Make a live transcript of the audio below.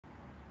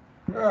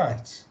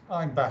Right,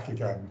 I'm back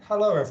again.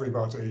 Hello,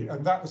 everybody.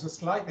 And that was a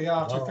slightly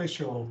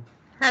artificial.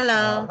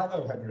 Hello.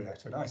 Hello,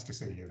 Henrietta. Nice to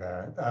see you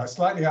there.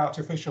 Slightly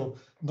artificial.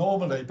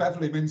 Normally,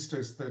 Beverley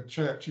Minster's the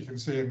church you can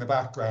see in the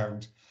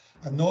background.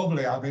 And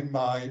normally I'm in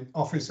my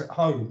office at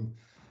home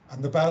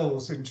and the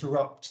bells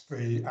interrupt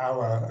the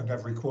hour and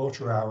every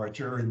quarter hour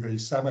during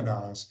these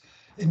seminars,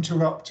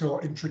 interrupt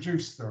or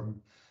introduce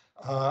them.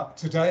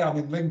 Today I'm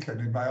in Lincoln,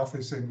 in my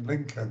office in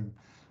Lincoln.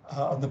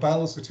 And the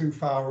bells are too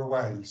far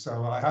away,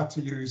 so I had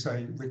to use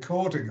a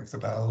recording of the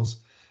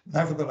bells.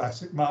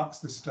 Nevertheless, it marks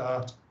the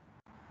start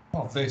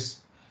of this,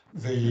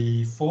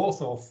 the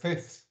fourth or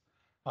fifth,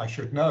 I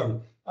should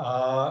know,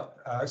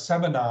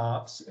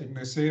 seminars in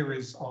the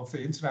series of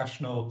the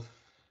International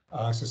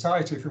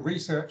Society for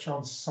Research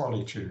on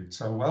Solitude.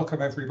 So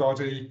welcome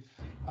everybody.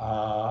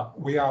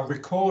 We are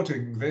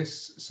recording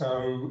this,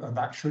 and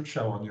that should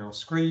show on your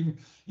screen.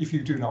 If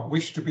you do not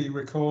wish to be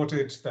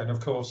recorded, then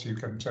of course you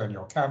can turn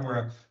your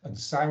camera and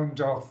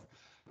sound off,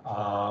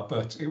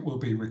 but it will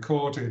be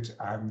recorded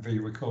and the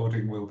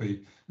recording will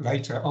be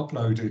later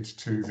uploaded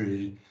to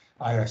the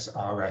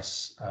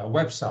ISRS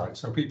website.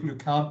 So people who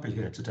can't be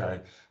here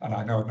today, and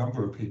I know a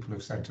number of people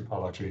have sent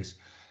apologies,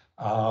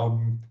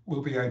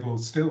 will be able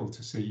still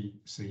to see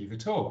the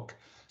talk.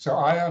 So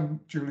I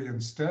am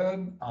Julian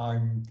Stern.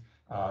 I'm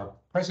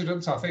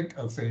president, I think,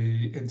 of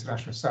the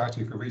International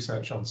Society for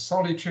Research on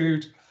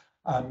Solitude,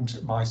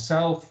 and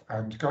myself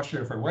and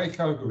Gosia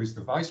Verweko, who is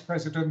the vice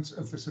president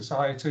of the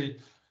society,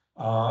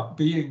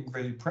 being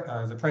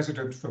the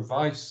president for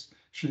vice.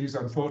 She's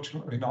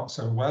unfortunately not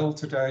so well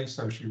today,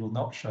 so she will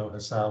not show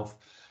herself.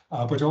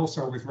 But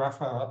also with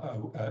Rafa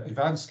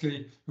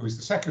Ivansky, who is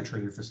the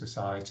secretary of the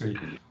society.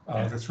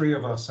 The three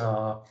of us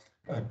are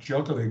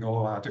juggling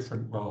all our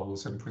different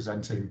roles and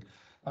presenting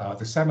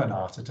the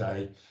seminar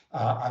today.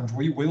 And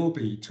we will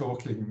be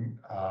talking,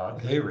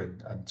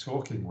 hearing and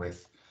talking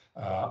with,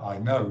 I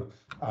know,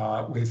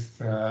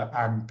 with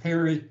Anne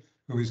Pirrie,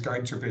 who is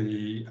going to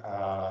be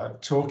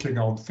talking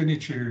on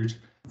finitude,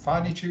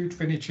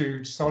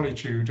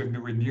 solitude, and the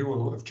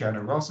renewal of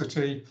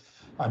generosity.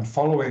 And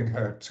following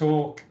her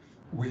talk,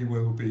 we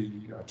will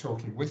be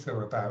talking with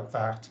her about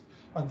that.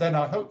 And then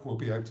I hope we'll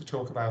be able to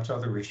talk about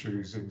other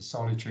issues in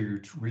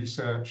solitude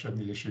research and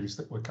the issues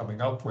that we're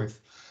coming up with,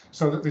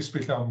 so that this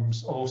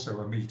becomes also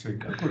a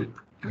meeting, a group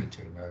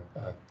meeting,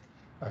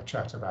 a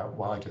chat about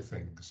wider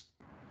things.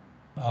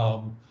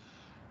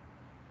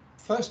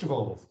 First of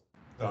all,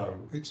 though,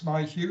 it's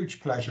my huge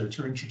pleasure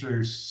to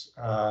introduce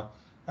a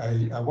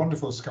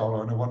wonderful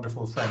scholar and a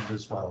wonderful friend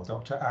as well,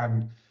 Dr.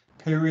 Anne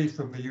Pirrie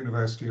from the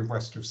University of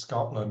West of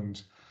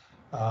Scotland,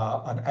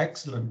 an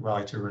excellent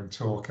writer and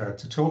talker,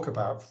 to talk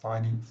about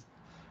Anne,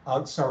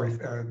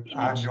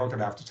 you're going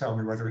to have to tell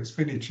me whether it's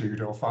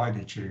finitude or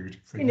finitude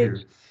for you.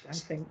 I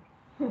think.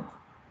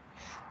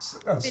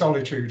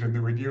 Solitude and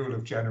the renewal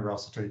of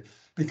generosity.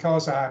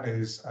 Because Anne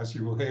is, as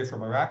you will hear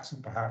from her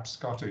accent, perhaps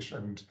Scottish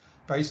and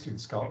based in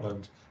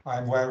Scotland, I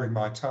am wearing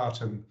my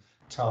tartan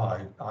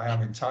tie. I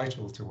am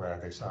entitled to wear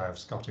this. I have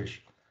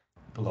Scottish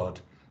blood.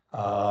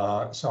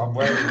 So I'm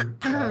wearing,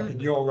 in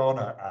your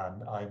honour,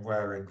 Anne, I'm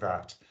wearing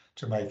that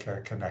to make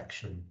a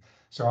connection.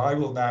 So I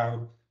will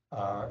now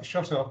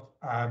shut up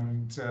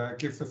and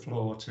give the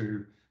floor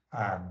to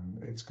Anne.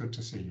 It's good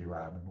to see you,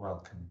 Anne, and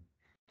welcome.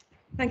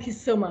 Thank you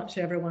so much,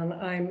 everyone.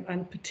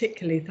 And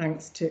particularly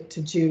thanks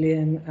to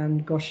Julian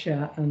and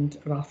Gosia and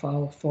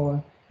Rafael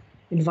for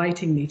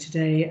inviting me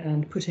today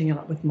and putting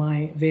up with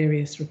my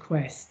various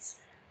requests.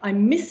 I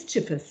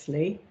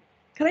mischievously,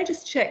 can I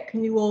just check,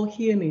 can you all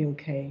hear me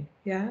okay?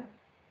 Yeah?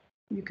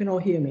 You can all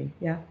hear me,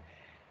 yeah?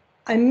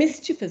 I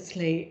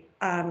mischievously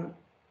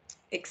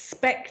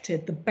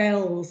expected the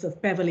bells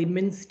of Beverley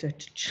Minster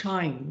to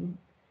chime.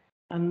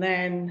 And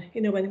then, you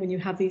know, when you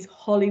have these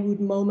Hollywood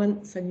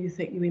moments and you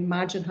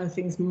imagine how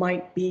things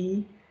might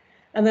be.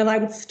 And then I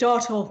would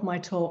start off my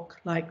talk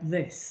like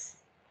this.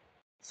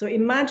 So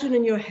imagine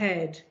in your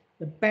head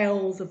the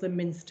bells of the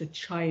Minster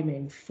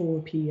chiming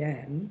 4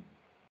 p.m.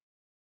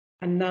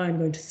 And now I'm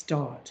going to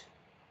start.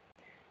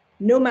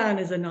 No man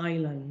is an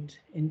island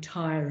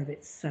entire of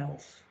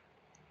itself.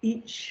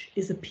 Each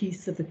is a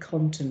piece of the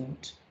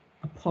continent,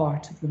 a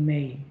part of the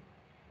main.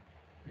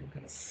 I'm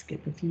going to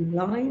skip a few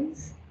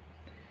lines.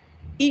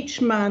 Each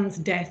man's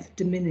death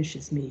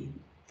diminishes me,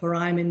 for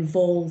I'm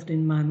involved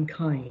in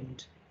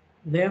mankind.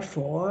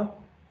 Therefore,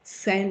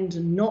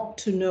 send not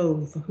to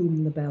know for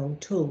whom the bell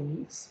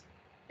tolls.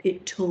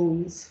 It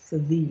tolls for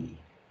thee.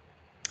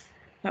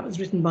 That was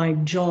written by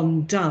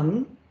John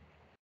Donne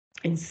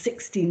in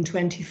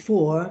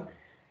 1624,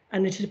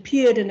 and it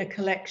appeared in a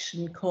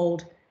collection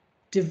called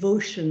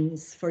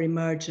Devotions for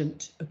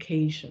Emergent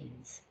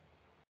Occasions.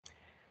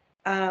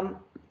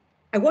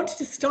 I wanted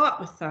to start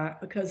with that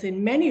because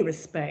in many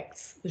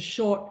respects, the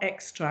short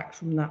extract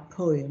from that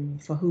poem,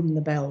 For Whom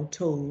the Bell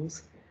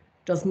Tolls,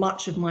 does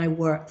much of my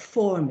work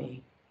for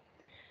me.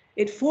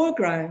 It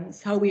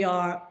foregrounds how we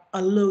are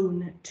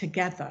alone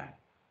together,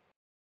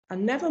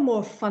 and never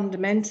more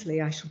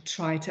fundamentally, I shall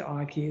try to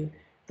argue,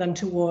 than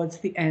towards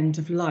the end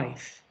of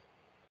life.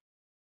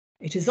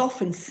 It is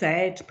often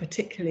said,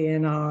 particularly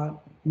in our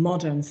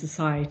modern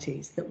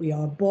societies, that we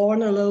are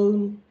born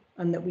alone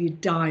and that we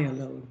die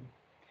alone.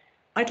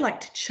 I'd like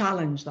to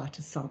challenge that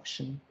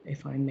assumption,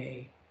 if I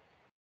may.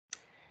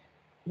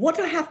 What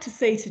I have to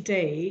say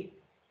today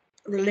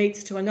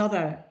relates to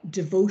another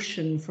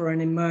devotion for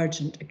an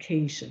emergent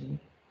occasion,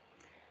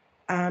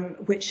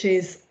 which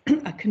is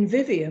a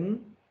convivium,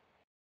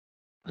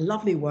 a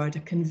lovely word, a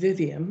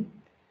convivium,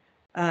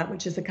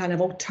 which is a kind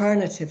of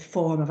alternative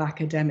form of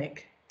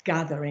academic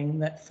gathering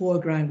that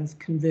foregrounds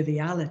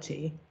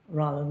conviviality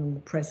rather than the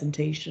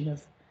presentation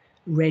of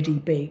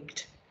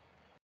ready-baked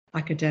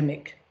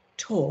academic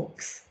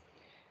talks,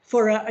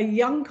 for a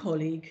young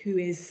colleague who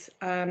is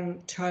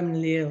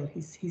terminally ill.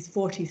 He's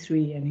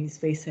 43 and he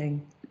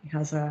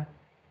has a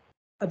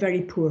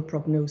very poor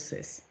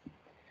prognosis.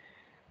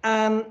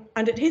 And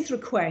at his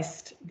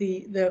request,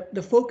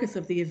 the focus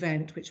of the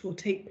event, which will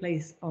take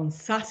place on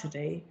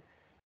Saturday,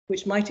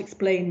 which might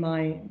explain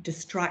my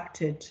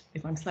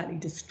if I'm slightly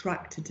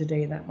distracted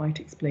today, that might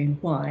explain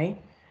why.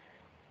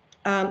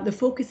 The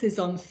focus is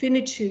on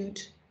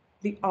finitude,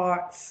 the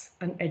arts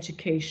and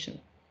education.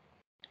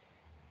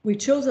 We've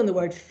chosen the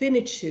word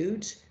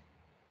finitude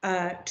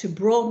to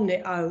broaden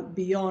it out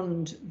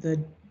beyond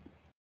the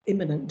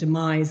imminent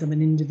demise of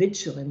an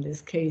individual in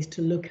this case,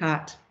 to look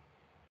at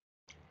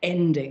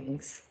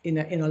endings in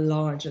a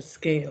larger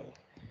scale.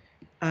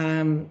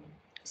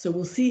 So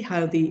we'll see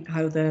how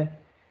the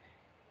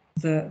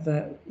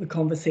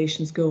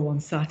conversations go on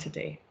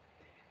Saturday.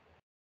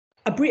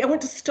 I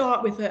want to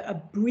start with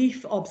a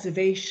brief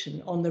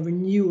observation on the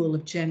renewal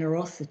of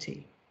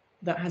generosity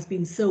that has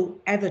been so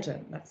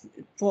evident, that's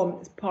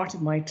part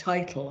of my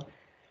title,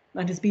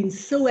 and has been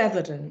so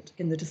evident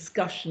in the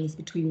discussions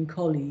between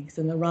colleagues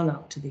in the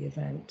run-up to the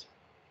event.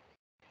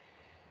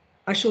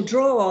 I shall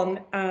draw on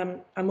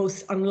a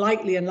most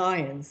unlikely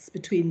alliance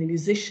between the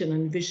musician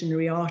and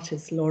visionary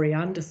artist Laurie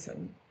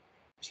Anderson.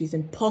 She's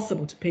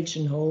impossible to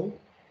pigeonhole,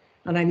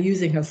 and I'm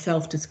using her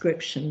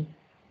self-description,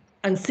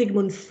 and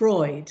Sigmund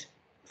Freud,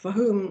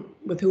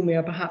 with whom we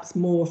are perhaps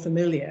more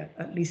familiar,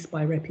 at least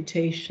by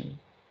reputation.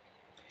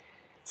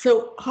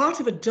 So Heart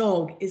of a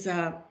Dog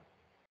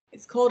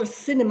it's called a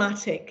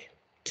cinematic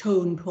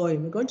tone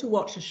poem. We're going to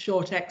watch a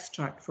short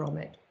extract from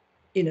it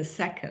in a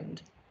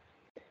second.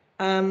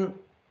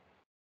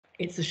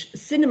 It's a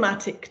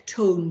cinematic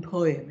tone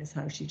poem, is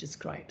how she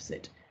describes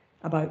it,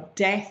 about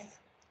death,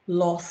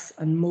 loss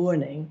and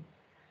mourning,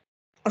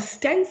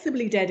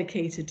 ostensibly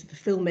dedicated to the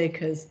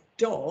filmmaker's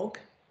dog,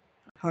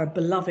 her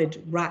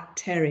beloved rat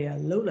terrier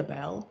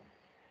Lolabelle,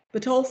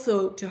 but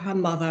also to her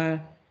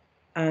mother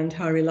and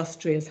her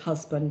illustrious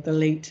husband, the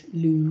late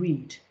Lou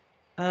Reed.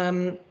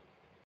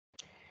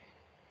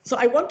 So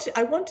I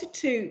wanted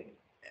to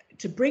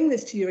bring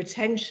this to your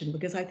attention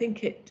because I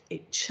think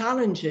it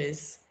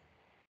challenges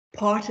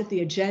part of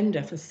the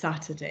agenda for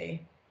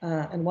Saturday.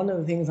 And one of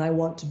the things I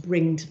want to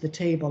bring to the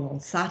table on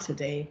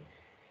Saturday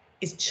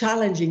is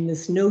challenging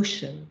this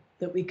notion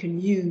that we can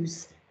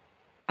use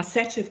a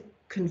set of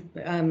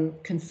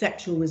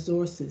conceptual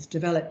resources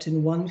developed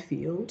in one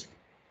field,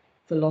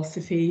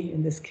 philosophy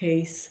in this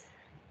case,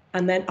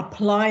 and then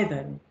apply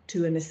them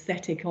to an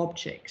aesthetic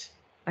object.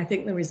 I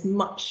think there is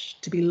much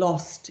to be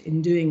lost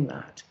in doing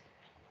that.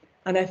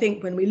 And I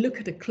think when we look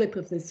at a clip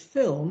of this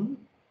film,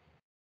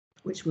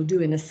 which we'll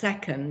do in a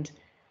second,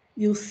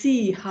 you'll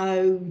see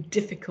how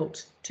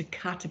difficult to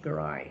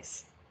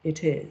categorize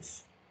it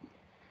is.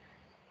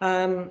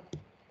 So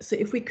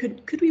if we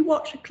could we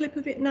watch a clip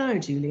of it now,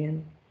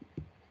 Julian?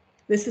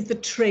 This is the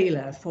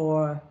trailer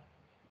for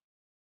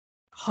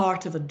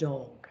Heart of a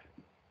Dog.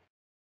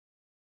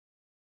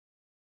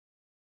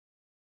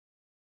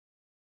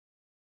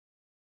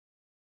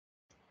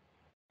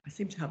 I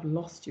seem to have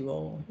lost you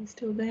all. Are you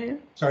still there?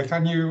 So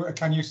can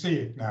you see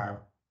it now?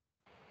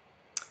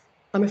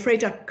 I'm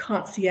afraid I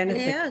can't see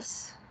anything.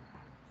 Yes.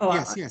 Oh,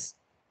 Yes.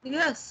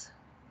 Yes.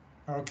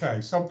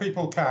 Okay, some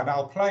people can.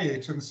 I'll play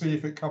it and see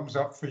if it comes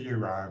up for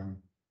you, Anne.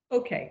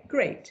 Okay,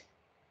 great.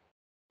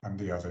 And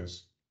the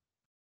others.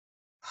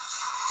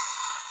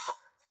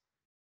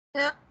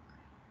 Yeah.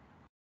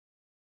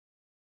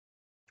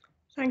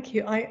 Thank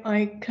you.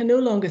 I can no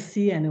longer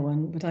see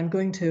anyone, but I'm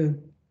going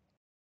to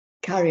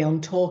carry on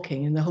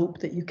talking in the hope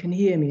that you can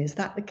hear me. Is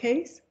that the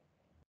case?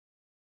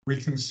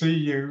 We can see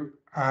you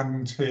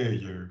and hear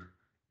you.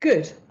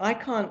 Good. I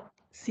can't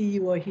see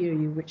you or hear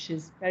you, which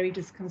is very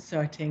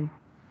disconcerting,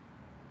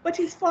 but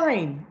it's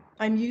fine.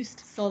 I'm used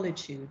to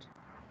solitude,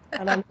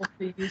 and I'm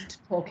also used to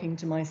talking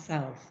to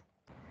myself.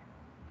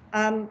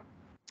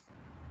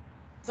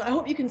 So I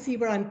hope you can see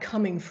where I'm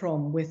coming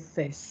from with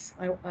this.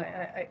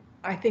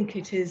 I think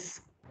it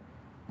is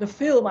the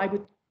film. I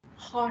would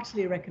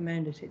heartily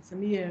recommend it. It's a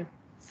mere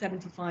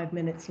 75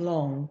 minutes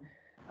long,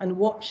 and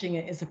watching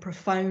it is a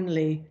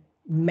profoundly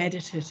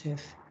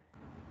meditative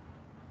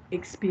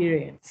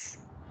experience.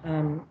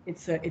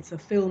 It's a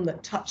film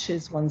that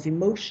touches one's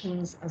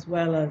emotions as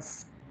well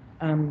as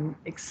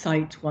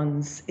excite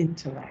one's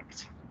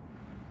intellect.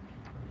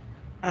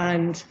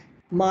 And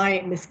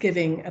my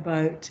misgiving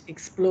about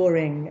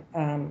exploring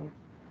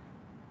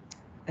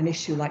an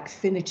issue like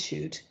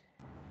finitude,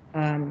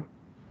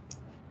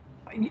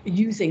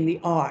 using the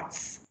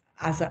arts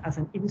as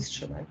an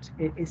instrument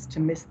is to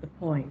miss the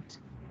point.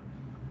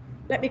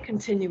 Let me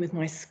continue with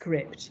my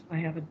script. I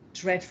have a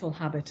dreadful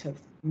habit of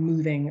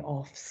moving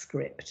off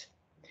script.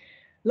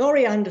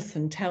 Laurie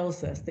Anderson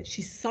tells us that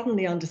she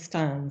suddenly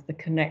understands the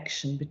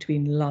connection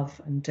between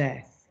love and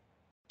death.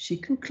 She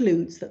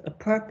concludes that the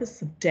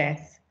purpose of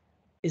death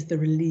is the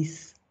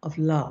release of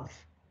love.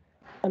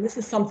 And this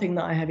is something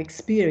that I have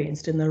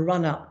experienced in the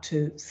run-up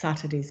to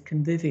Saturday's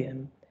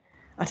convivium,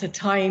 at a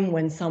time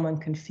when someone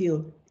can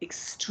feel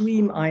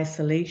extreme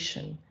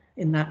isolation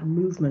in that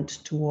movement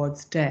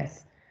towards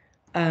death.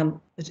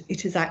 That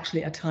it is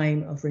actually a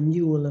time of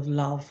renewal of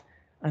love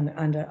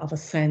and of a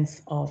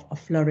sense of a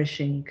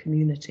flourishing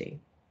community.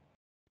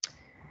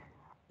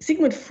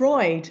 Sigmund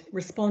Freud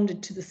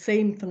responded to the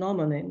same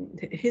phenomenon.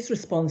 His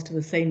response to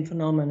the same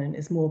phenomenon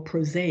is more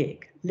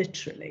prosaic,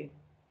 literally,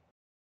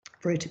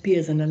 for it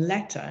appears in a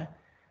letter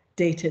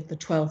dated the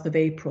 12th of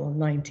April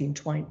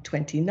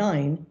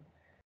 1929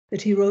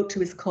 that he wrote to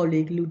his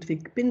colleague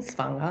Ludwig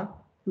Binswanger,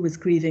 who was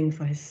grieving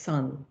for his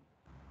son.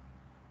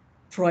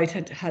 Freud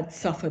had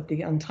suffered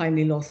the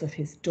untimely loss of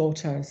his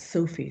daughter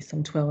Sophie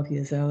some 12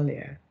 years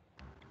earlier.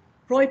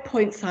 Freud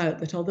points out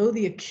that although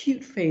the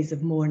acute phase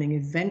of mourning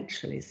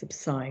eventually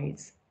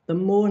subsides, the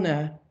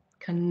mourner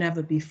can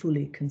never be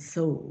fully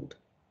consoled.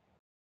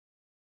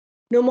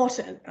 No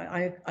matter,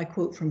 I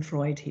quote from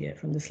Freud here,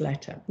 from this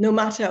letter, no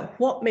matter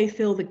what may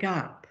fill the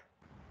gap,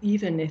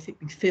 even if it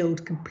be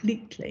filled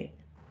completely,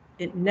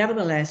 it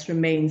nevertheless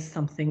remains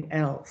something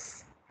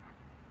else.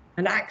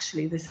 And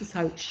actually, this is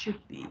how it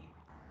should be.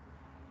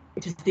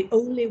 It is the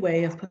only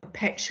way of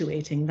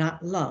perpetuating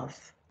that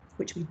love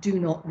which we do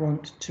not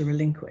want to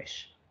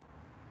relinquish.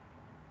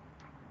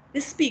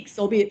 This speaks,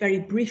 albeit very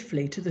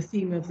briefly, to the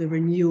theme of the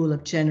renewal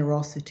of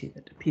generosity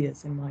that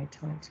appears in my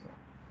title.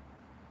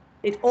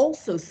 It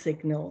also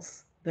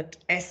signals that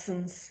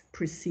essence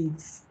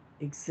precedes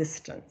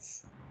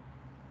existence.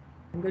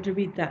 I'm going to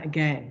read that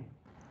again.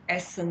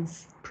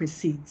 Essence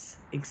precedes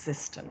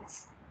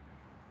existence.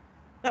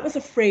 That was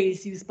a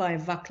phrase used by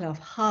Václav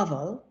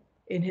Havel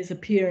in his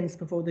appearance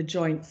before the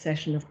joint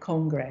session of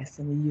Congress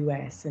in the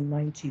US in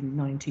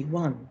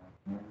 1991.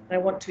 I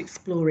want to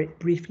explore it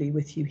briefly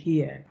with you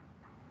here.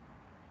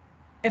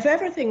 If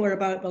everything were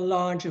about the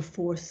larger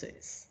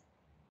forces,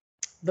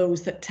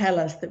 those that tell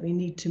us that we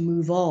need to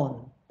move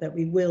on, that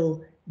we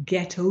will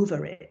get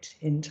over it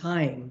in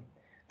time,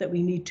 that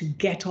we need to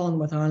get on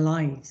with our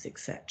lives,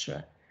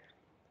 etc.,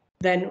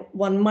 then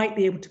one might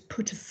be able to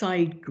put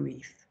aside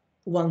grief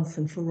once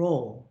and for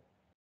all.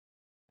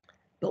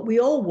 But we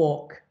all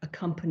walk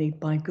accompanied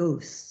by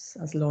ghosts,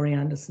 as Laurie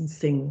Anderson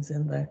sings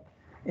in the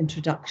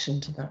introduction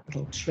to that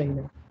little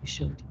trailer we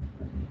showed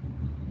you.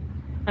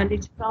 And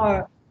it's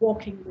our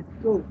walking with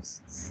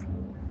ghosts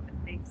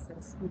that makes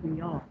us who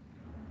we are.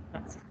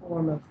 That's a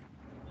form of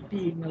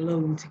being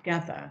alone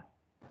together,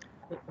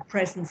 that the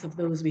presence of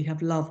those we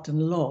have loved and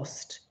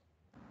lost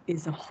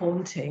is a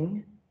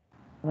haunting.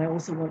 And I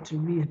also want to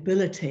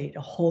rehabilitate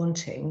a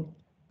haunting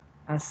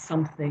as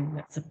something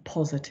that's a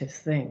positive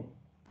thing,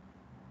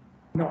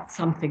 not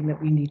something that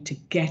we need to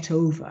get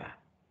over.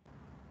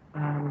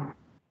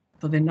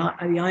 For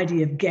the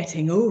idea of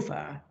getting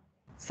over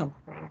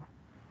something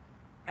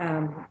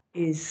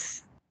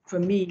is, for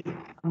me,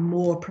 a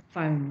more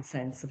profound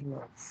sense of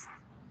loss.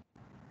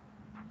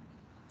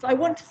 So I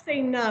want to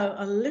say now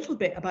a little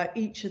bit about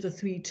each of the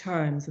three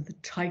terms of the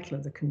title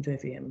of the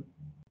convivium,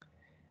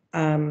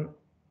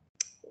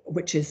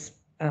 which is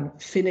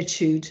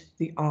finitude,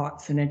 the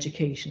arts, and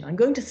education. I'm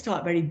going to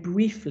start very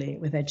briefly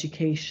with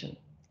education.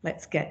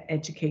 Let's get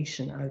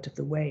education out of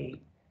the way.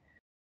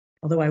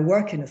 Although I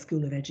work in a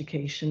school of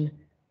education,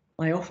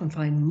 I often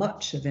find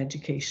much of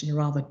education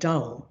rather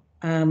dull.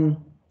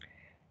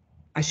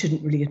 I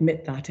shouldn't really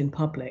admit that in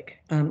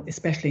public,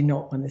 especially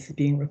not when this is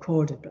being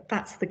recorded, but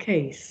that's the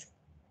case.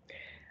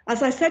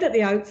 As I said at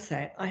the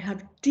outset, I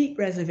have deep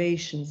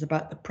reservations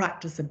about the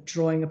practice of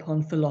drawing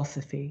upon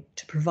philosophy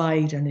to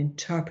provide an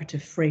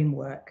interpretive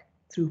framework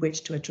through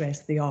which to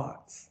address the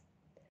arts.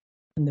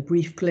 And the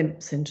brief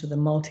glimpse into the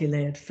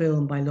multi-layered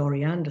film by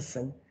Laurie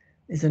Anderson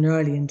is an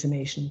early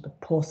intimation of the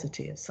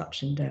paucity of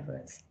such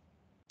endeavours.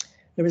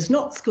 There is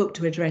not scope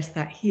to address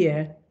that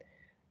here,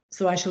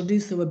 so I shall do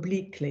so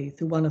obliquely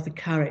through one of the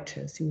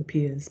characters who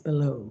appears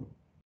below.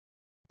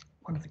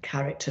 One of the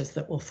characters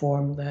that will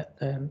form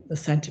the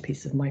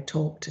centerpiece of my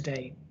talk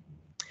today.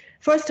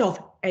 First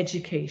off,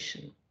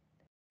 education.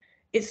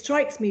 It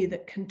strikes me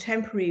that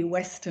contemporary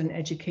Western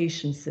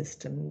education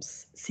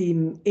systems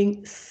seem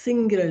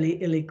singularly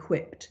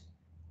ill-equipped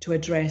to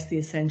address the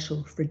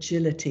essential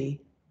fragility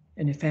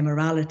and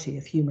ephemerality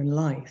of human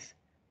life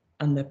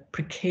and the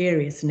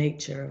precarious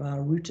nature of our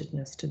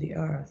rootedness to the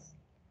earth.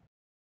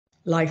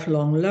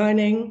 Lifelong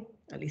learning,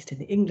 at least in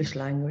the English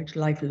language,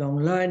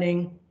 lifelong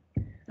learning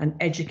and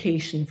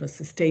education for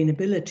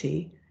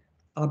sustainability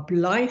are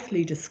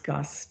blithely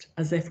discussed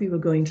as if we were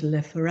going to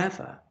live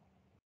forever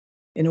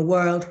in a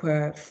world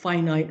where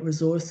finite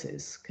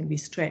resources can be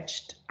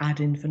stretched ad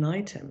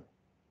infinitum.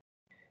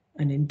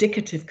 And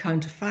indicative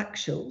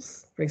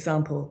counterfactuals, for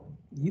example,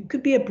 you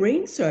could be a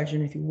brain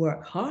surgeon if you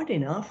work hard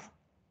enough,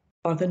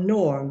 are the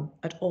norm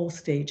at all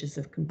stages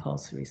of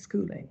compulsory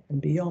schooling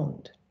and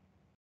beyond.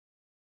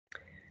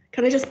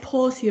 Can I just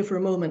pause here for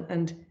a moment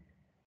and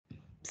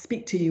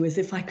speak to you as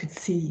if I could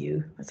see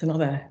you? That's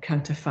another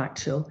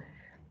counterfactual.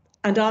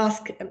 And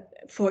ask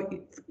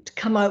to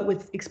come out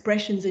with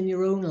expressions in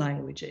your own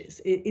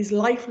languages. Is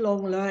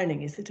lifelong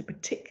learning, is it a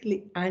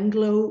particularly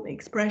Anglo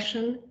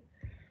expression?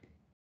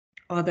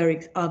 Are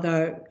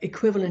there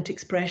equivalent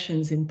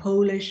expressions in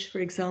Polish, for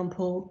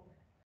example?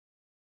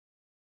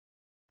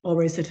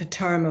 Or is it a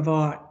term of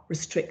art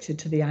restricted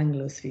to the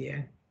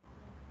Anglosphere?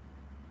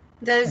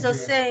 There is a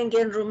saying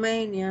in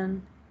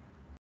Romanian.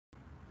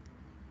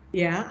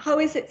 Yeah, how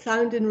is it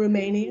sound in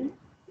Romanian?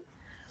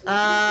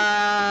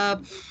 As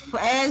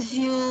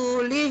you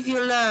live,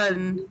 you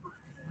learn.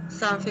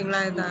 Something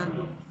like that.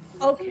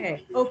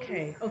 Okay.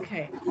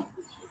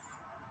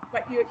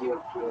 But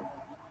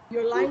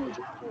your language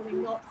is probably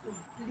not so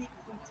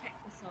bleakly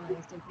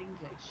technicized as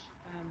English,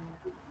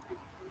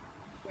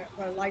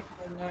 where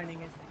lifelong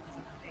learning is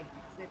a thing,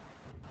 as if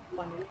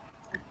one is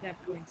never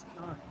going to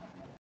die.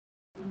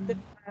 But,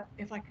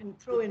 if I can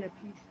throw in a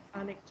brief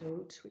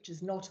anecdote, which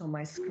is not on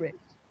my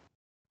script,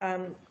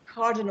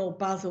 Cardinal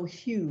Basil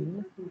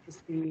Hume, who is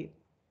the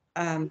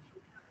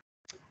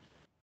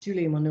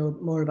Julian will know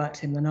more about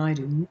him than I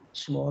do,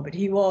 much more, but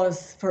he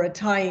was for a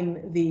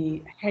time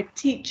the head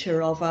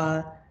teacher of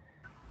a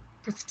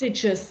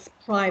prestigious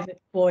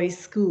private boys'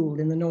 school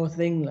in the north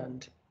of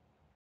England.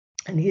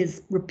 And he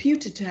is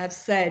reputed to have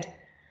said,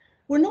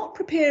 we're not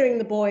preparing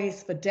the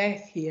boys for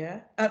death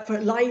here,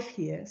 for life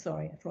here,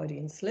 sorry, a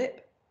Freudian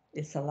slip,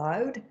 it's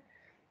allowed.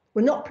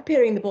 We're not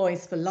preparing the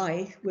boys for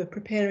life, we're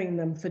preparing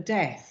them for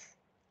death.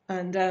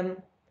 And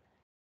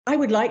I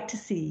would like to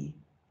see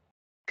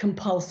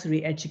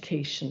compulsory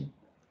education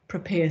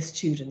prepare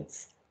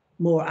students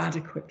more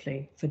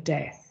adequately for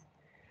death,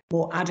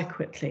 more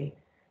adequately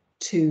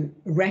to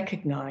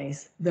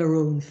recognize their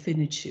own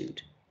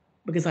finitude.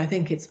 Because I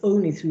think it's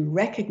only through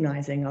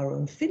recognizing our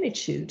own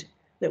finitude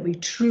that we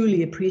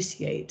truly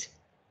appreciate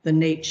the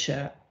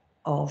nature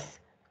of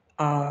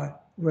our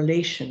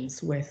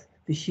relations with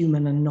the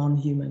human and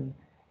non-human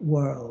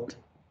world.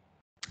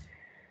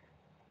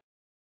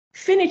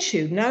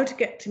 Finitude, now to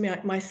get to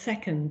my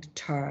second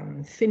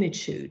term,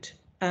 finitude.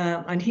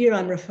 And here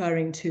I'm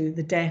referring to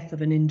the death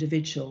of an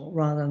individual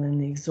rather than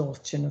the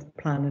exhaustion of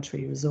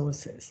planetary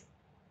resources.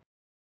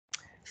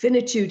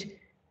 Finitude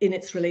in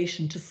its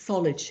relation to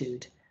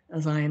solitude,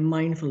 as I am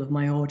mindful of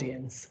my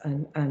audience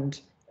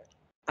and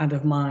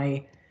of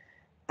my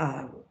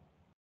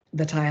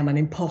that I am an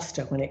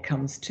imposter when it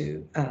comes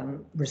to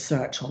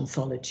research on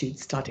solitude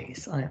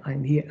studies.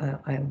 I'm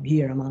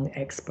here among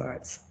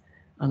experts,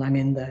 and I'm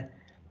in the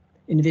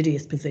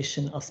invidious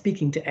position of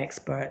speaking to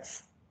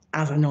experts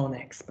as a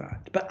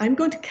non-expert. But I'm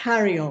going to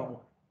carry on,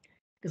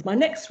 because my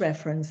next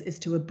reference is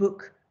to a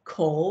book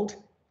called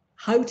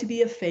How to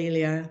Be a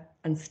Failure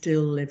and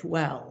Still Live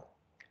Well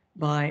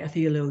by a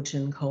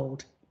theologian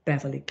called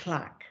Beverly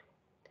Clack.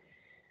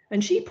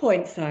 And she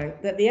points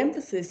out that the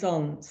emphasis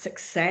on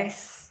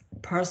success,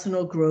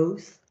 personal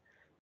growth,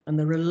 and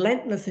the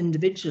relentless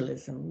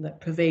individualism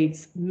that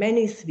pervades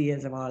many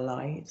spheres of our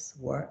lives,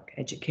 work,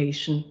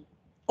 education,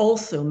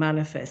 also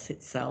manifests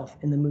itself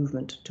in the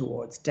movement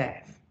towards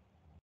death.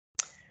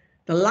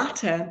 The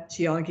latter,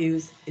 she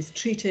argues, is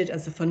treated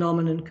as a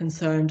phenomenon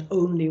concerned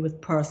only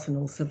with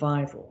personal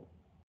survival.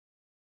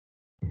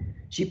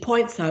 She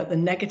points out the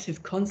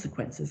negative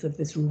consequences of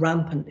this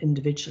rampant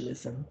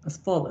individualism as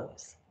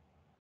follows.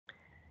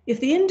 If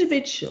the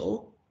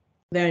individual,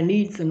 their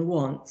needs and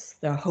wants,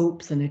 their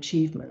hopes and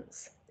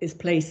achievements, is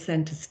placed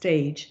center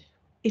stage,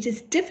 it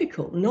is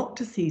difficult not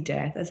to see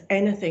death as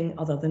anything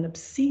other than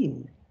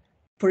obscene,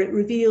 for it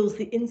reveals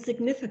the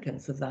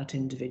insignificance of that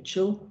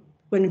individual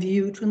when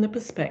viewed from the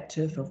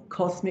perspective of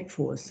cosmic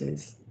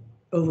forces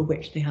over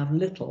which they have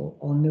little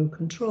or no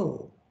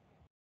control.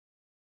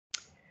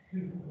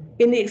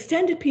 In the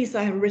extended piece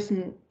I have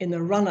written in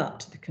the run-up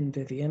to the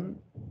convivium,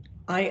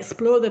 I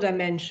explore the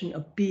dimension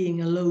of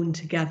being alone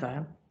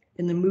together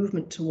in the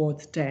movement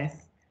towards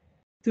death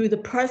through the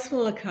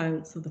personal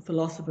accounts of the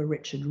philosopher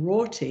Richard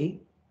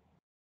Rorty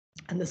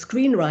and the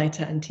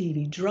screenwriter and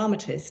TV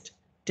dramatist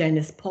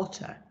Dennis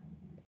Potter,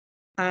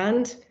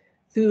 and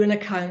through an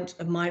account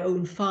of my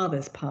own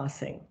father's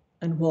passing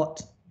and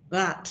what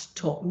that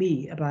taught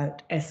me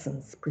about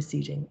essence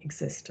preceding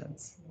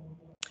existence.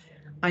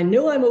 I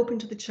know I'm open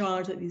to the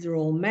charge that these are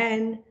all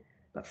men,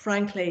 but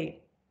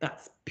frankly,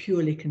 that's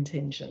purely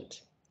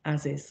contingent,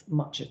 as is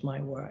much of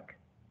my work.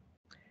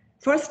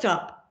 First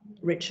up,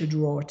 Richard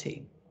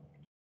Rorty.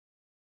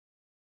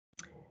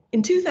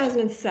 In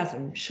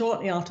 2007,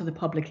 shortly after the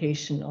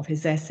publication of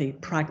his essay,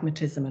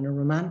 Pragmatism and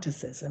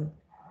Romanticism,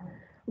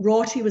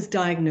 Rorty was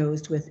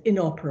diagnosed with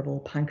inoperable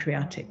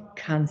pancreatic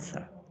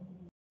cancer.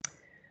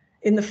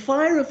 In The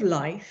Fire of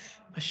Life,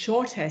 a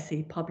short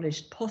essay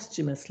published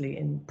posthumously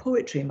in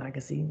Poetry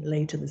magazine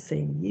later the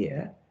same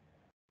year,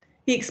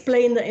 He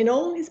explained that in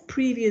all his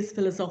previous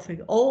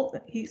philosophical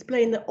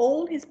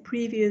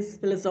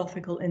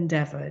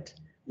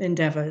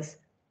endeavors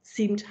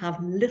seemed to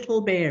have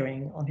little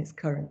bearing on his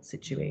current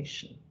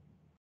situation.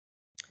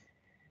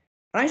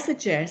 I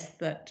suggest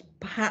that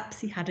perhaps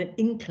he had an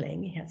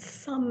inkling, he had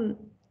some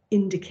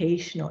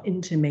indication or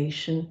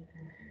intimation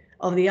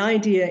of the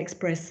idea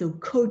expressed so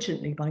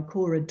cogently by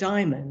Cora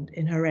Diamond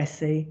in her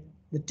essay,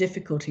 The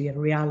Difficulty of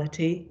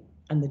Reality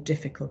and the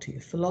Difficulty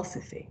of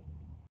Philosophy.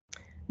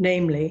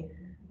 Namely,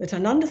 that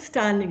an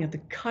understanding of the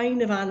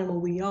kind of animal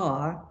we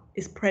are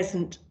is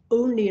present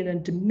only in a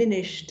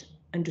diminished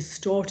and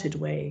distorted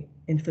way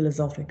in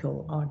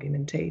philosophical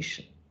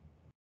argumentation.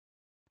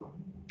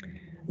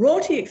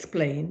 Rorty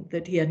explained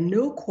that he had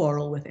no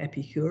quarrel with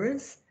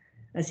Epicurus,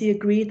 as he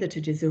agreed that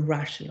it is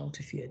irrational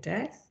to fear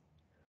death,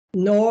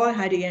 nor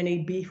had he any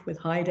beef with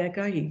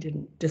Heidegger. He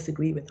didn't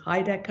disagree with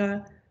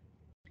Heidegger.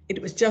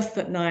 It was just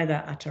that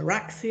neither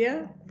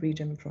ataraxia,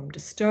 freedom from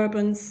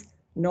disturbance,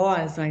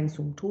 nor sein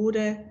zum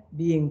Tode,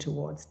 being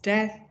towards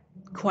death,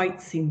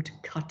 quite seemed to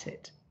cut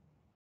it.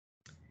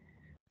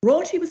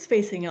 Rorty was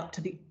facing up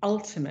to the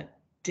ultimate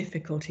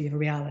difficulty of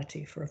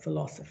reality for a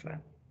philosopher,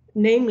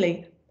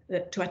 namely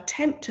that to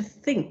attempt to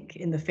think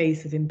in the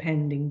face of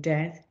impending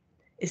death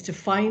is to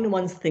find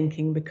one's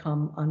thinking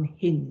become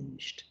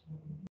unhinged.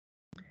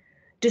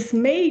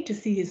 Dismayed to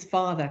see his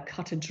father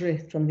cut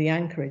adrift from the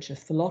anchorage of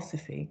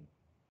philosophy,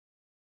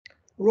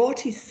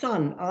 Rorty's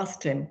son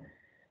asked him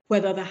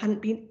whether there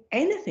hadn't been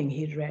anything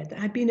he'd read that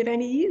had been of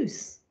any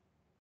use.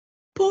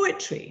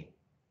 Poetry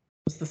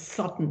was the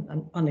sudden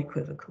and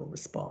unequivocal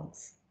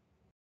response.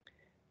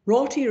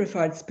 Rorty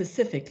referred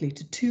specifically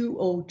to two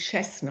old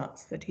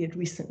chestnuts that he had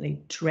recently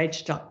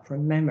dredged up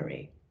from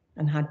memory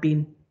and had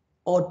been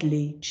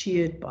oddly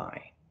cheered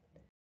by.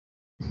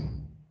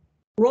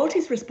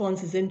 Rorty's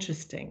response is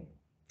interesting,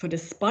 for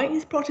despite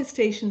his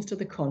protestations to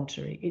the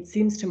contrary, it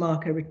seems to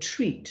mark a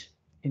retreat,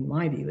 in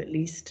my view at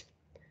least,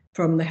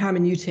 from the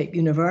hermeneutic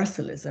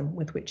universalism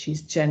with which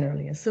he's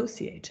generally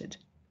associated.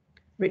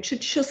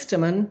 Richard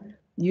Schusterman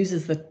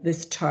uses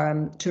this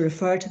term to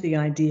refer to the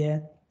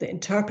idea that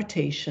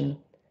interpretation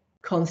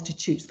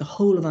constitutes the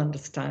whole of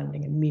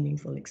understanding and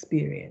meaningful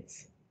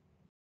experience.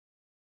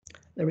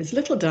 There is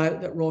little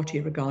doubt that Rorty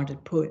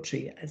regarded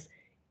poetry as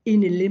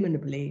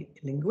ineliminably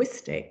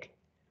linguistic,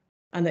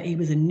 and that he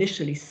was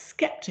initially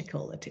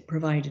skeptical that it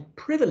provided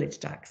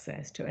privileged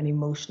access to an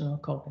emotional or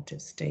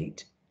cognitive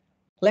state,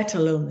 let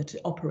alone that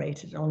it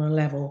operated on a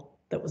level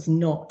that was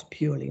not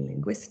purely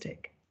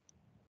linguistic.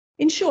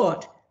 In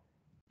short,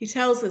 he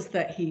tells us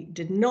that he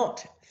did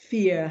not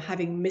fear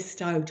having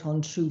missed out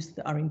on truths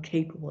that are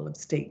incapable of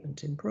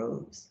statement in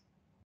prose.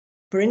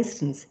 For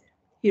instance,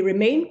 he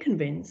remained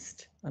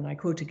convinced, and I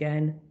quote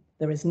again,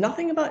 "There is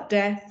nothing about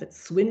death that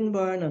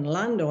Swinburne and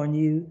Landor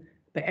knew,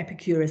 but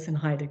Epicurus and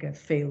Heidegger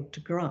failed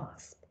to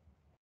grasp."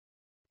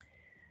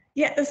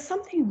 Yet there's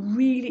something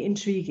really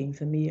intriguing,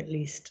 for me at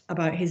least,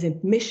 about his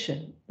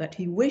admission that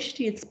he wished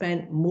he had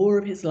spent more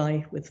of his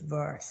life with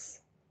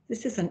verse.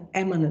 This is an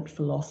eminent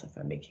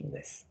philosopher making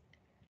this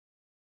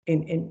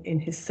in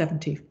his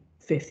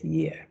 75th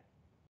year.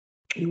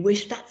 He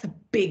wished, that's a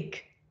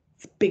big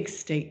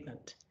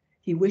statement.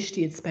 He wished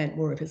he had spent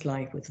more of his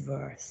life with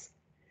verse.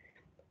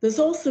 There's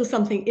also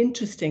something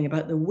interesting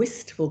about the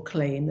wistful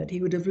claim that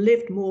he would have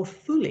lived more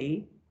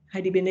fully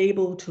had he been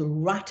able to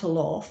rattle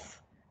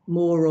off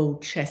more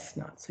old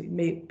chestnuts. So he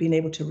may have been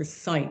able to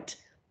recite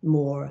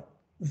more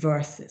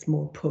verses,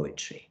 more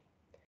poetry,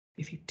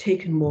 if he'd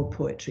taken more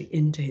poetry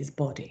into his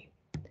body,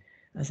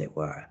 as it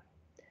were.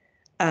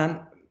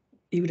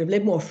 He would have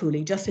lived more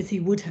fully, just as he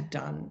would have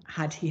done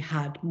had he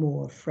had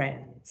more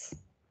friends.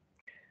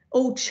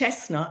 Old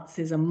chestnuts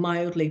is a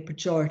mildly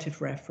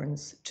pejorative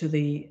reference to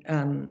the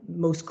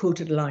most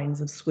quoted lines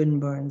of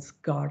Swinburne's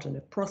Garden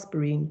of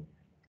Proserpine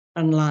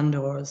and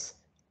Landor's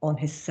On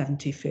His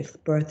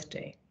 75th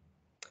Birthday.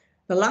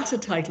 The latter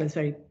title is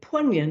very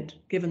poignant,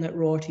 given that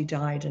Rorty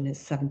died in his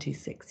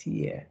 76th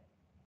year.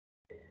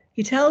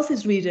 He tells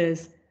his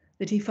readers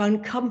that he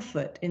found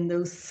comfort in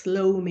those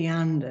slow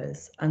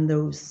meanders and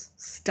those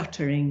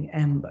stuttering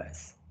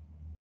embers.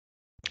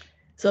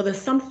 So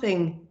there's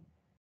something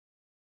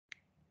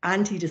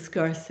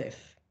anti-discursive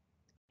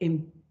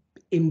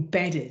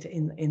embedded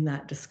in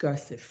that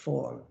discursive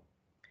form.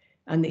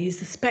 And he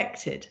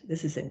suspected,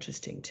 this is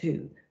interesting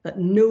too, that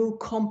no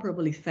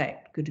comparable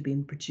effect could have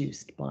been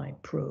produced by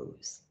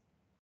prose.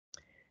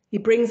 He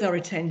brings our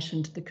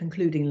attention to the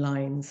concluding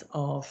lines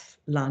of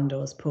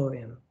Landor's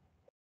poem.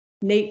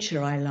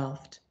 "Nature I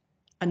loved,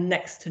 and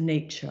next to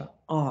nature,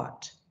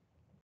 art.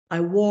 I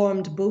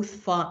warmed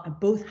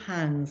both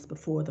hands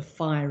before the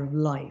fire of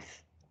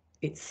life.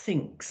 It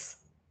sinks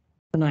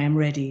when I am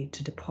ready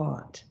to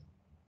depart."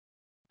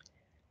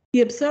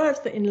 He observes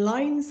that in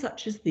lines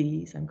such as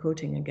these, I'm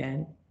quoting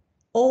again,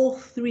 all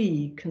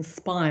three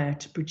conspire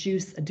to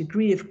produce a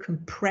degree of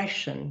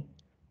compression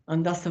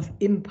and thus of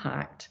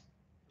impact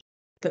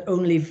that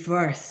only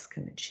verse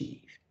can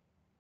achieve.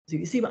 So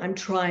you see what I'm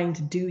trying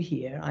to do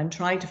here? I'm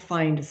trying to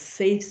find a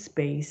safe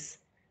space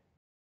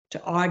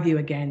to argue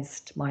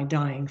against my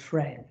dying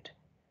friend.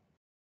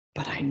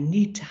 But I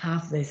need to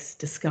have this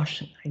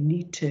discussion. I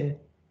need to,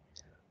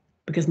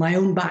 because my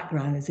own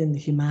background is in the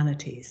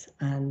humanities,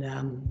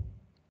 and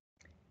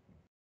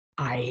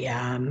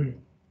I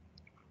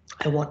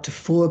want to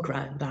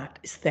foreground that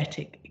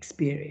aesthetic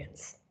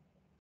experience.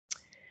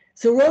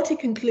 So Rorty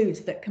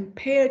concludes that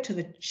compared to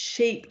the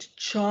shaped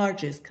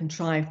charges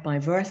contrived by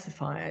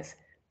versifiers,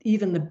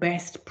 even the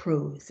best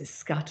prose is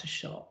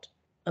scattershot.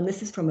 And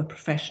this is from a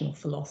professional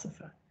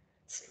philosopher.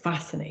 It's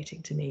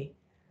fascinating to me.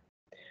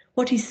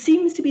 What he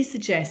seems to be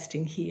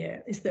suggesting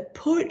here is that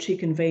poetry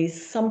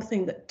conveys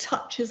something that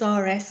touches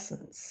our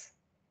essence,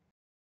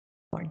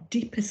 our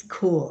deepest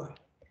core,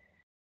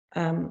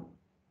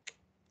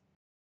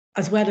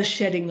 as well as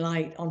shedding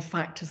light on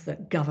factors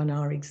that govern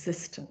our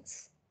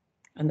existence,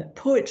 and that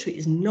poetry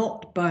is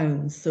not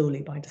bound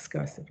solely by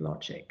discursive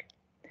logic.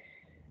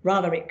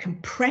 Rather, it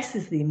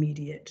compresses the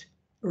immediate,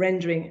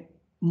 rendering it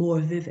more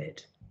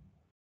vivid.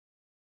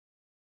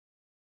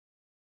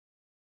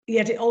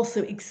 Yet it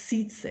also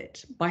exceeds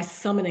it by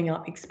summoning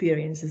up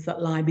experiences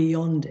that lie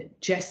beyond it,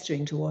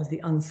 gesturing towards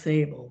the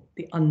unsayable,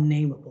 the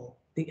unnameable,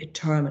 the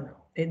eternal.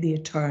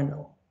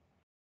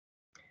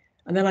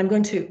 And then I'm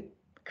going to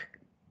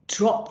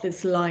drop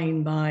this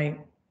line by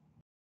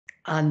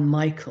Anne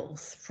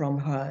Michaels from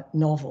her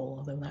novel,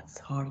 although that's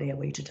hardly a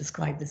way to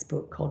describe this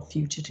book, called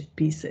Fugitive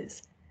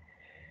Pieces.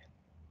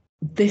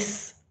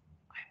 This,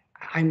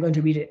 I'm going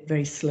to read it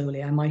very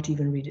slowly. I might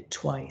even read it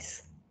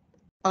twice.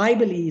 I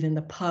believe in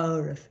the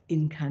power of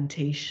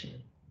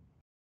incantation.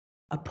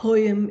 A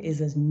poem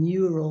is as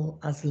neural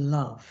as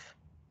love,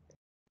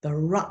 the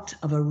rut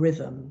of a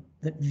rhythm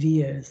that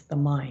veers the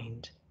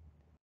mind.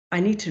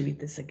 I need to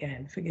read this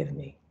again, forgive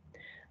me.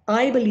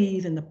 I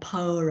believe in the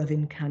power of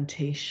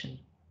incantation.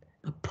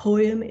 A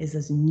poem is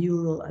as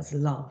neural as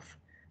love,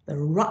 the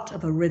rut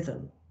of a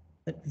rhythm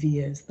that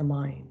veers the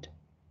mind.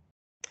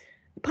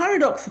 The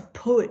paradox of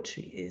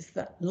poetry is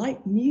that,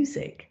 like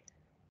music,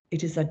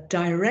 it is a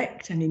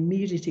direct and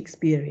immediate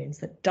experience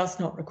that does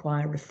not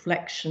require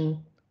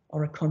reflection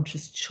or a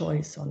conscious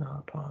choice on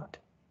our part,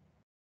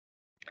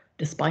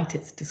 despite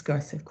its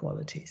discursive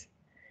qualities.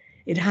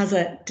 It has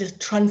a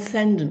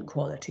transcendent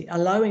quality,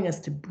 allowing us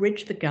to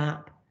bridge the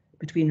gap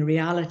between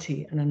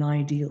reality and an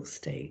ideal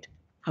state,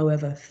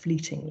 however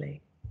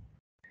fleetingly.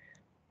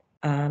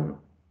 In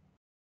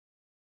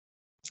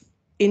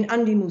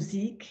An die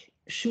Musik,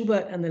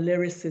 Schubert and the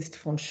lyricist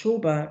von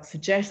Schober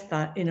suggest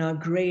that in our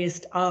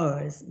greyest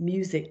hours,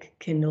 music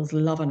kindles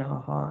love in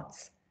our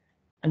hearts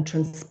and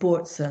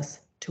transports us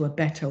to a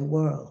better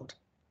world.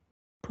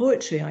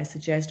 Poetry, I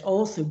suggest,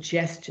 also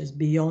gestures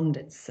beyond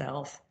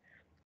itself,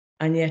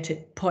 and yet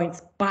it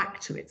points back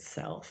to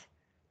itself,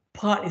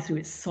 partly through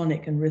its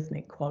sonic and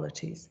rhythmic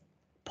qualities,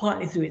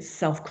 partly through its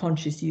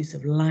self-conscious use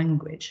of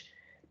language.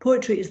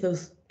 Poetry is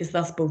thus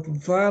both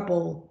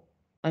verbal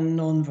and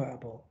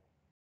non-verbal,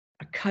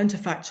 a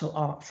counterfactual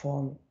art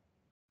form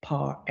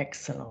par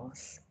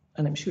excellence.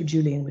 And I'm sure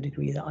Julian would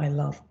agree that I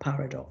love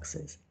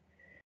paradoxes.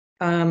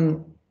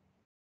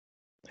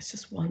 It's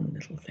just one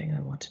little thing I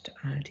wanted to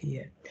add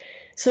here.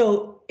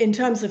 So in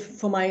terms of,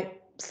 for my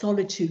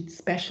solitude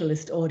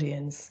specialist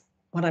audience,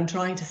 what I'm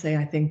trying to say,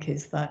 I think,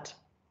 is that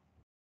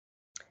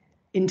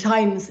in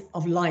times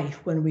of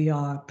life when we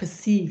are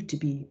perceived to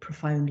be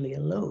profoundly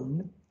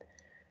alone,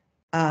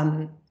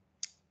 the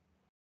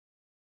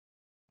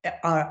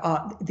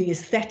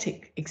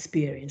aesthetic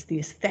experience, the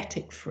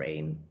aesthetic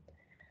frame,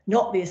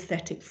 not the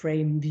aesthetic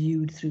frame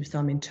viewed through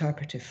some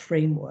interpretive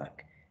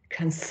framework,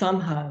 can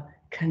somehow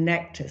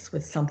connect us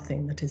with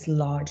something that is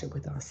larger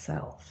with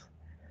ourselves.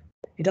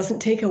 It doesn't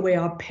take away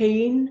our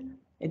pain,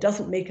 it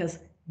doesn't make us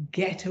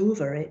get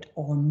over it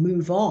or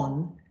move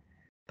on,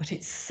 but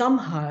it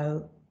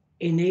somehow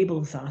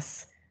enables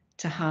us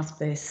to have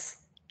this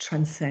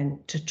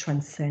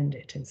transcend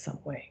it in some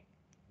way.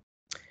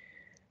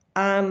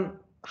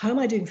 How am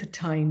I doing for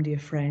time, dear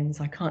friends?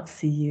 I can't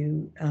see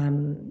you.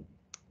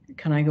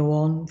 Can I go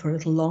on for a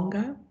little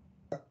longer?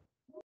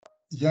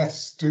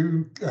 Yes,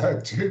 do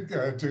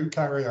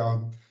carry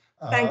on.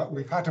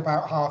 We've had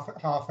about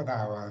half an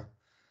hour.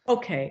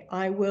 Okay,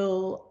 I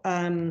will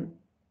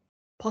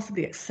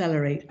possibly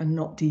accelerate and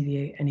not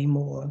deviate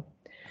anymore.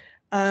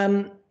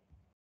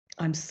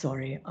 I'm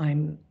sorry.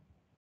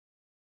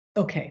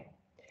 Okay.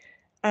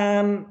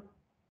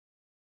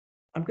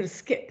 I'm going to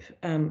skip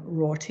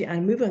Rorty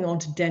and moving on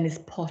to Dennis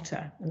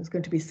Potter. And there's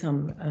going to be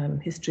some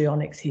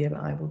histrionics here,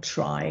 but I will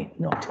try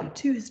not to be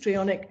too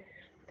histrionic.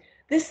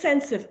 This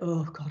sense of,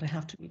 oh God, I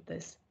have to read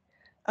this.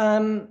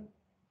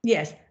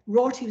 Yes,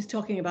 Rorty was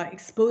talking about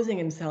exposing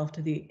himself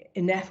to the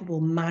ineffable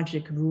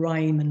magic of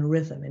rhyme and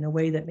rhythm in a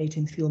way that made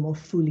him feel more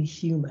fully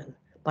human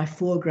by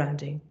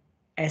foregrounding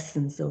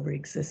essence over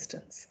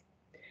existence.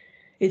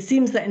 It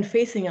seems that in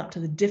facing up to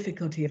the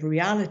difficulty of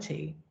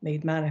reality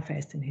made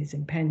manifest in his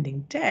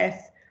impending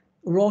death,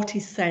 Rorty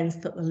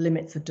sensed that the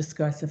limits of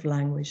discursive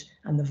language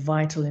and the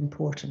vital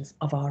importance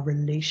of our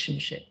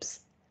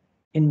relationships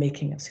in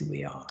making us who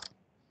we are.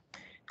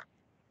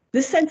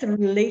 This sense of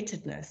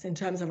relatedness in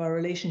terms of our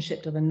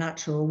relationship to the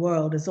natural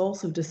world is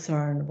also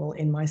discernible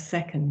in my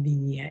second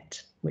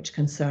vignette, which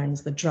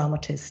concerns the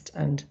dramatist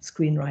and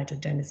screenwriter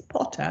Dennis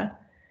Potter,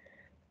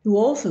 who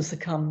also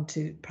succumbed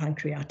to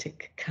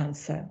pancreatic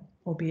cancer,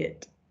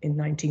 albeit in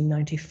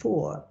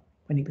 1994,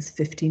 when he was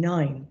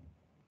 59.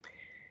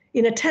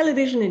 In a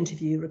television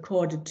interview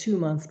recorded 2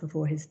 months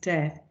before his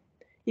death,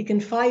 he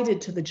confided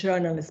to the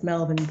journalist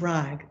Melvyn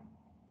Bragg,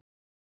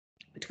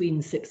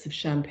 between sips of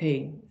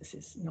champagne, this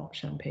is not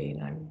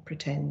champagne, I'm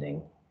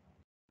pretending,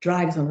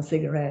 drags on a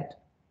cigarette,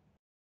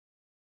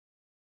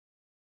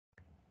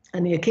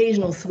 and the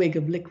occasional swig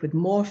of liquid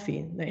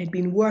morphine, that he'd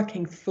been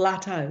working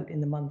flat out in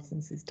the months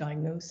since his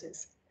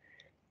diagnosis.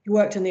 He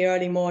worked in the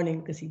early morning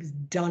because he was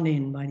done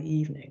in by the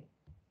evening.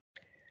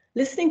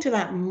 Listening to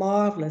that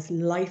marvelous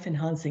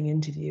life-enhancing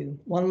interview,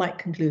 one might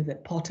conclude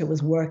that Potter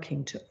was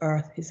working to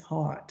earth his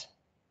heart.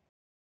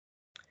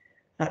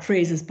 That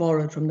phrase is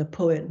borrowed from the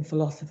poet and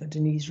philosopher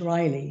Denise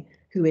Riley,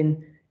 who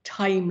in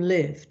Time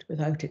Lived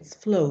Without Its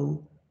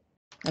Flow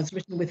has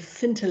written with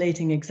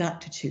scintillating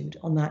exactitude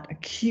on that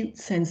acute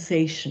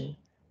sensation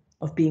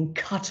of being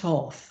cut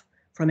off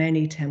from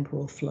any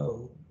temporal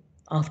flow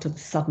after the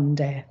sudden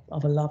death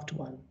of a loved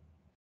one.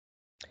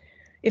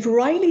 If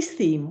Riley's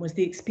theme was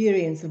the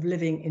experience of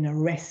living in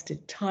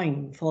arrested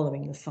time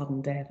following the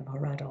sudden death of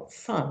her adult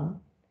son,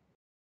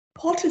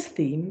 Potter's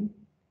theme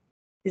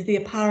is the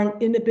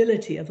apparent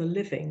inability of the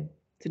living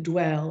to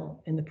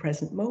dwell in the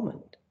present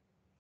moment.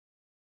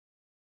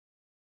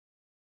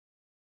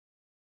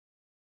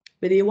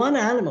 We're the one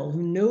animal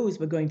who knows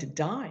we're going to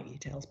die, he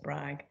tells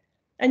Bragg,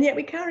 and yet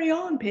we carry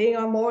on paying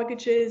our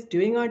mortgages,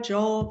 doing our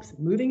jobs,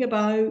 moving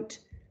about,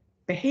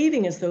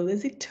 behaving as though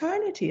there's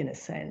eternity in a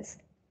sense.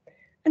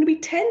 And we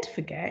tend to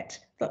forget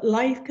that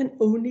life can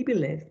only be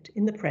lived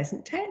in the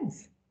present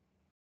tense.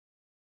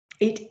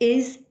 It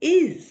is,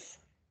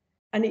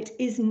 and it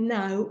is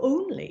now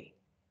only.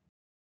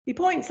 He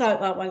points out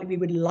that while we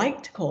would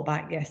like to call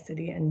back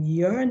yesterday and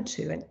yearn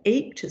to and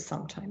ache to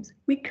sometimes,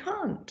 we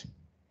can't.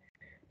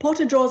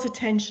 Potter draws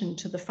attention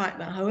to the fact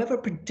that however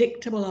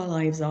predictable our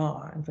lives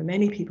are, and for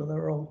many people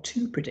they're all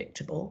too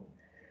predictable,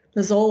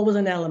 there's always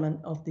an element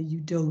of the you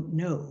don't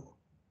know.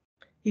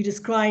 He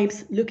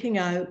describes looking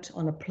out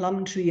on a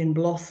plum tree in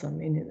blossom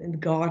in the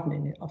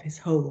garden of his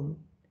home,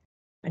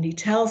 and he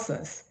tells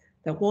us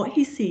that what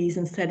he sees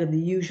instead of the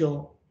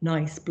usual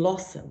nice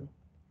blossom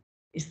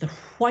is the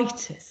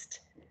whitest,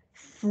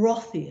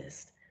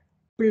 frothiest,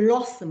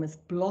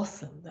 blossomest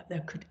blossom that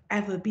there could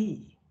ever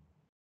be.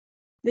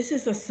 This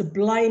is a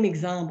sublime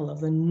example of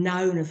the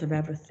nowness of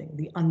everything,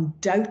 the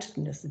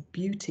undoubtedness of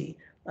beauty,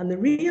 and the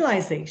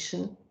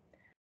realization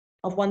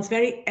of one's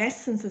very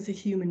essence as a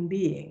human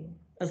being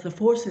as the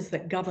forces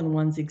that govern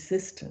one's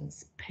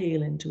existence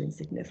pale into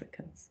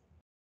insignificance.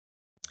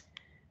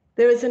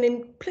 There is an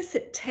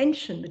implicit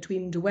tension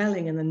between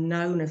dwelling in the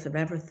nowness of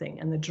everything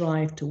and the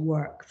drive to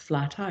work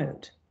flat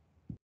out.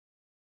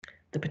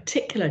 The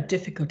particular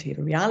difficulty of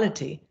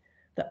reality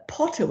that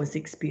Potter was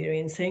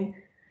experiencing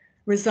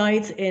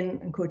resides in,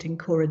 I'm quoting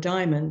Cora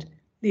Diamond,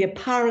 the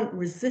apparent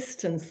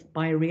resistance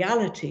by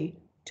reality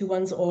to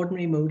one's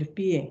ordinary mode of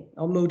being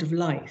or mode of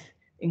life,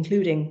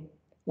 including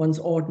one's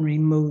ordinary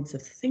modes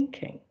of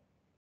thinking.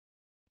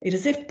 It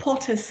is as if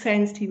Potter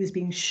sensed he was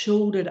being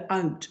shouldered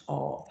out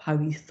of how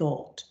he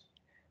thought.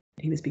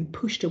 He was being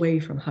pushed away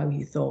from how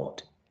he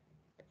thought,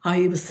 how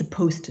he was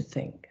supposed to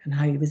think, and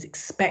how he was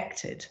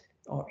expected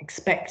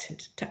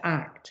to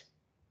act.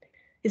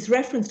 His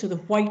reference to the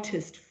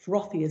whitest,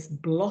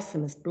 frothiest,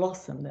 blossomest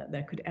blossom that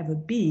there could ever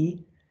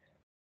be,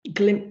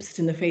 glimpsed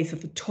in the face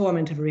of the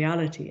torment of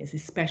reality, is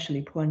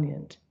especially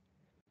poignant.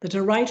 That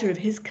a writer of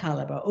his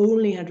caliber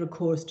only had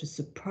recourse to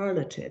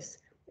superlatives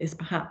is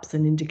perhaps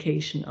an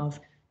indication of,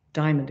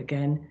 Diamond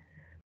again,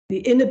 the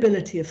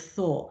inability of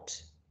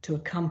thought to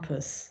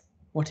encompass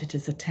what it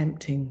is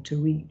attempting to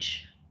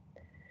reach.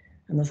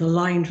 And there's a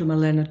line from a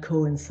Leonard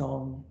Cohen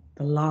song,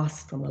 from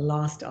the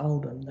last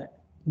album,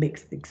 that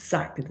makes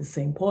exactly the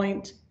same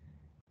point,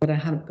 but I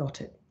haven't got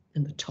it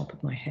in the top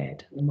of my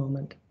head at the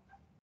moment.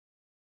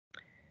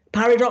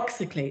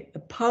 Paradoxically,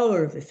 the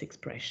power of this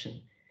expression,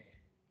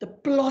 the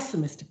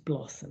blossomest of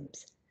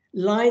blossoms,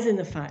 lies in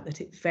the fact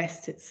that it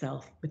vests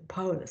itself with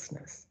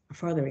powerlessness, a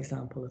further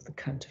example of the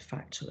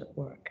counterfactual at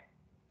work.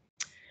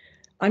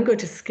 I'm going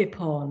to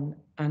skip on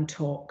and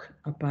talk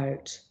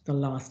about the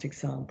last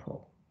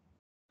example.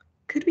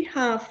 Could we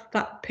have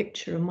that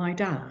picture of my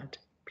dad,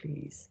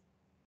 please?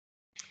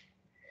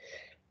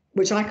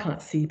 Which I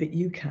can't see, but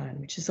you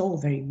can, which is all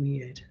very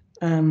weird.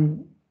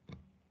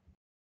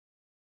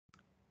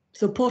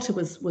 So Potter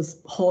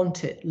was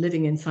haunted,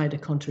 living inside a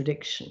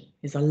contradiction.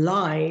 He's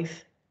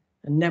alive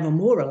and never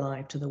more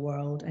alive to the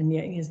world, and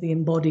yet he has the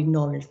embodied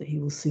knowledge that he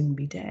will soon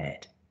be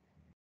dead.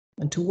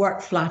 And to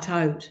work flat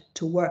out,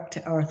 to work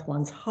to earth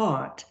one's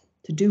heart,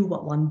 to do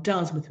what one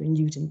does with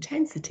renewed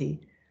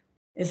intensity,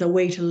 is a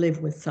way to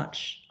live with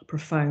such a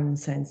profound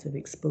sense of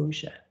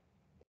exposure.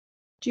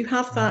 Do you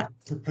have that?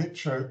 The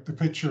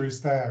picture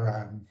is there,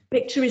 Anne.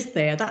 Picture is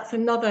there. That's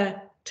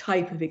another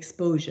type of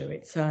exposure.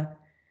 It's a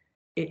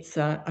it's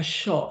a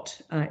shot,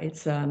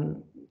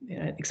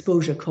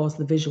 exposure caused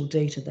the visual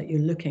data that you're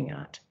looking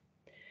at.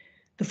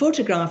 The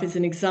photograph is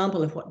an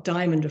example of what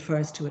Diamond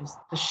refers to as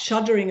the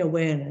shuddering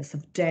awareness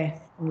of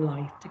death and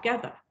life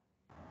together.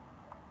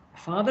 The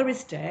father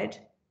is dead.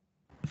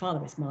 The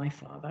father is my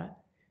father.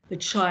 The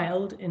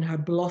child, in her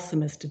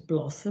blossomest of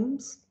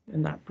blossoms,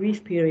 in that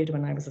brief period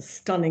when I was a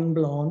stunning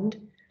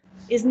blonde,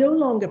 is no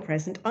longer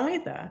present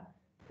either,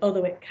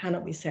 although it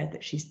cannot be said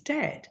that she's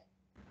dead.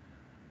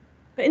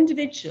 For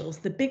individuals,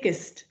 the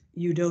biggest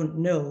you don't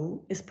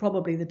know is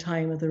probably the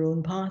time of their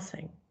own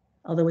passing.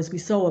 Although, as we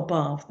saw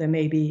above, there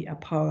may be a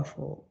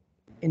powerful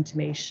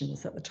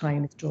intimations that the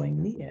time is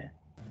drawing near.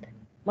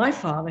 My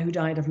father, who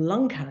died of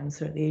lung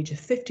cancer at the age of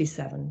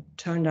 57,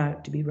 turned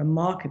out to be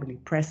remarkably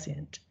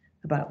prescient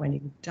about when he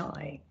would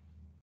die.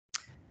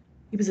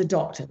 He was a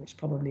doctor, which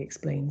probably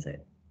explains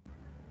it.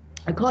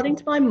 According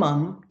to my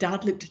mum,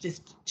 Dad looked at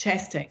his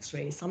chest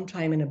x-ray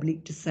sometime in a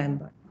bleak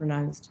December,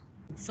 pronounced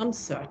with some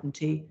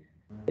certainty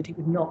that he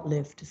would not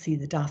live to see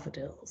the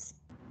daffodils.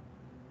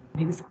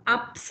 He was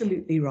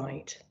absolutely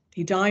right.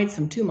 He died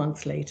some 2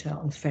 months later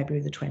on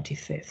February the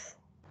 25th,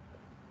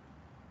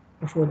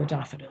 before the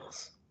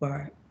daffodils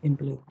were in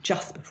bloom,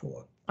 just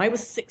before. I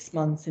was 6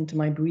 months into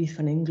my brief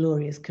and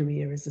inglorious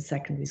career as a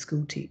secondary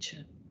school teacher.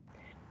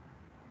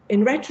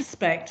 In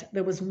retrospect,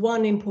 there was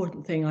one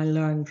important thing I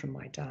learned from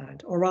my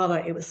dad, or rather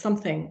it was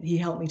something he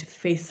helped me to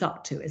face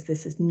up to, as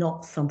this is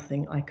not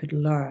something I could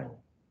learn.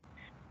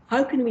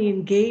 How can we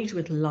engage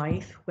with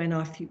life when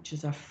our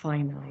futures are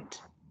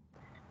finite?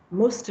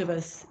 Most of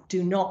us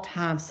do not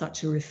have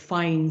such a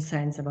refined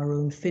sense of our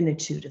own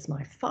finitude as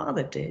my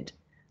father did,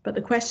 but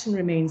the question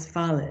remains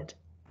valid.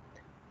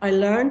 I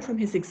learned from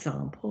his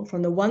example,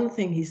 from the one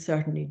thing he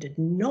certainly did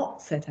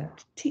not set out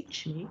to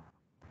teach me,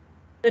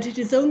 that it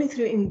is only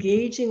through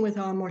engaging with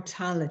our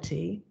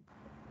mortality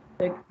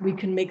that we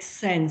can make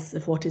sense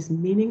of what is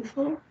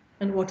meaningful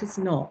and what is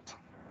not.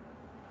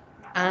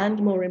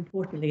 And more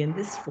importantly, in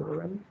this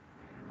forum,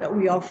 that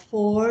we are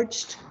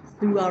forged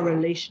through our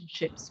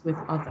relationships with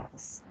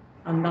others,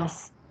 and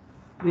thus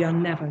we are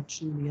never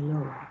truly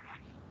alone.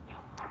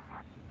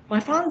 My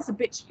father's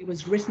obituary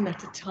was written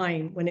at a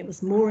time when it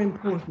was more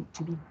important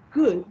to be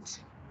good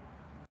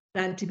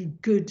than to be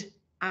good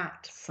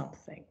at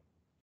something.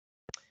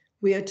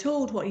 We are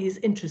told what he is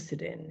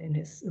interested in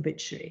his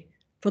obituary.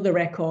 For the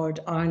record,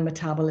 iron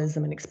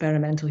metabolism and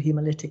experimental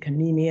hemolytic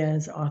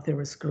anemias,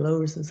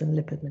 atherosclerosis and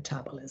lipid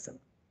metabolism.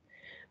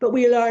 But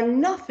we learn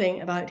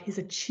nothing about his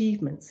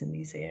achievements in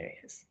these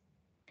areas.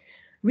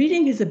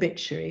 Reading his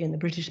obituary in the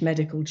British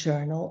Medical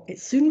Journal, it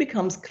soon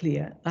becomes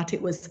clear that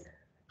it was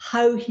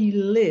how he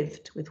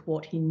lived with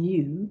what he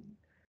knew,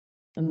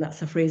 and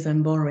that's a phrase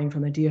I'm borrowing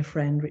from a dear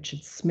friend,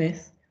 Richard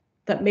Smith,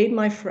 that made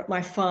my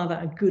father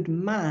a good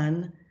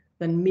man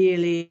than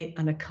merely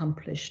an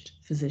accomplished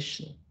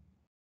physician.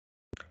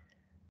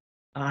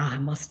 I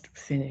must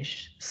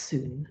finish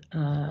soon.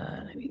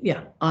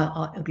 Yeah,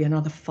 it'll be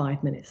another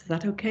 5 minutes. Is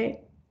that okay?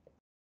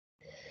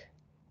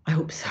 I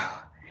hope so.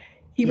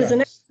 He was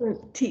an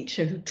excellent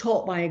teacher who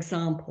taught by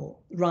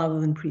example rather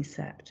than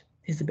precept,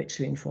 his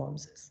obituary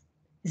informs us.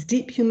 His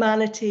deep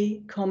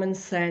humanity, common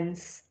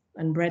sense,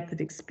 and breadth of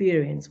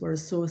experience were a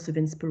source of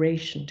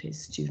inspiration to his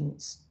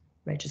students,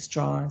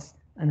 registrars,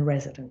 and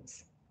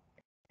residents.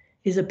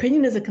 His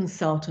opinion as a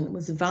consultant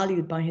was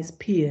valued by his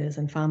peers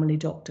and family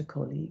doctor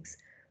colleagues,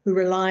 who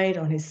relied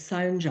on his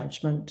sound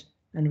judgment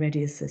and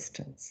ready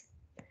assistance.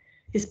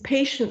 His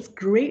patients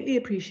greatly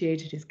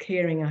appreciated his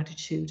caring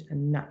attitude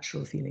and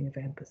natural feeling of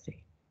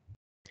empathy.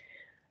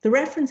 The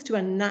reference to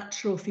a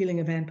natural feeling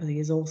of empathy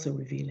is also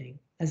revealing,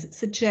 as it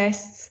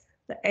suggests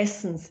that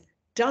essence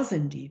does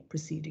indeed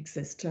precede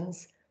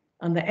existence,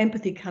 and that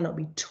empathy cannot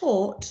be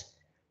taught,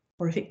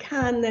 or if it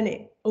can, then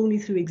it only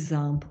through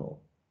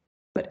example.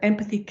 But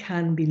empathy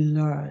can be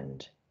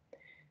learned.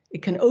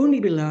 It can only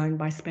be learned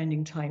by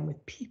spending time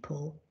with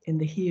people in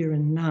the here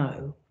and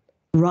now,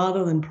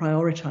 rather than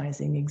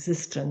prioritizing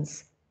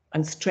existence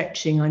and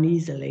stretching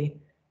uneasily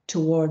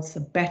towards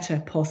a better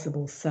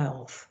possible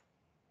self,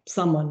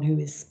 someone who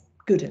is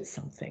good at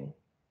something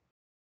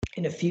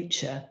in a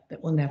future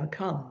that will never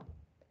come,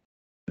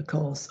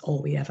 because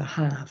all we ever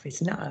have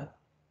is now.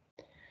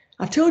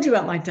 I've told you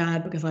about my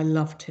dad because I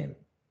loved him,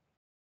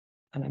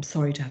 and I'm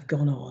sorry to have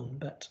gone on,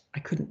 but I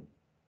couldn't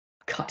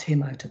cut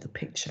him out of the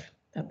picture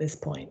at this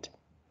point.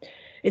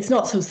 It's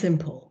not so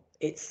simple.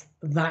 It's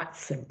that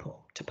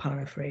simple, to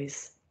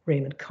paraphrase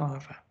Raymond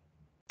Carver.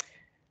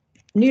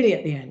 Nearly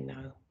at the end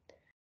now.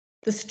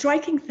 The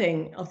striking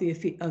thing of the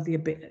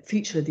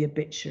feature of the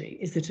obituary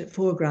is that it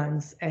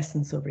foregrounds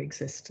essence over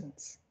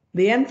existence.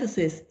 The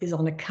emphasis is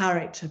on a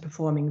character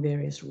performing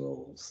various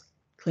roles: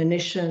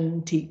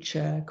 clinician,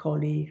 teacher,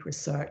 colleague,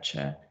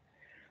 researcher,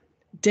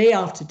 day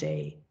after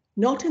day,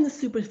 not in the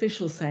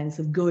superficial sense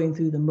of going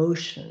through the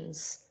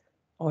motions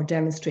or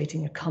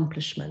demonstrating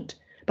accomplishment,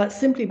 but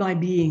simply by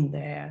being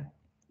there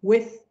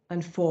with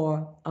and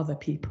for other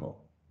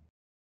people.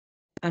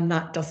 And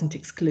that doesn't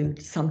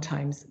exclude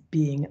sometimes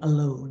being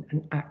alone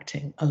and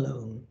acting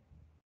alone.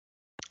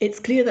 It's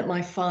clear that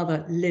my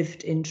father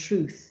lived in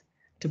truth,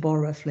 to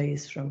borrow a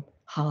phrase from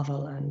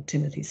Havel and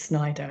Timothy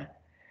Snyder,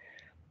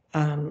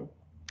 and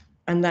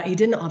that he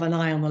didn't have an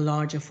eye on the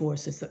larger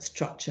forces that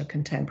structure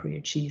contemporary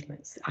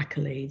achievements,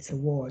 accolades,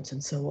 awards,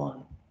 and so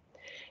on.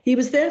 He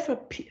was there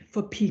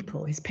for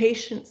people, his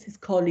patients, his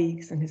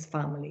colleagues, and his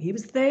family. He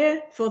was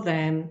there for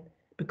them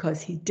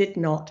because he did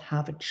not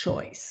have a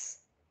choice.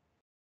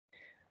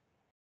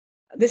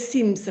 This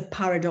seems a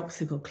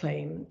paradoxical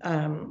claim,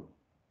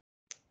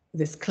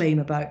 this claim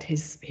about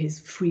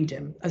his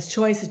freedom, as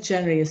choice is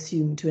generally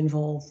assumed to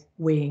involve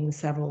weighing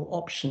several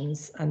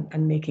options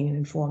and making an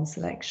informed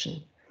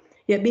selection.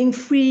 Yet being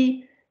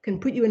free can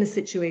put you in a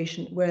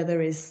situation where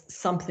there is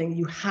something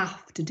you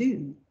have to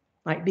do,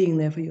 like being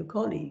there for your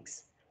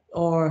colleagues,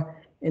 or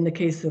in the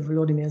case of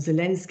Volodymyr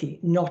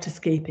Zelensky, not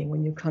escaping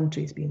when your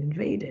country is being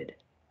invaded.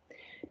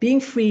 Being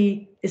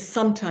free is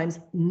sometimes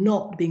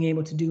not being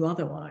able to do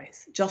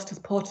otherwise, just as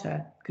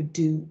Potter could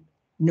do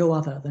no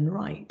other than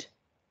write.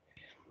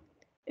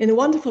 In a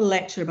wonderful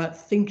lecture about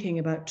thinking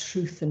about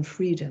truth and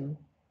freedom,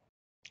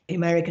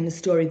 American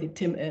historian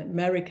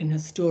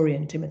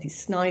Timothy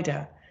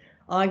Snyder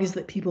argues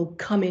that people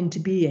come into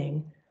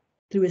being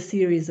through a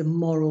series of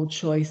moral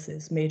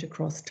choices made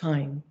across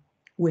time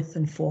with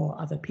and for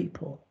other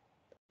people.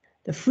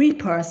 The free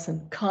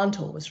person can't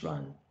always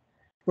run,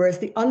 whereas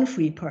the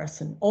unfree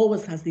person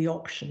always has the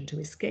option to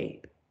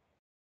escape.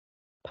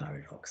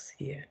 Paradox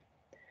here.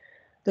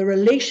 The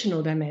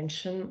relational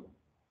dimension,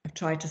 I've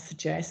tried to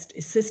suggest,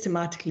 is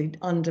systematically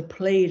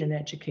underplayed in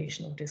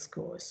educational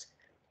discourse,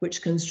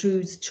 which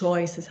construes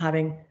choice as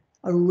having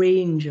a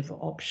range of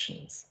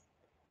options,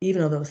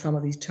 even although some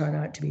of these turn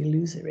out to be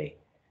illusory,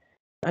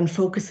 and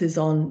focuses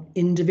on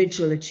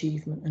individual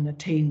achievement and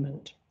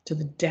attainment to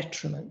the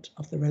detriment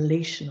of the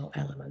relational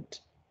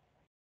element.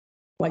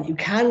 While you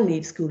can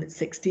leave school at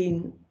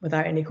 16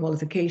 without any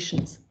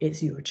qualifications,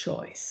 it's your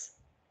choice.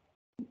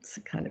 It's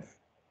a kind of,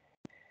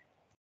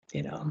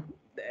 you know,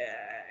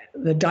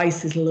 the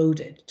dice is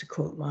loaded, to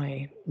quote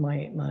the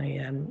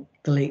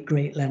late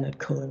great Leonard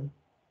Cohen.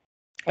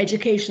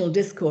 Educational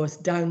discourse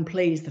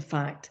downplays the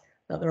fact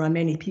that there are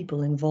many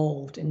people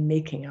involved in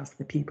making us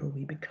the people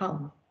we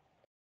become,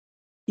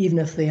 even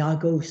if they are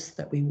ghosts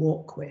that we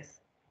walk with.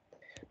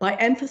 By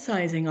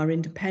emphasizing our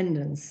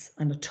independence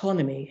and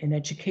autonomy in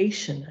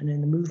education and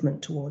in the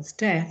movement towards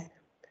death,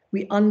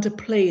 we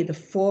underplay the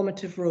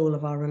formative role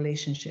of our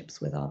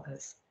relationships with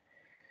others,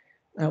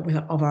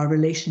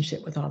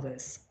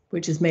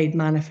 which is made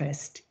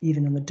manifest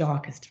even in the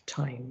darkest of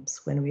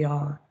times when we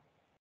are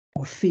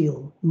or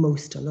feel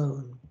most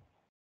alone.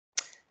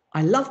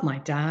 I love my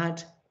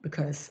dad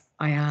because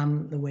I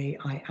am the way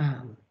I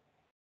am.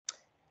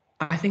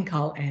 I think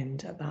I'll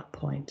end at that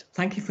point.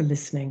 Thank you for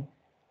listening,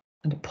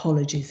 and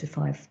apologies if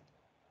I've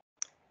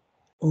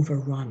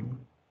overrun.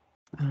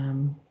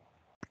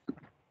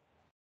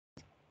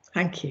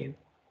 Thank you.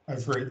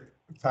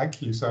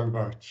 Thank you so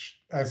much.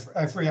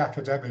 Every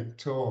academic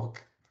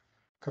talk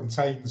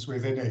contains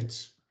within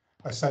it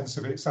a sense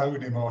of its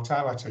own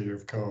immortality,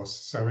 of course,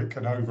 so it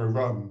can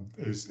overrun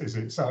is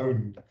its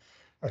own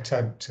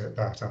attempt at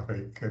that, I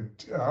think. And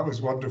that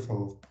was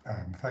wonderful,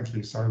 Anne. Thank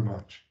you so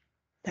much.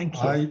 Thank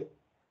you.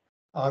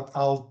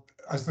 I'll,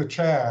 as the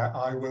chair,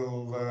 I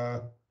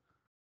will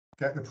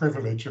get the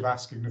privilege of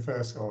asking the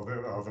first,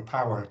 or the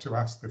power to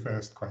ask the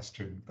first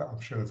question, but I'm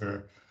sure there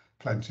are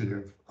plenty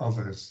of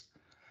others.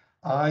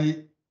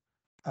 I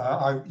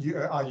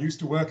used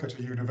to work at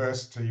a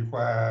university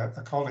where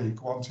a colleague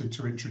wanted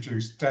to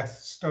introduce death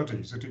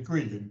studies, a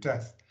degree in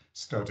death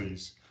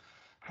studies,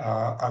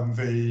 and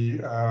the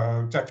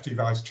Deputy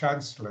Vice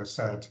Chancellor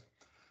said,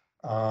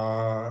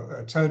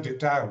 turned it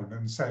down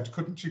and said,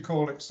 couldn't you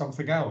call it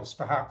something else,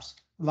 perhaps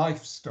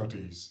life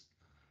studies,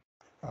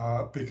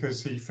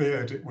 because he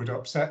feared it would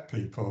upset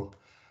people.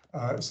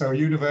 So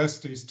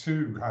universities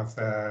too have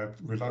their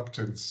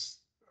reluctance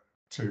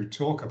to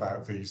talk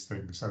about these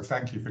things. So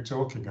thank you for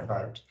talking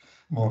about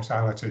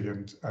mortality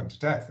and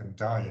death and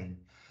dying.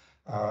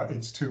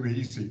 It's too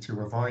easy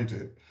to avoid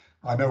it.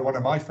 I know one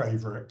of my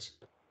favorite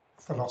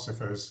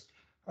philosophers,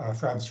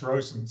 Franz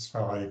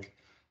Rosenzweig,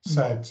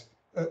 said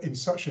in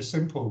such a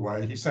simple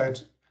way, he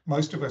said,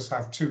 most of us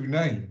have two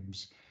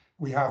names.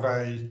 We have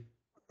a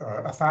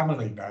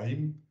family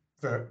name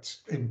that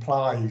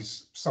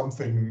implies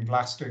something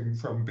lasting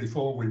from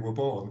before we were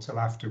born till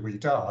after we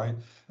die,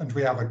 and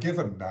we have a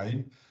given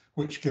name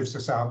which gives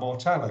us our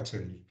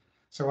mortality.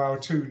 So our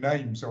two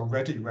names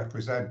already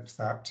represent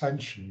that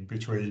tension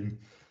between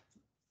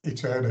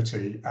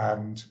eternity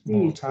and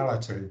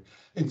mortality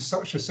in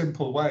such a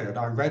simple way. And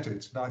I read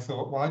it and I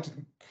thought, well,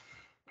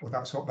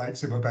 that's what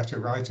makes him a better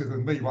writer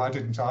than me. Why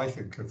didn't I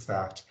think of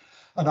that?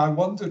 And I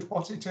wondered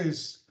what it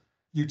is.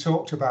 You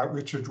talked about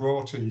Richard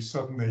Rorty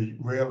suddenly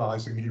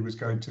realizing he was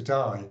going to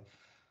die.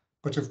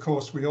 But of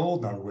course, we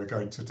all know we're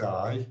going to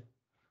die.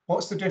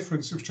 What's the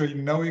difference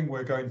between knowing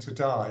we're going to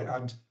die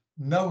and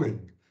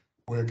knowing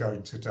we're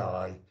going to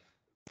die?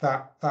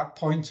 That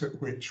point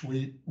at which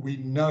we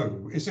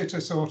know, is it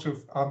a sort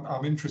of,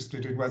 I'm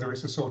interested in whether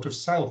it's a sort of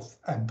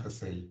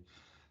self-empathy,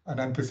 and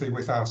empathy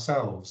with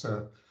ourselves.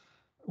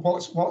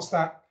 What's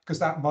that? Because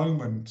that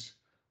moment,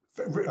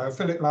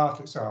 Philip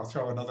Larkin, so I'll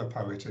throw another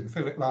poet in,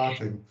 Philip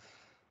Larkin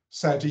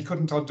said he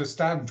couldn't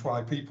understand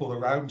why people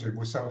around him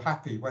were so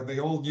happy when they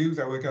all knew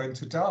they were going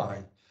to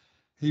die.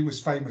 He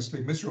was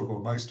famously miserable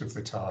most of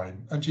the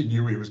time, and he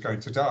knew he was going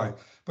to die.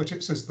 But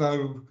it's as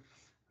though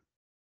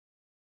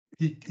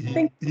he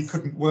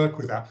couldn't work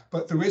with that.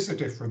 But there is a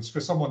difference for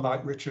someone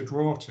like Richard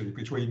Rorty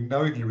between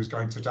knowing he was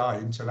going to die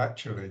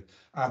intellectually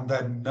and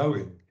then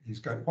knowing he's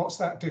going. What's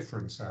that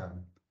difference,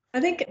 Anne? I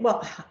think,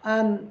 well,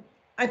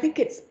 I think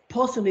it's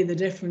possibly the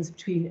difference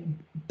between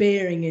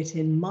bearing it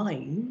in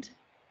mind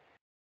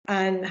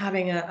and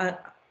having an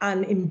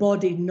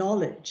embodied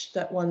knowledge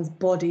that one's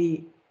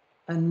body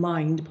and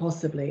mind,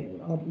 possibly,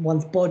 or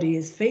one's body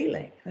is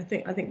failing. I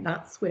think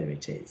that's where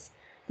it is.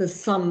 There's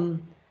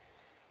some,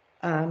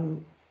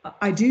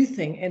 I do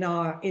think in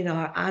our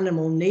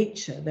animal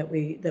nature that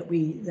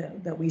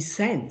we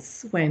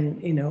sense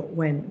when, you know,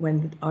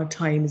 when our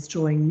time is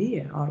drawing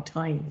near, our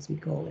time as we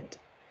call it.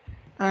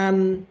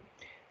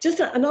 Just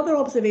another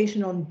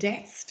observation on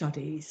death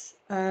studies.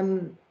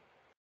 To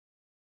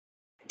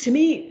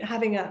me,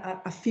 having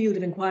a field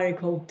of inquiry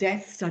called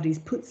death studies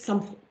puts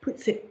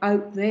it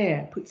out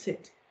there, puts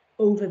it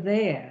over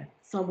there,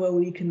 somewhere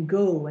we can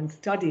go and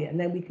study it, and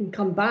then we can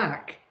come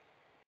back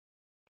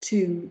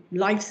to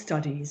life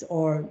studies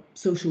or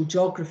social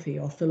geography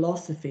or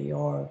philosophy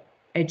or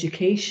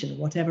education,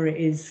 whatever it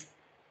is,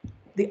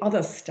 the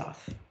other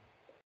stuff.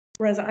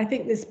 Whereas I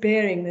think this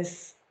bearing,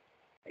 this,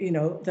 you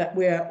know, that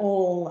we're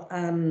all,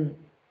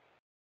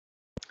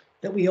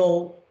 that we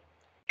all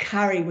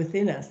carry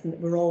within us, and that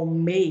we're all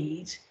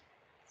made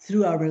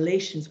through our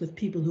relations with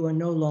people who are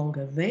no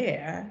longer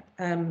there,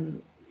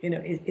 you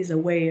know, is a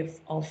way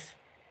of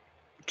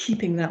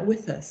keeping that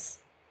with us.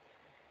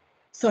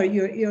 So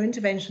your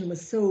intervention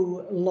was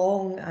so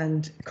long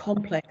and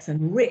complex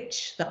and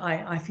rich that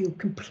I feel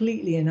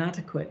completely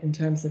inadequate in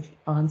terms of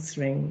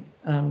answering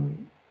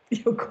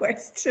your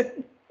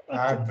question.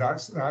 And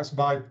that's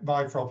my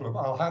problem.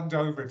 I'll hand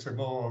over to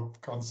more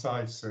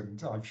concise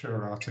and I'm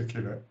sure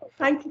articulate.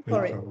 Thank you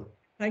for people. it.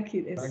 Thank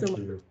you. It's Thank so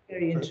you.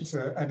 very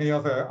interesting. Any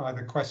other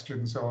either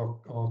questions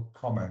or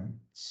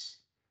comments?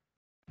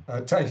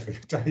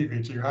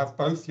 David, you have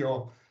both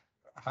your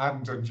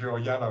hand and your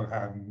yellow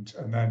hand,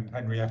 and then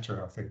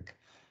Henrietta, I think.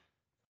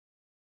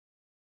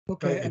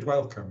 Okay. David,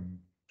 welcome.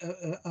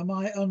 Am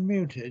I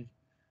unmuted?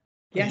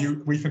 Yes.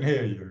 We can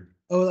hear you.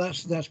 Oh,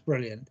 that's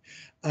brilliant.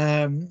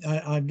 I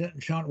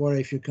shan't worry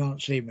if you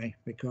can't see me,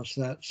 because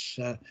that's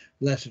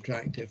less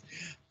attractive.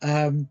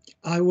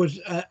 I was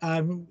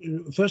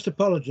first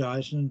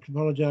apologise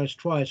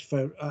twice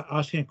for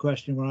asking a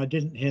question where I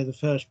didn't hear the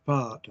first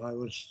part. I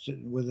was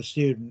with a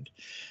student,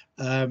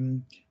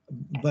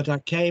 but I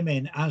came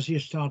in as you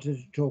started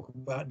to talk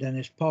about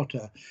Dennis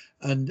Potter,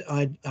 and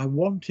I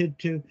wanted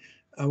you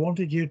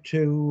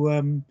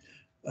to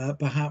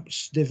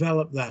perhaps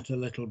develop that a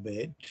little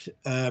bit,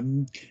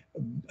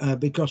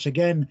 because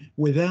again,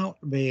 without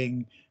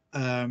being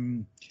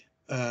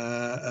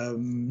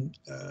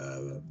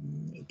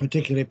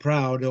particularly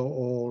proud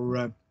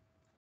or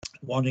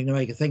wanting to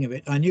make a thing of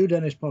it, I knew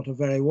Dennis Potter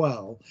very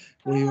well.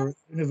 We were at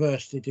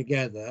university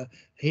together.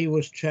 He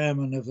was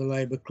chairman of the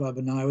Labour Club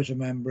and I was a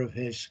member of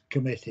his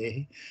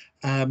committee,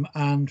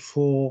 and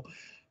for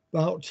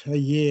about a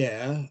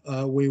year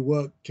we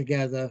worked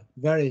together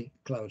very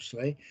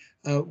closely.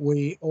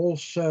 We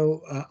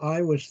also,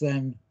 I was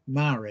then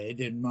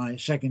married in my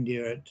second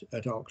year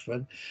at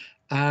Oxford,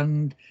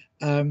 and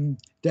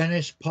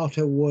Dennis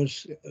Potter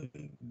was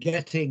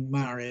getting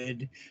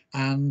married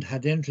and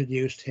had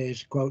introduced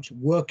his, quote,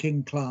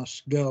 working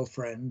class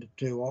girlfriend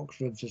to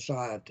Oxford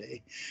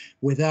society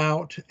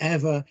without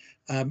ever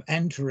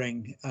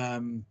entering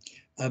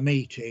a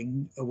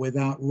meeting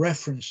without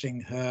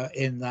referencing her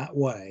in that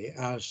way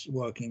as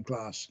working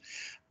class.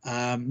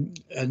 And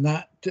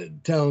that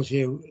tells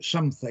you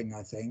something,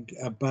 I think,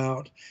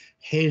 about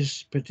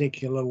his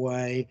particular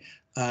way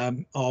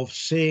of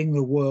seeing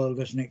the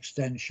world as an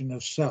extension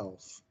of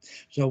self.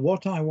 So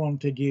what I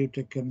wanted you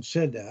to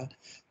consider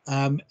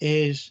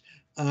is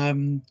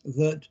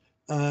that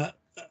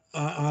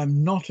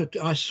I'm not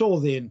I saw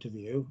the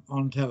interview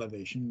on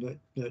television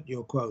that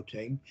you're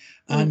quoting,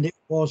 and it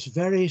was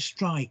very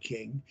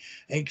striking,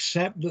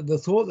 except that the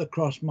thought that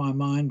crossed my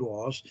mind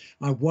was,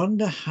 I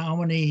wonder how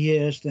many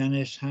years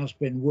Dennis has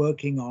been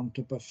working on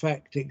to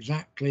perfect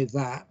exactly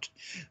that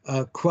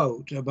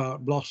quote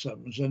about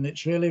blossoms. And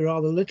it's really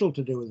rather little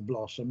to do with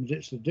blossoms.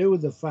 It's to do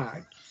with the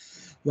fact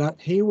that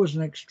he was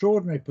an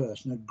extraordinary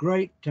person, a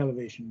great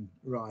television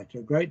writer,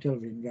 a great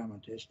television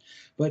dramatist,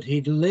 but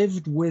he'd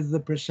lived with the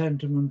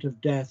presentiment of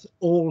death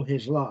all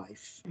his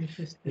life.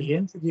 He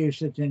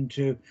introduced it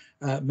into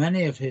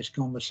many of his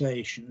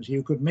conversations.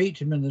 You could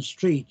meet him in the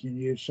street and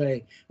you'd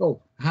say,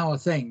 oh, how are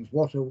things?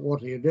 What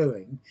are you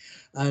doing?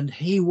 And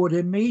he would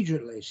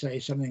immediately say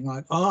something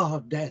like,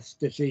 death,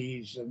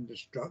 disease, and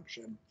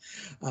destruction,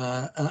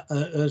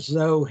 as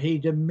though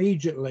he'd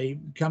immediately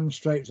come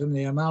straight from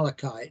the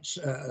Amalekites,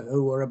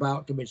 who were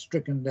about to be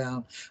stricken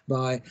down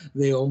by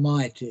the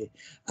Almighty.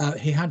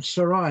 He had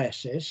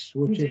psoriasis,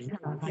 which is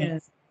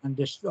yes. and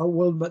just,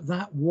 but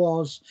that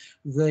was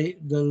the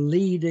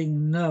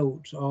leading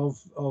note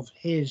of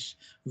his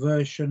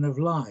version of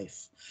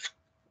life.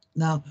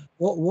 Now,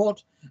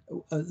 what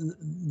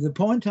the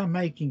point I'm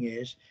making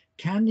is,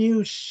 can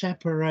you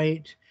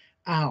separate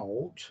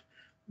out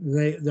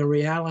the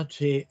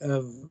reality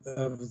of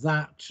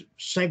that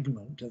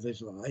segment of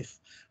his life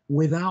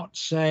without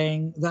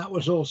saying that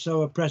was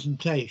also a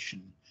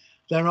presentation?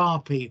 There are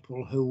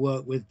people who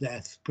work with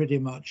death pretty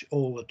much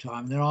all the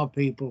time. There are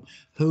people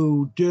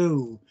who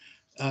do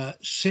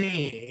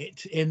see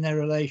it in their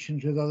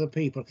relations with other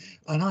people,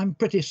 and I'm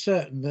pretty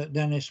certain that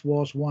Dennis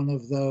was one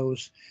of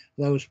those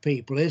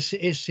people. Is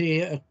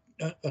he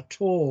at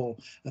all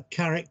a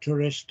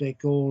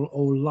characteristic or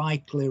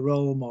likely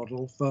role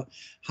model for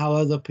how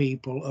other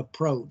people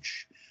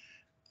approach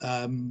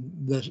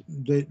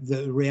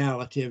the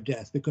reality of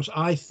death? Because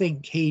I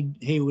think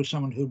he was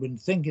someone who'd been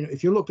thinking.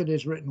 If you look at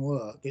his written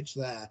work, it's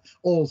there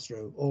all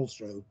through.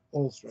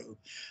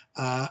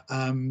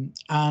 And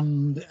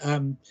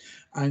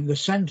the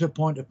center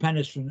point of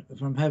Pennies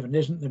from Heaven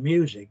isn't the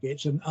music;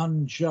 it's an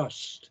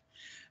unjust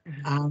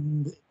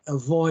and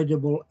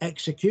avoidable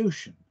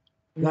execution.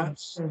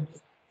 That's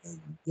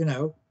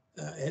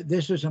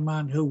this is a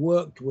man who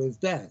worked with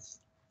death.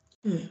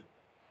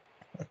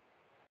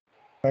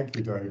 Thank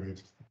you,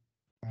 David.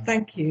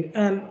 Thank you.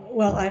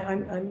 Well,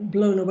 I'm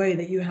blown away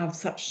that you have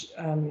such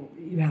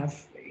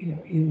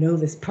you know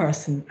this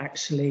person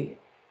actually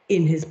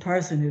in his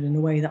personhood in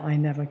a way that I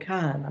never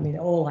can. I mean,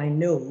 all I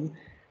know,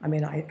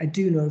 I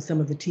do know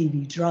some of the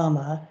TV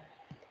drama.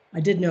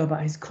 I did know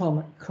about his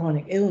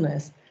chronic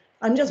illness.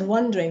 I'm just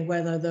wondering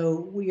whether, though,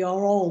 we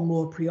are all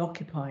more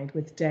preoccupied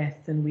with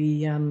death than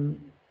we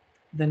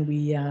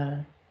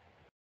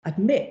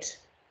admit.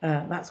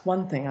 That's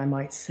one thing I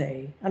might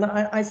say. And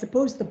I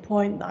suppose the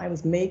point that I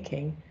was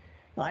making,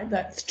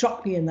 that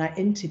struck me in that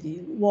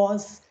interview,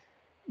 was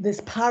this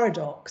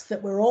paradox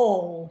that we're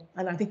all,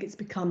 and I think it's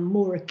become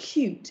more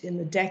acute in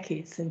the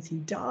decades since he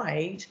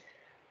died,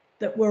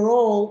 that we're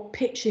all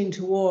pitching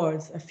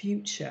towards a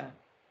future.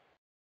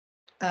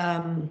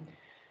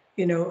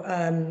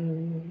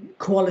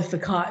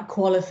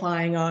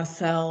 Qualifying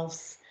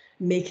ourselves,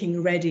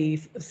 making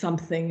ready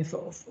something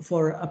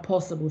for a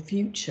possible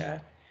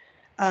future.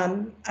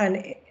 And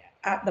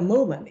at the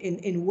moment,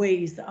 in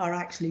ways that are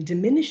actually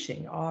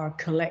diminishing our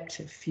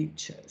collective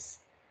futures.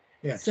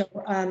 Yes. So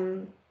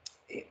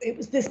it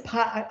was this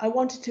part. I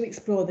wanted to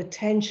explore the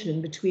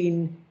tension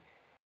between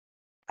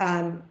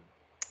the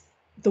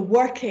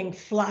working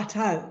flat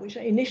out, which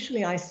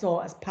initially I saw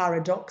as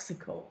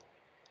paradoxical.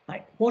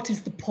 Like, what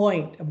is the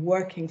point of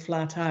working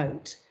flat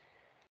out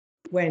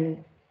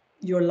when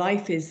your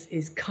life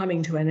is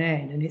coming to an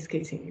end? In his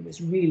case, it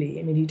was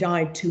really, he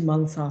died 2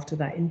 months after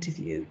that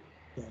interview.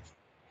 Yes.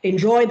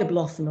 Enjoy the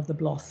blossom of the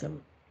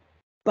blossom.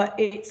 But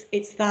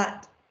it's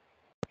that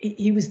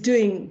he was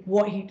doing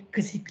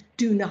because he could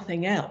do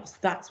nothing else.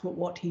 That's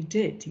what he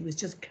did. He was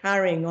just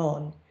carrying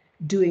on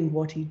doing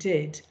what he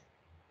did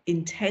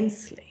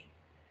intensely.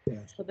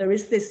 Yes. So there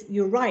is this,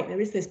 you're right,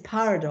 there is this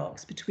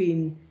paradox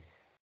between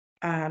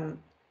an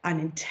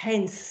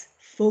intense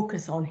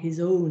focus on his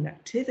own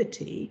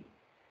activity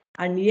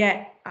and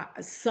yet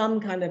some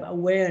kind of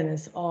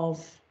awareness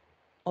of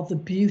the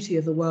beauty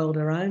of the world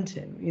around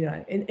him.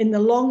 In the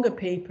longer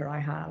paper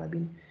I've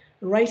been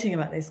writing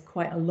about this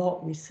quite a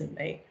lot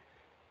recently.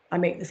 I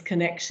make this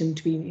connection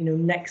between,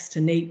 next to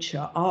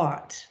nature,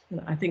 art.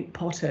 And I think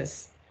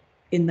Potter's,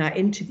 in that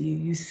interview,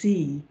 you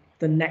see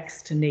the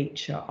next to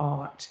nature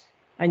art,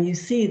 and you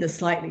see the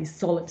slightly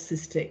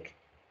solipsistic,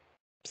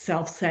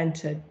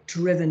 self-centered,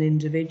 driven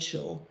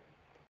individual.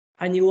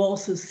 And you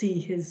also see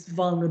his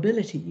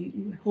vulnerability.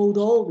 You hold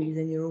all these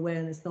in your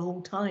awareness the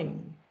whole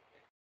time.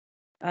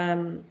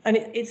 And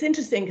it's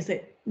interesting because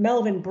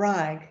Melvyn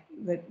Bragg,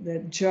 the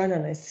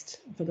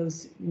journalist, for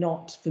those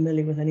not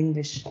familiar with an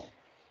English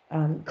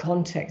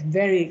context,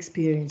 very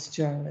experienced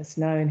journalist,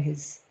 now in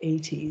his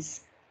 80s,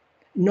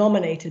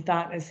 nominated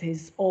that as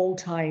his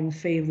all-time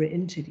favorite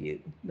interview,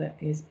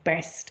 his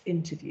best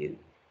interview.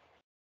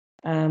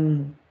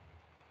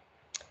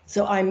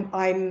 So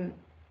I'm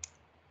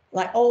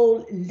like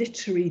all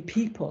literary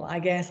people, I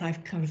guess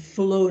I've kind of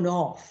flown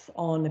off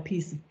on a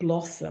piece of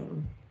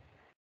blossom.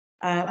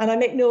 And I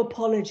make no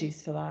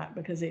apologies for that,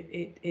 because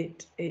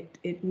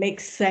it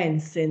makes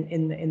sense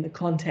in the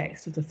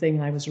context of the thing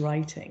I was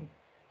writing.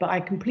 But I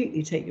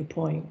completely take your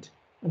point,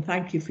 and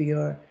thank you for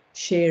your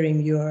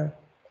sharing your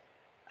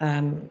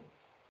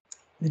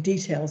the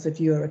details of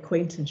your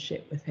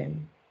acquaintanceship with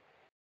him.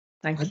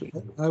 Thank you.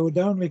 I would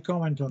only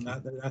comment on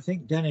that I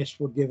think Dennis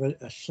would give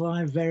a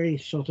sly, very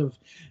sort of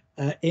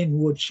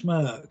inward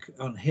smirk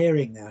on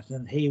hearing that,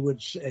 and he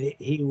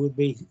would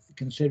be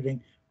considering,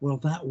 Well,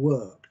 that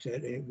worked.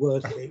 It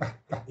worked.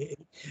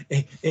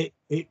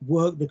 It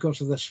worked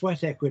because of the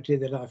sweat equity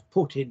that I've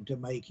put into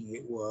making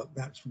it work.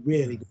 That's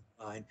really good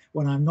line.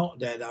 When I'm not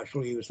dead, I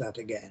shall use that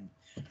again.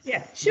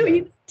 Yeah, sure.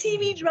 He's a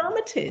TV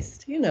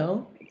dramatist, you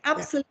know,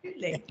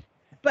 absolutely. Yeah.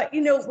 But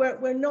you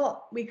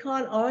know, we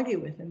can't argue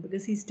with him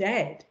because he's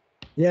dead.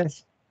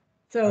 Yes.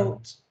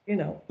 So you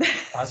know,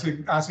 as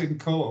in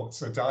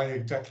courts, a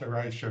dying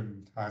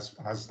declaration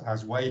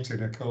has weight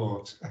in a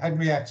court.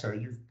 Henrietta,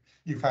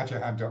 you've had your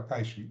hand up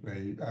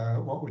patiently.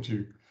 What would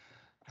you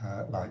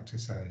like to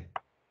say?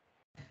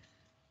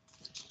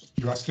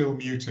 You are still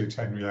muted,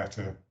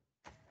 Henrietta.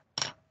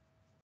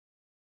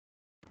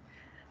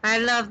 I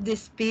love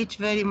this speech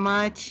very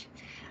much.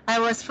 I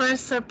was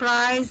first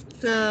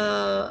surprised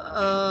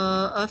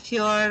of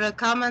your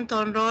comment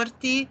on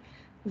Rorty,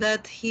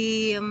 that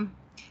he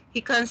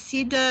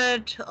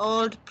considered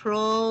old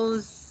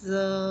prose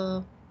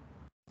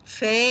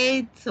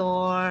faith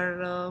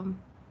or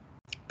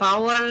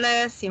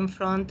powerless in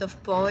front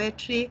of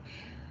poetry.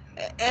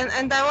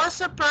 And I was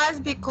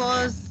surprised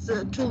because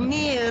to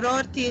me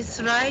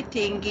Rorty's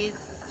writing is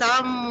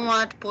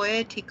somewhat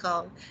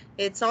poetical.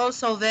 It's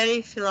also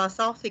very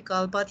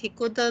philosophical, but he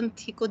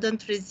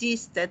couldn't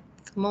resist at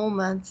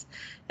moments.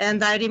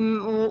 And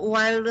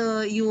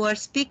while you were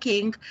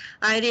speaking,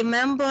 I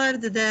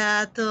remembered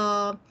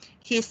that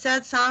he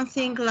said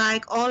something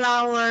like all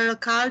our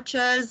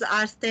cultures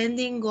are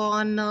standing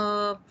on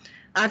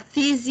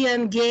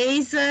Artesian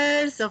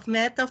gazers of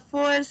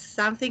metaphors,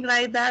 something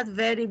like that,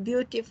 very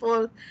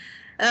beautiful.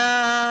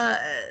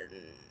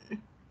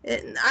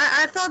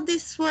 I thought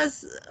this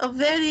was a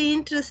very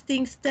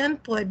interesting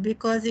standpoint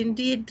because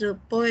indeed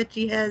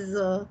poetry has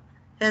a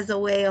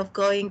way of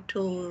going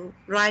to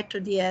right to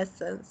the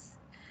essence.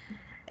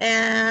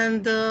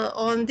 And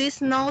on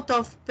this note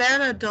of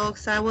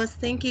paradox, I was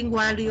thinking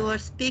while you were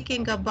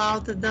speaking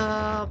about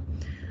the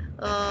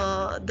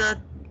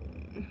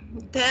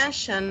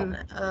tension.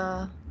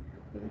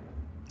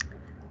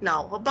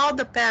 No, about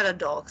the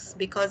paradox,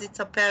 because it's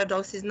a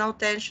paradox, there's no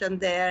tension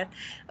there.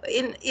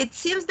 It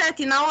seems that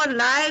in our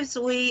lives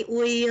we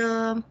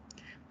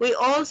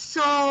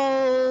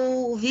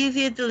also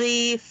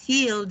vividly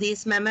feel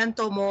this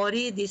memento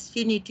mori, this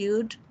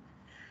finitude,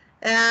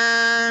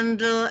 and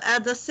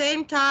at the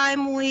same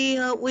time we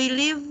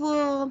live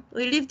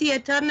the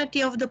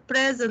eternity of the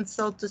present,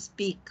 so to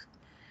speak.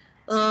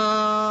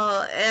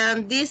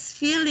 And this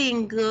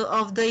feeling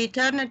of the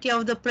eternity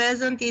of the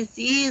present is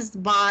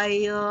eased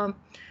by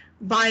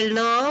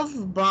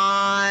love,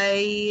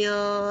 by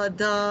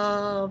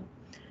the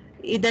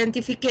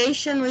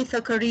identification with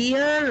a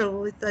career,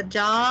 with a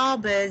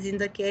job, as in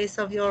the case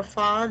of your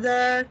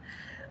father,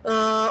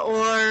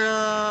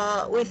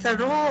 or with a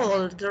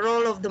role, the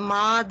role of the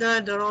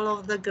mother, the role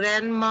of the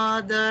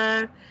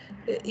grandmother.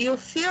 You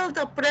feel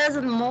the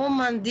present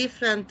moment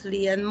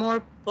differently and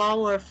more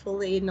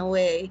powerfully in a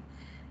way.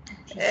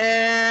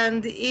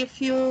 And if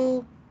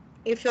you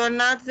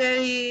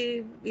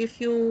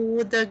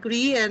would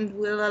agree and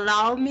will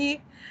allow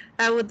me,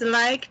 I would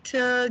like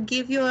to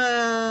give you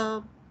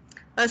a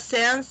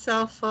sense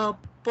of a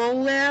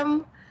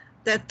poem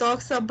that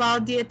talks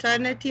about the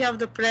eternity of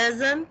the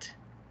present.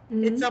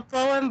 Mm-hmm. It's a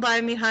poem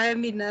by Mihai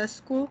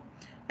Eminescu,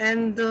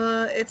 and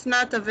it's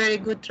not a very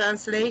good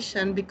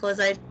translation because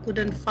I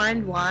couldn't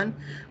find one,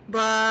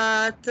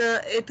 but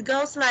it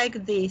goes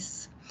like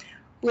this.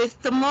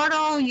 With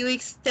tomorrow you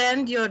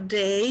extend your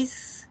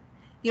days,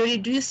 you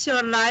reduce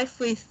your life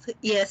with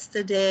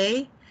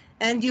yesterday,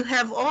 and you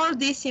have all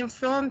this in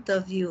front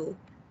of you.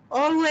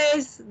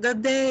 Always the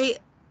day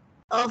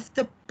of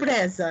the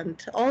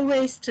present,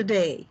 always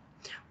today.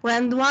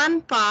 When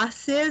one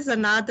passes,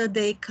 another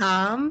day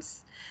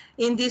comes,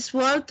 in this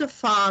world to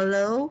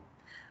follow.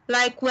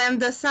 Like when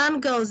the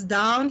sun goes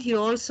down, he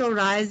also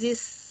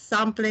rises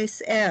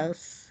someplace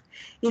else.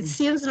 It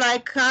seems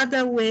like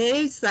other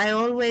waves, I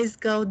always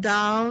go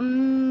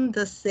down,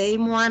 the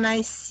same one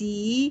I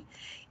see.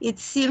 It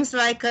seems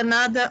like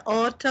another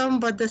autumn,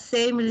 but the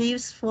same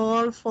leaves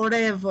fall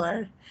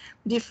forever.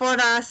 Before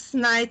us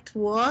night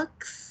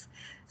walks,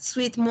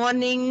 sweet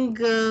morning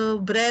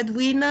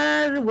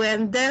breadwinner,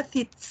 when death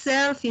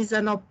itself is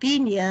an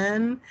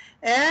opinion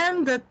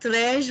and the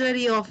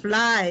treasury of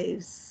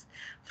lives.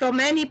 From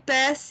any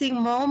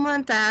passing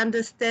moment, I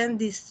understand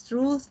this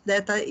truth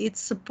that it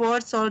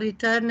supports all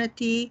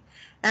eternity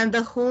and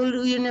the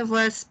whole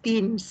universe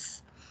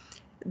spins.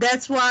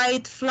 That's why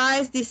it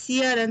flies this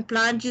year and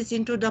plunges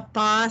into the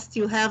past.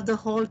 You have the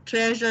whole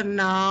treasure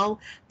now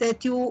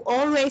that you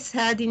always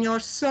had in your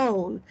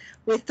soul.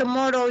 With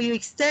tomorrow, you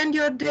extend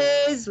your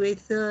days.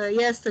 With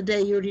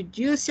yesterday, you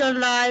reduce your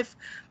life.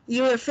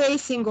 You are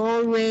facing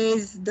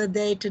always the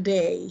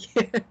day-to-day.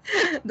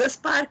 The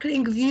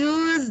sparkling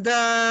views,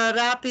 the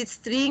rapid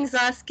strings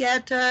are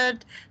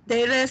scattered.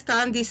 They rest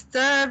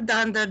undisturbed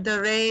under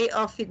the ray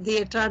of the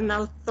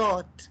eternal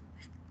thought.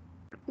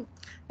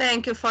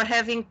 Thank you for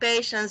having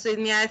patience with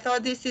me. I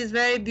thought this is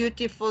very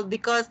beautiful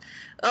because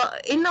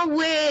in a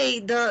way,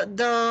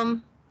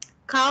 the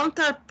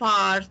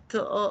counterpart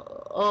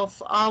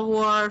of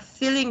our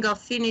feeling of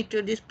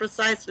finitude is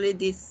precisely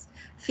this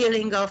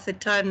feeling of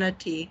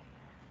eternity.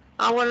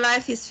 Our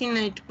life is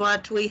finite,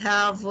 but we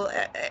have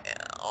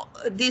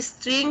this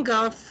string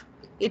of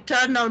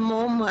eternal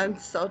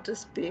moments, so to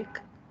speak.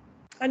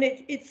 And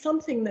it's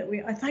something that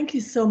I thank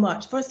you so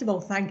much. First of all,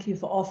 thank you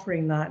for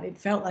offering that. It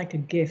felt like a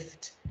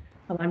gift,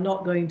 and I'm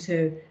not going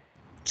to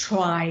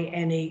try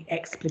any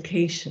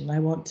explication. I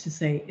want to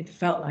say it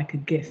felt like a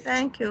gift.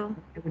 Thank you.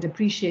 I would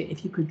appreciate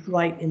if you could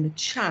write in the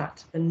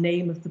chat the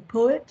name of the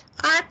poet.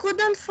 I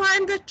couldn't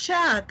find the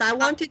chat. I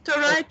wanted to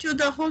write you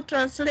the whole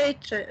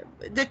translation.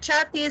 The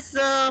chat is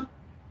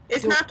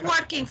it's not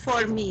working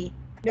for me.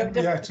 Yeah,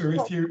 so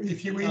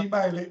if you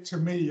email it to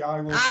me,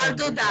 I will. I'll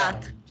do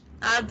that.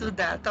 I'll do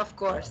that, of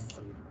course.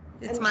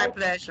 It's my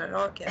pleasure.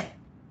 Okay.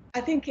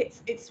 I think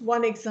it's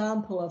one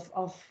example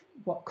of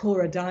what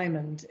Cora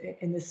Diamond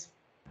in this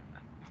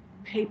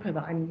paper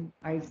that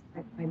I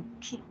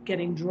keep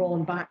getting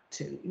drawn back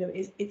to. You know,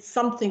 it's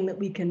something that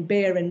we can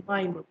bear in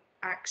mind, but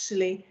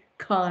actually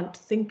can't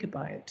think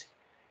about,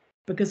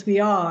 because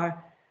we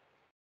are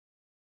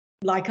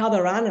like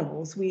other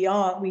animals. We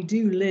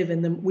do live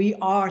in we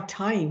are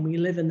time. We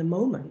live in the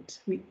moment.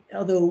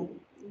 Although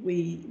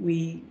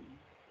we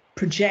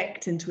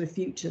project into a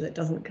future that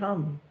doesn't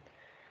come.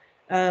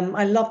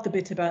 I love the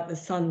bit about the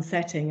sun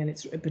setting,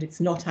 but it's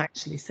not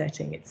actually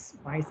setting. It's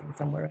rising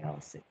somewhere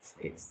else.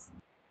 It's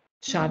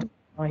shadow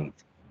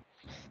light.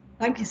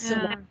 Thank you so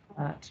much for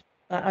that.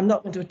 I'm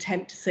not going to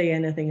attempt to say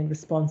anything in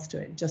response to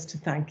it, just to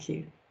thank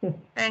you.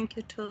 Thank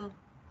you too.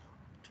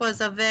 It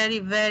was a very,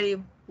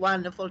 very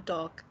wonderful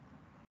talk.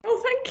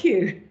 Oh, thank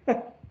you.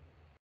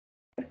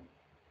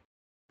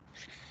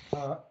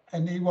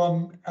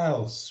 Anyone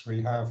else?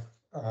 We have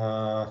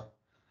I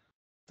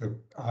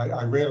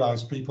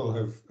realise people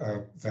have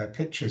their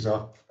pictures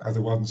up are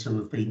the ones who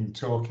have been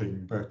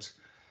talking, but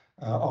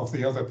of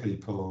the other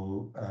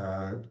people,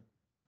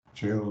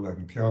 Jill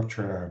and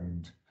Piotr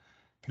and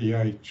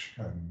PH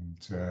and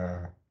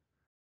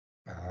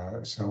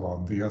so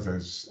on, the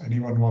others,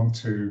 anyone want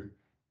to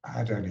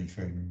add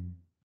anything?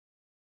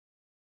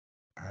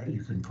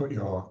 You can put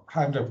your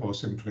hand up or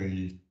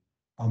simply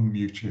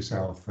unmute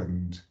yourself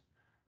and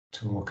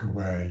talk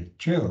away.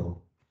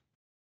 Jill.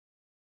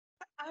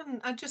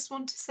 I just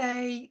want to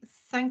say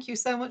thank you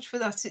so much for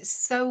that. It's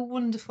so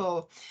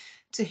wonderful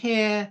to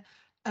hear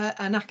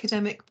an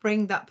academic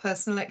bring that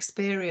personal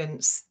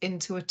experience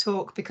into a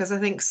talk, because I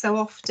think so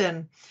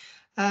often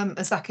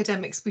as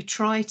academics we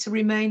try to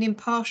remain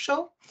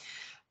impartial,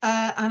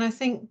 and I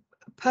think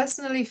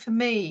personally for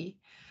me,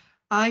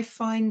 I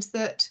find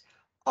that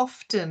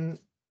often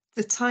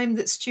the time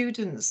that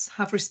students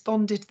have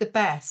responded the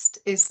best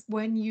is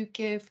when you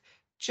give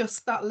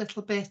just that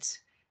little bit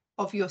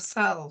of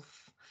yourself.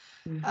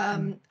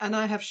 And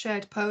I have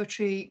shared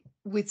poetry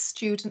with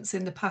students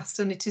in the past,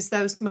 and it is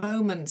those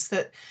moments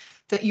that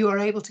you are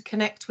able to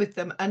connect with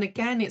them. And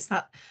again, it's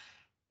that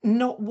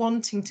not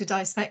wanting to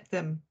dissect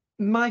them.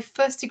 My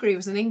first degree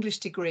was an English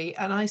degree,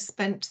 and I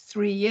spent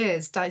 3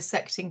 years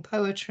dissecting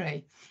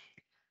poetry.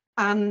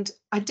 And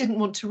I didn't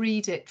want to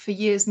read it for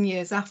years and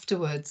years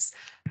afterwards.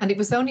 And it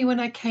was only when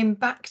I came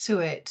back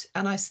to it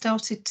and I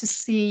started to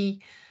see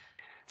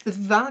the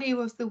value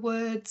of the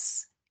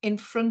words in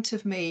front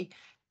of me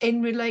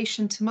in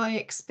relation to my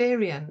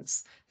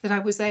experience that I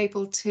was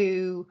able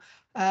to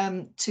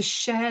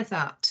share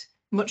that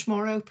much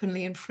more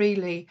openly and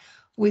freely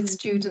with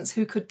students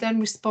who could then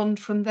respond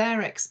from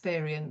their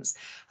experience.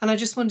 And I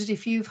just wondered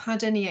if you've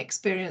had any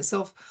experience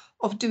of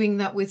doing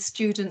that with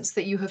students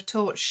that you have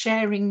taught,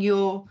 sharing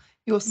your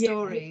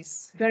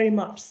stories. Yeah, very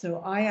much so.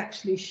 I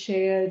actually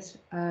shared,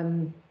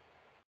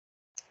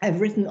 I've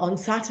written on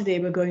Saturday,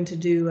 we're going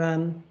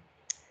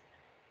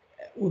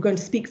to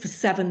speak for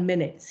 7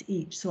 minutes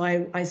each. So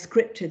I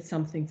scripted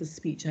something for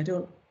speech. I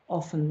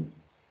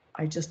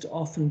just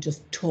often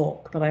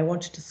talk, but I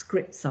wanted to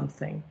script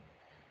something.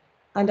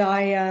 And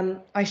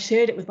I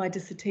shared it with my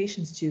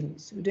dissertation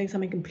students who were doing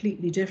something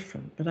completely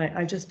different. But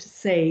I just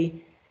say,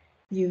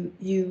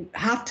 you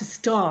have to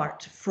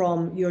start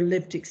from your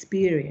lived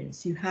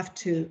experience. You have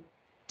to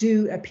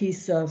do a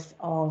piece of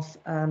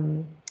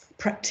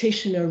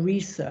practitioner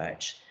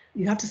research.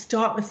 You have to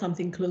start with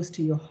something close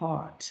to your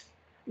heart,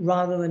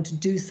 rather than to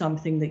do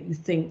something that you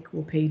think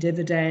will pay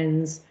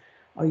dividends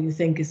or you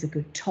think is a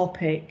good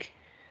topic.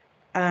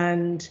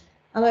 And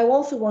I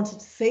also wanted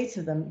to say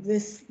to them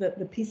that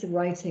the piece of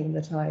writing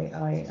that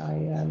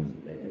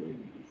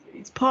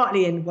it's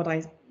partly in what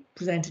I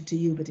presented to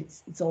you, but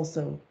it's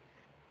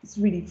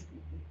really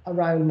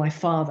around my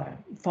father,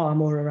 far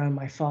more around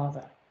my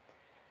father.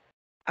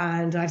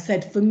 And I've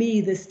said, for me,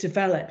 this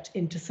developed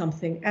into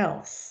something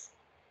else.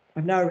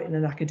 I've now written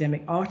an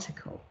academic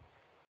article.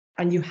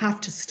 And you have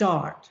to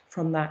start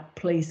from that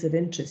place of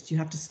interest. You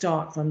have to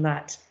start from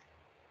that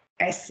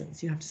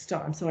essence. You have to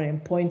start. I'm sorry, I'm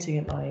pointing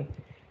here.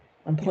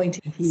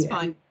 It's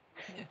fine.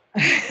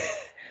 Yeah.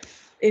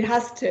 It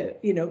has to,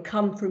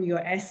 come from your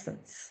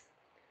essence,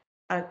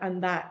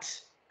 and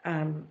that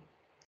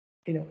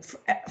you know,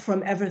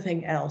 from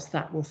everything else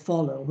that will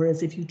follow.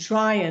 Whereas if you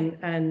try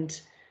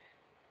and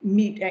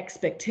meet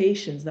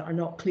expectations that are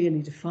not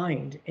clearly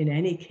defined in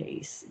any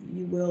case,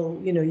 you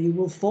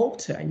will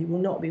falter and you will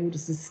not be able to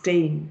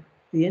sustain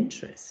the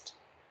interest.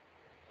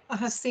 I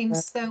have seen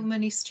so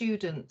many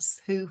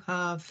students who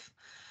have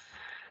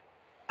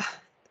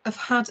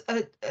had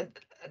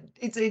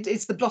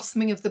it's the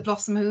blossoming of the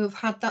blossom, who have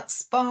had that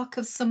spark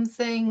of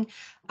something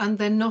and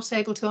they're not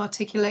able to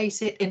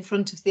articulate it in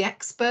front of the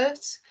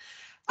expert,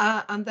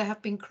 and they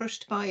have been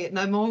crushed by it. And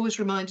I'm always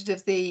reminded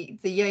of the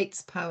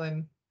Yeats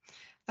poem,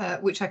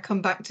 which I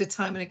come back to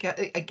time and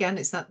again.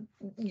 It's that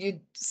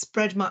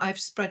I've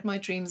spread my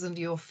dreams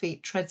under your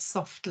feet, tread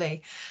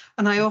softly.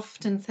 And I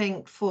often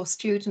think for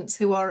students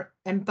who are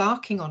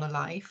embarking on a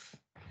life,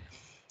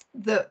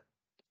 that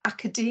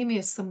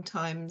academia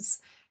sometimes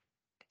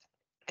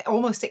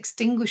almost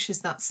extinguishes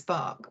that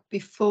spark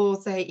before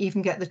they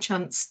even get the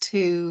chance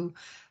to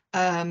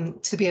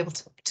be able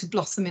to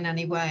blossom in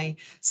any way.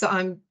 So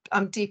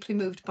I'm deeply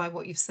moved by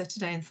what you've said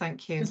today, and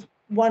thank you. Just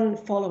one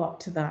follow-up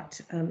to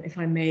that, if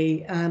I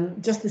may.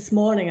 Just this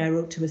morning I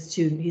wrote to a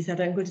student. He said,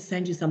 I'm going to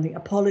send you something.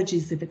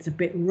 Apologies if it's a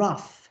bit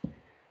rough.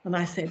 And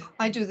I said,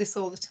 I do this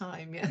all the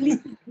time, yeah. Please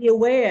be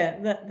aware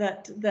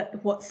that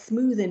what's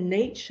smooth in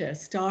nature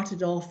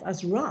started off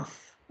as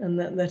rough, and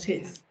that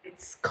it's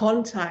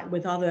contact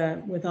with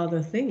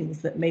other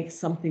things that makes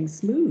something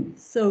smooth.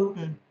 So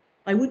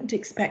I wouldn't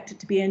expect it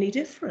to be any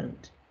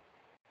different.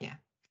 Yeah,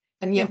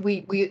 and yet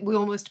we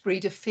almost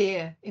breed a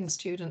fear in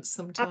students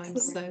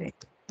sometimes. Absolutely.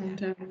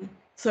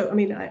 So I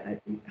mean,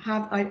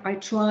 I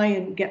try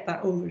and get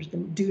that over to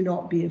them. Do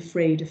not be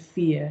afraid of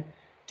fear.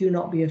 Do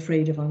not be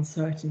afraid of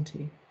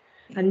uncertainty.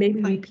 And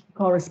maybe we can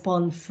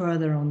correspond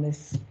further on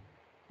this,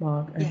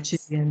 Mark and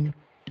Yes. Gillian.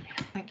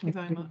 Thank you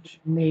very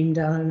much. Name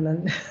down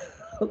and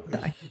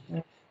I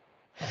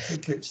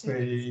think it's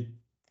the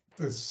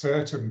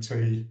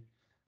certainty.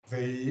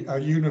 A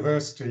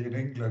university in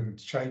England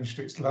changed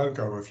its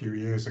logo a few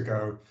years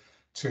ago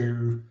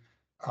to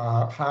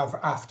have,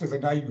 after the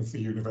name of the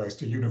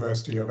university,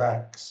 University of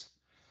X.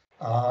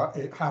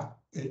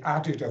 It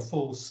added a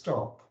full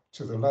stop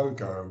to the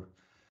logo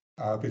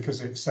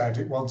because it said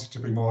it wanted to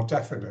be more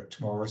definite,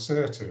 more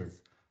assertive.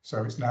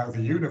 So it's now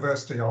the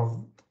University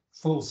of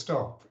full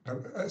stop,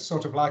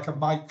 sort of like a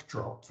mic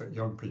drop that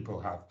young people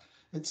have.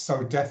 It's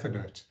so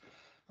definite.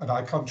 And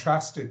I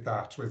contrasted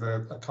that with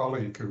a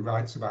colleague who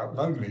writes about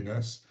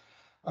loneliness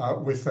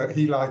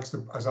he likes,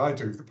 as I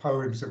do, the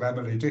poems of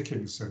Emily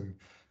Dickinson,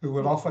 who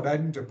will often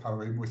end a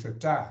poem with a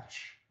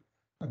dash.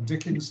 And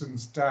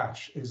Dickinson's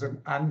dash is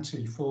an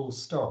anti-full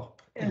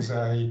stop,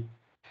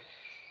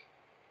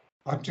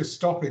 I'm just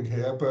stopping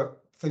here,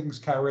 but things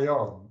carry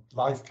on,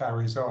 life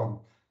carries on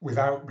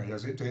without me,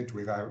 as it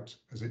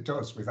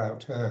does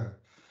without her.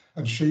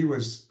 And she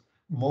was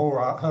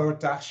more, her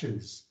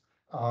dashes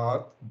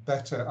are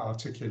better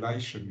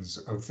articulations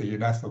of the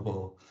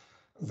ineffable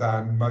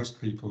than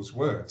most people's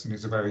words, and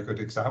is a very good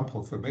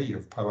example for me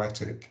of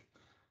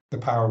the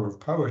power of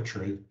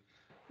poetry,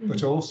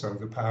 but also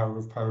the power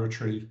of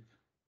poetry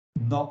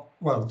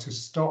to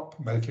stop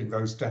making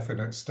those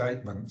definite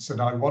statements.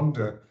 And I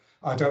wonder,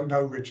 I don't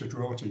know Richard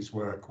Rorty's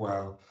work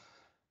well.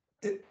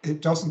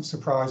 It doesn't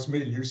surprise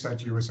me. You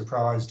said you were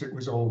surprised it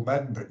was all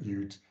men that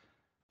you'd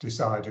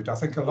decided. I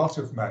think a lot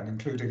of men,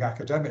 including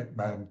academic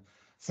men,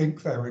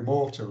 think they're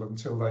immortal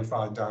until they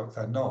find out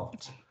they're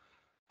not.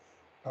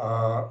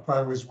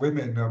 Whereas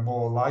women are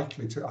more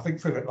likely to. I think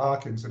Philip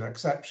Larkin's an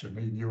exception.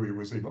 He knew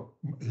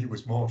he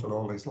was mortal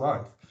all his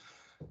life.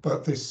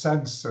 But this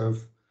sense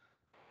of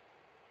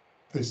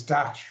this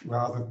dash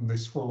rather than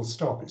this full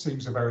stop, it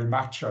seems a very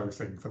macho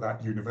thing for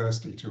that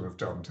university to have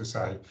done, to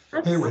say,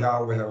 here we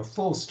are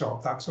full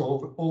stop, that's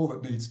all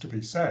that needs to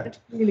be said.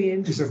 Really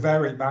is a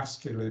very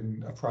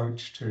masculine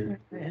approach to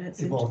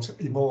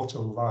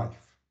immortal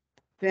life.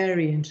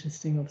 Very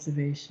interesting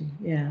observation.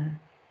 Yeah.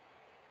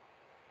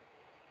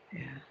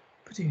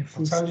 Putting a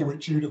full I'll tell you stop.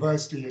 which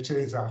university it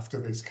is after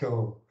this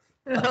call.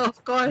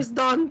 Of course,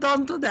 don't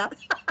do that.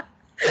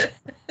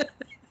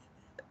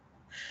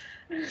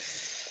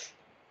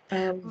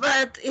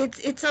 But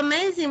it's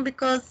amazing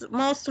because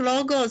most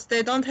logos,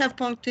 they don't have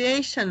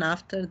punctuation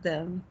after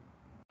them.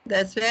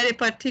 That's very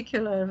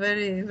particular,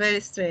 very, very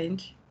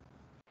strange.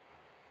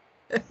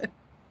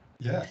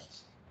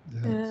 Yes.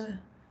 Yeah.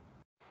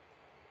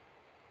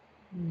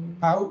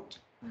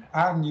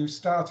 Anne, you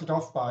started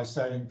off by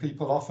saying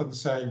people often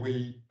say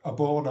we are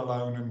born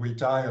alone and we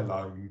die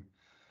alone.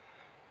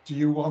 Do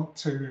you want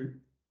to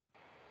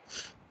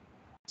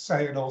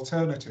say an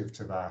alternative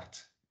to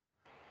that?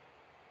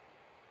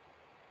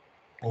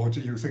 Or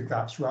do you think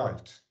that's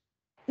right?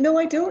 No,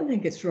 I don't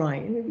think it's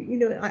right. You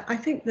know, I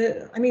think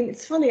that, I mean,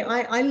 it's funny,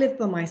 I live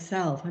by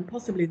myself. I'm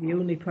possibly the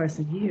only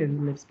person here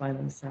who lives by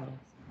themselves.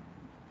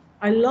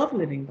 I love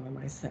living by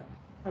myself.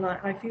 And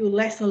I feel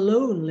less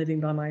alone living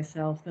by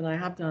myself than I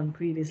have done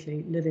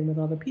previously living with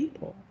other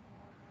people.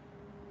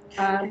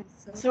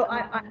 So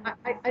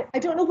I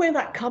don't know where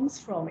that comes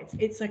from.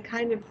 It's a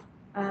kind of,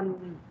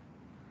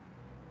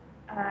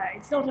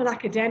 it's not an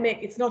academic,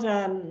 it's not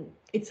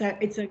it's a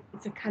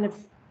kind of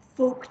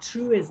folk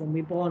truism.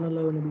 We're born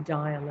alone and we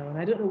die alone.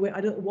 I don't know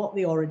what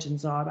the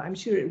origins are, but I'm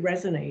sure it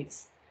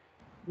resonates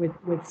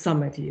with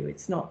some of you.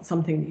 It's not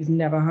something that you've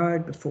never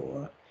heard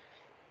before,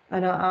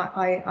 and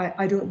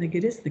I don't think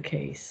it is the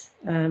case.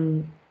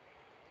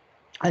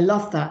 I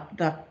love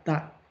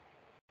that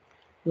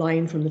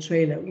line from the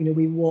trailer. You know,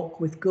 we walk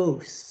with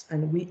ghosts,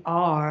 and we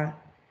are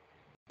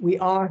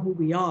who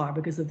we are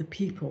because of the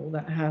people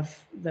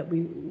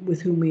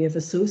with whom we have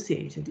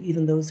associated,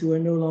 even those who are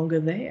no longer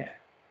there.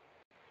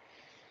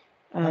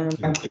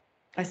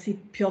 I see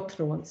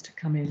Piotr wants to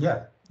come in.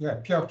 Yeah,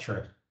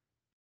 Piotr.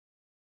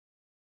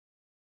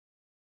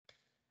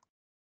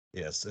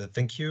 Yes,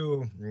 thank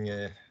you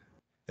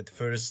at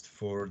first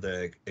for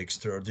the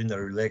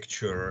extraordinary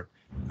lecture.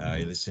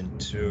 I listened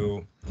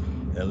to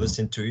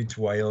it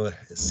while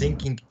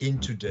sinking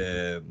into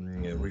the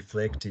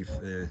reflective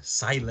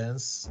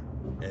silence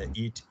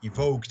it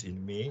evoked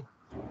in me.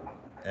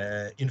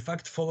 In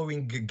fact,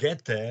 following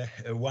Goethe,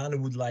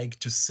 one would like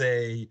to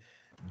say,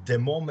 "The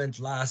moment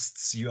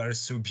lasts, you are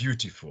so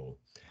beautiful."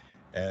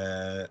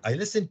 I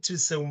listened to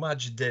so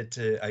much that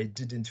I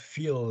didn't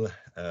feel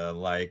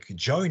like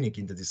joining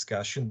in the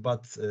discussion,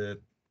 but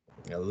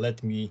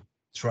let me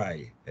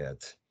try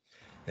it.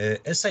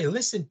 As I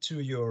listened to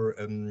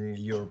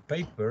your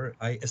paper,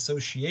 I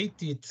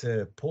associated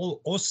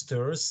Paul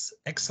Auster's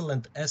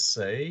excellent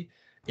essay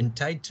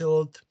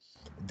entitled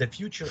 "The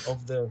Future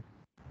of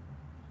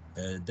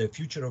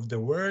the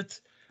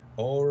World,"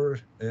 or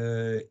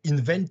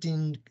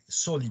 "Inventing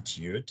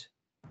Solitude,"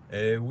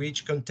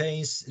 which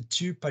contains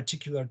two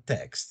particular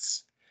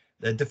texts.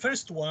 The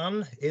first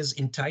one is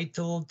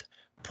entitled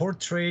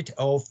 "Portrait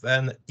of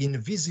an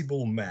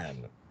Invisible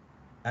Man."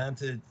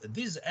 And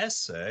this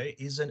essay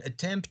is an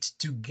attempt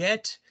to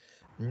get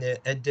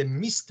at the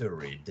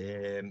mystery,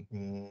 the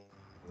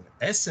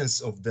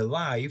essence of the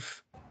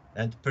life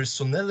and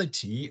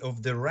personality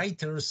of the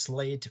writer's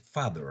late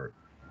father,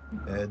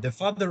 the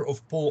father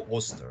of Paul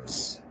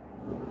Auster's.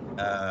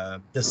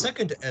 The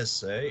second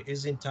essay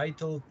is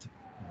entitled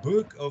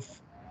 "Book of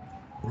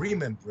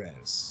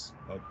Remembrance,"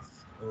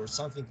 or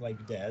something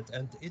like that,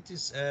 and it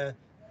is a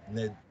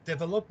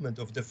development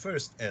of the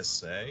first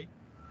essay.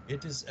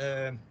 It is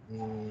a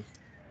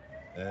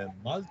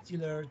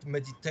multi-layered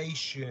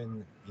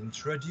meditation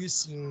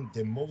introducing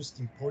the most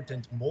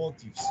important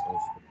motives of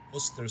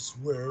Auster's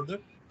world,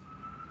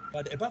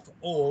 but above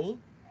all,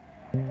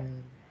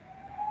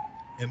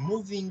 a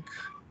moving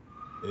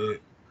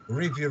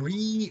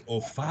reverie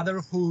of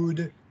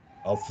fatherhood,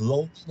 of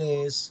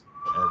loneliness,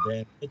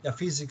 the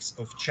metaphysics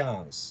of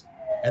chance.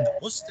 And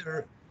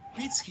Auster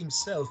beats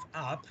himself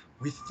up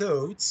with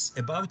thoughts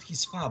about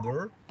his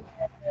father,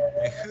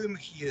 whom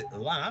he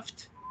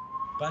loved,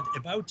 but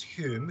about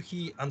whom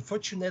he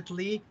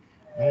unfortunately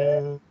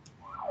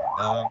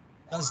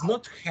does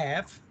not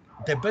have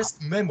the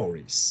best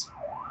memories.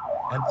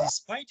 And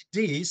despite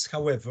this,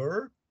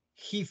 however,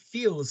 he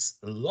feels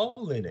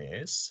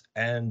loneliness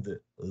and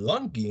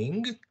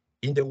longing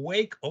in the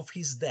wake of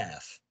his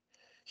death.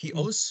 He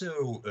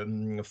also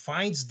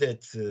finds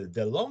that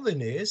the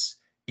loneliness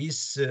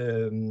is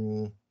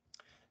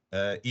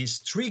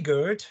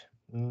triggered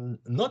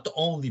not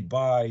only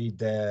by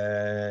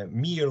the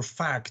mere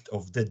fact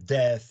of the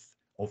death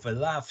of a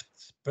loved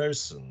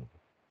person,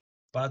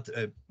 but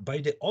by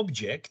the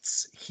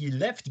objects he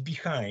left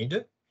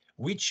behind,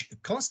 which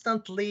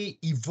constantly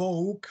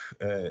evoke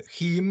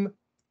him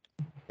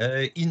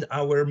in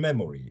our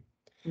memory.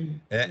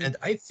 And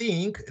I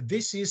think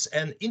this is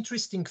an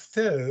interesting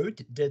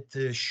thought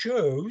that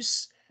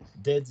shows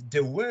that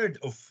the world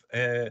of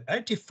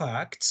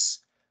artifacts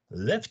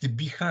left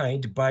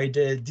behind by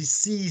the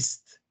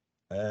deceased,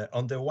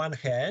 on the one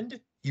hand,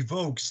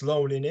 evokes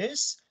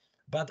loneliness,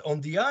 but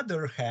on the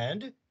other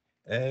hand,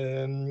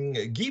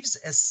 gives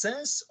a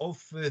sense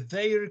of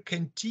their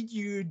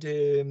continued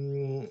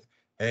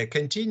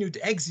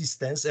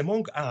existence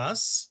among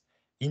us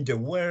in the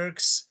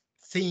works,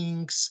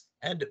 things,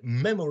 and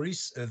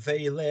memories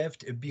they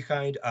left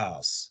behind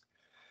us.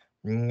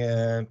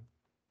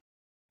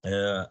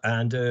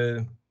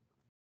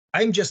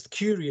 I'm just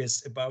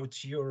curious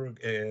about your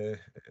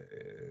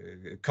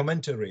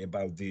commentary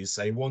about this.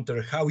 I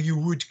wonder how you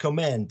would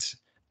comment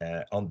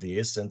on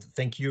this, and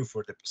thank you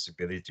for the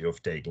possibility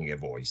of taking a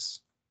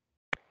voice.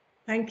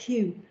 Thank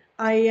you.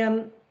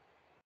 I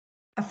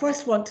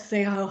first want to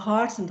say how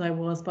heartened I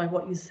was by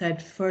what you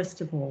said,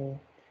 first of all,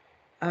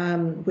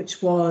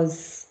 which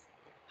was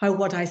how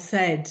what I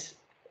said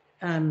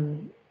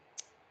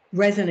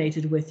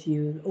resonated with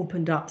you,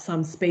 opened up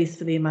some space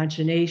for the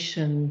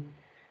imagination,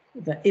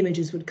 that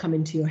images would come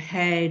into your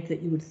head,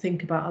 that you would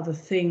think about other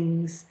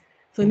things.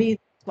 For me,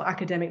 that's what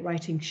academic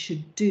writing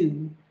should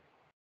do.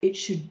 It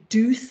should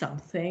do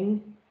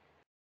something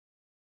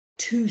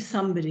to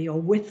somebody or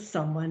with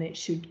someone. It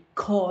should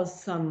cause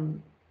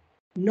some,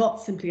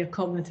 not simply a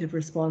cognitive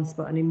response,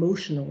 but an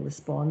emotional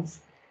response.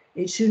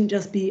 It shouldn't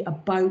just be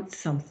about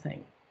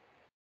something.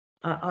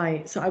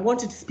 So I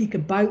wanted to speak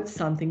about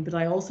something, but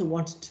I also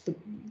wanted the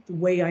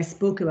way I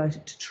spoke about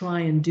it to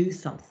try and do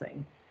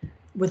something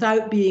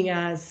without being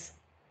as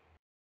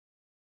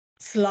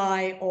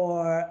sly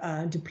or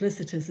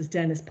duplicitous as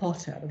Dennis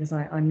Potter, because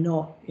I'm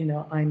not, you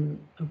know,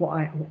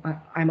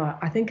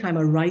 I think I'm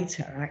a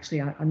writer.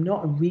 Actually, I'm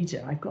not a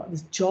reader. I've got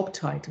this job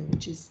title,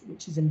 which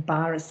is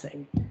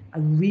embarrassing, a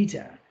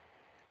reader.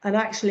 And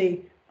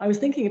actually, I was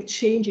thinking of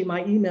changing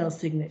my email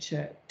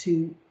signature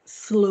to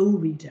slow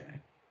reader,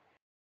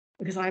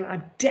 because I'm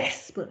a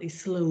desperately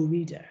slow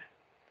reader.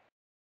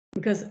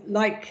 Because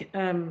like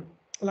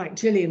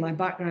Gillian, my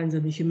background's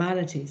in the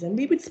humanities, and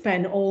we would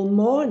spend all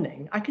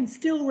morning. I can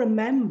still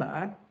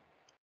remember,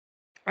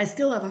 I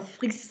still have a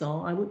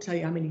frisson, I won't tell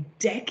you how many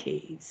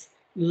decades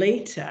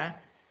later,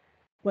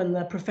 when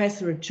the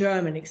professor of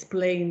German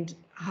explained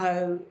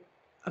how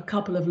a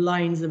couple of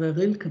lines of a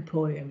Rilke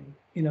poem,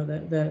 you know,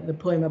 the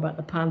poem about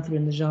the panther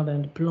in the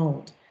Jardin des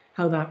Plantes,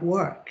 how that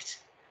worked.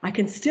 I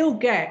can still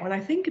get, when I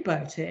think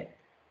about it,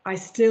 I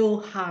still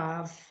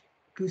have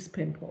goose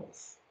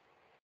pimples.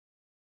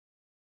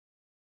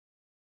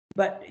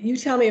 But you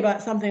tell me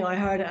about something I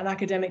heard at an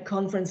academic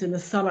conference in the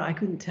summer, I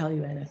couldn't tell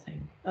you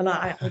anything. And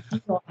I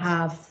do not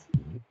have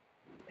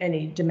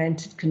any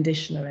demented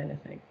condition or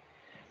anything.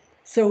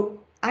 So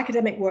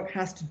academic work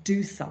has to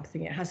do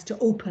something. It has to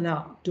open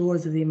up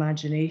doors of the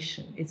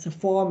imagination. It's a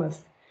form of,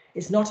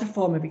 it's not a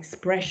form of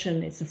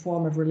expression, it's a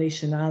form of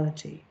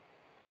relationality.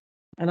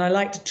 And I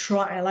like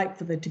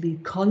for there to be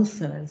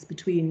consonance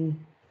between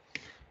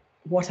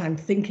what I'm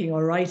thinking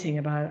or writing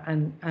about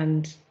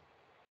and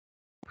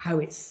how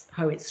it's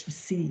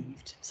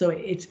received. So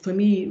it's, for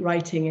me,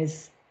 writing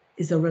is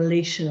a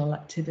relational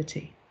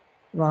activity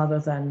rather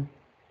than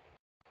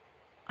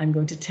I'm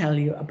going to tell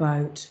you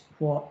about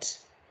what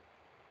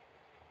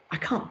I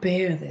can't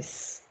bear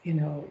this, you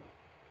know,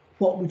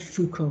 what would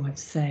Foucault have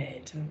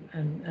said,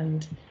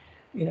 and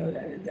you know,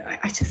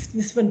 I just,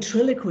 this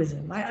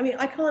ventriloquism. I mean,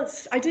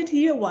 I did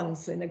hear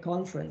once in a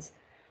conference,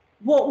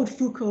 what would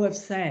Foucault have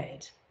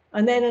said?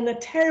 And then in a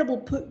terrible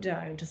put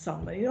down to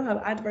somebody, you know how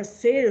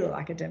adversarial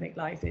academic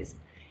life is,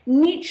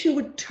 Nietzsche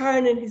would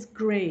turn in his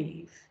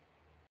grave.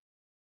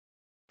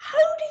 How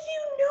do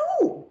you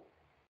know?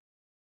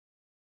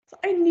 So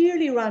I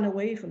nearly ran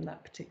away from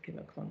that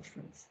particular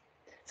conference.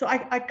 So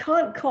I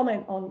can't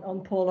comment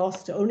on Paul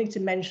Auster, only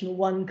to mention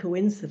one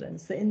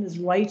coincidence, that in this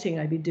writing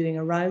I've been doing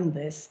around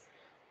this,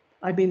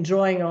 I've been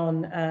drawing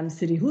on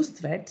Siri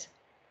Hustvedt,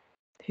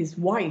 his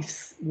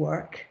wife's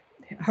work,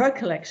 her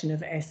collection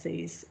of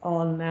essays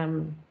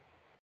on,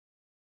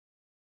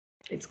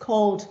 it's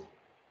called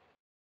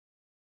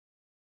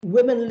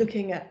Women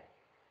Looking at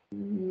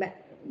Men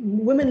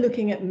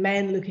Looking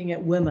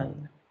at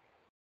Women,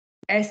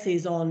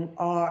 essays on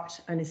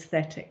art and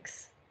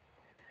aesthetics.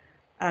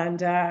 And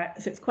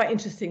so it's quite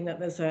interesting that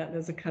there's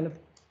a kind of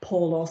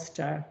Paul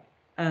Auster,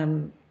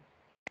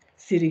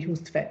 Siri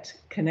Hustvedt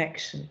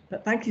connection.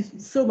 But thank you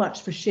so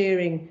much for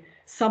sharing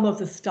some of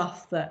the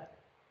stuff that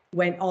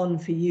went on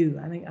for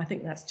you. I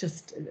think that's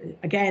just,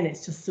 again,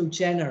 it's just so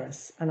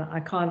generous, and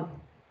I can't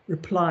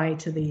reply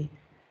to the,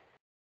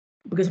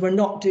 because we're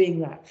not doing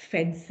that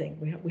fencing.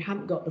 We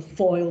haven't got the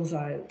foils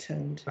out,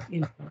 and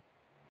you know,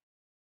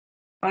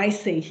 I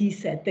say he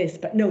said this,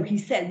 but no,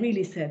 he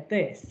really said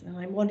this, and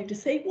I'm wanting to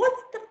say, what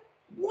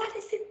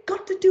has it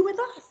got to do with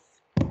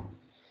us?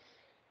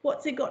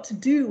 What's it got to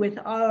do with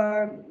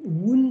our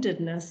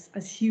woundedness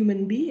as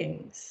human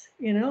beings?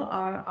 You know,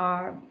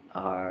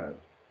 our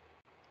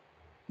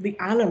the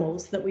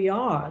animals that we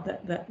are,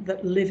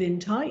 that live in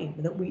time,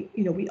 that we,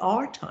 you know, we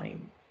are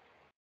time.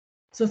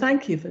 So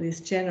thank you for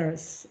this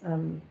generous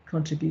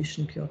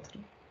contribution, Piotr.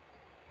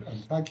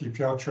 And thank you,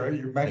 Piotr.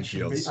 You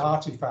mentioned the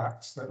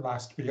artifacts that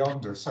last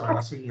beyond us, so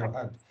I see your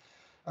hand.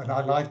 And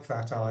I like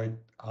that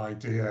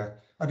idea.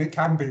 And it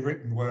can be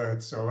written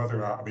words or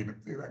other art. I mean,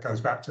 that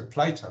goes back to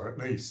Plato, at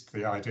least,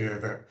 the idea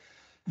that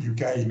you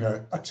gain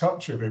a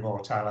touch of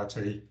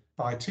immortality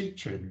by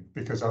teaching,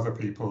 because other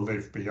people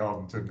live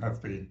beyond and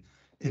have been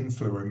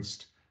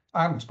influenced,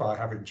 and by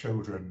having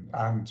children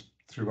and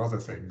through other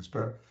things.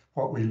 But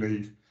what we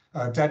leave,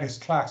 Dennis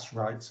Class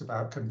writes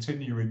about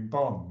continuing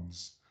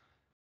bonds.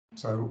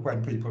 So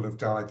when people have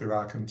died, there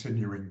are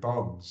continuing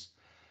bonds.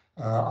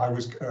 I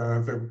was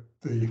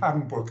the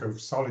Handbook of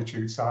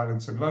Solitude,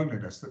 Silence and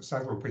Loneliness that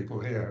several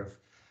people here have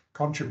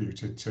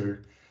contributed to.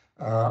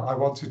 I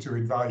wanted to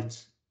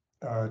invite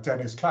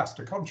Dennis Class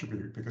to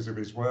contribute because of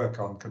his work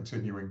on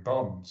continuing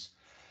bonds,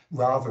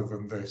 rather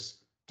than this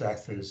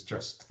death is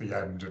just the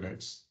end and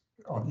it's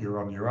you're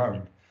on your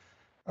own.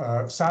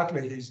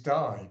 Sadly, he's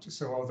died.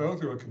 So although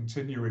there are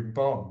continuing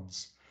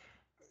bonds,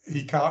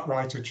 he can't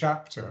write a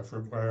chapter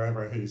from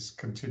wherever his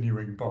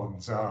continuing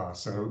bonds are.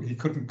 So he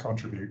couldn't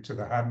contribute to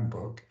the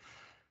handbook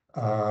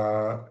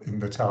in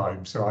the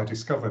time. So I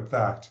discovered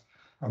that,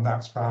 and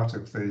that's part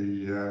of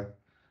the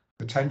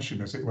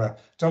tension, as it were.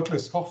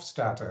 Douglas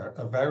Hofstadter,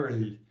 a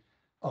very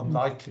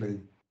unlikely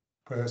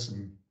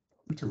person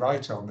to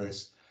write on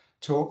this,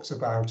 talks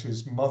about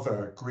his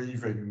mother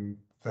grieving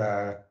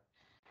their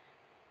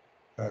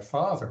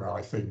father,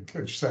 I think,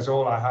 and she says,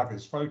 all I have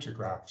is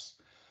photographs.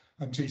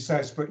 And he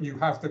says, but you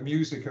have the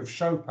music of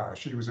Chopin.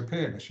 She was a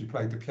pianist, she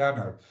played the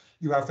piano.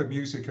 You have the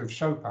music of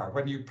Chopin.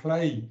 When you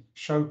play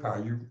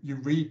Chopin, you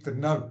read the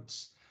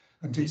notes.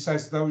 And he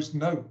says those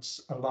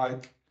notes are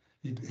like,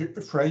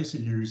 the phrase he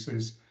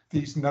uses,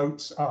 these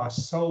notes are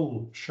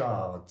soul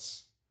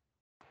shards,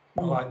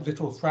 like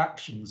little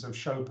fractions of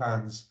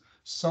Chopin's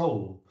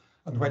soul.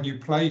 And when you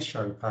play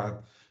Chopin,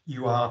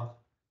 you are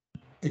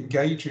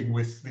engaging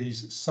with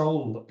these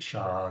soul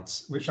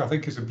shards, which I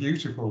think is a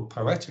beautiful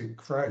poetic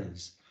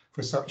phrase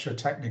for such a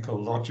technical,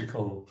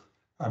 logical,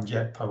 and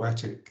yet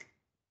poetic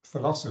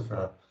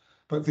philosopher.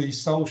 But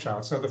these soul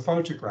shards, so the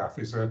photograph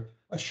is a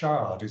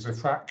shard, is a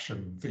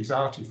fraction. These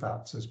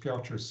artifacts, as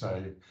Piotr is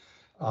saying,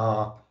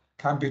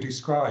 can be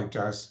described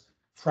as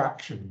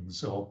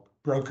fractions or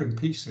broken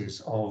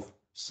pieces of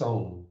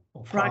soul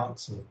or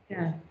parts of.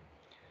 Yeah,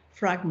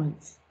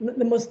 fragments.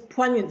 The most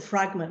poignant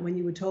fragment when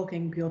you were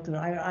talking, Piotr,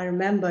 I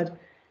remembered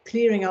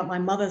clearing out my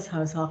mother's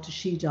house after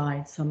she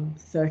died, some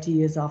 30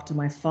 years after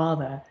my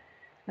father,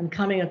 and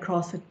coming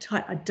across a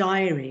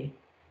diary,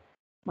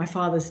 my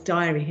father's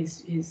diary,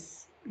 his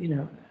you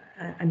know,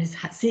 and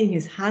seeing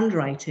his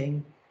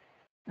handwriting,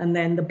 and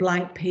then the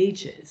blank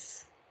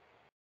pages,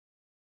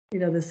 you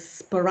know, the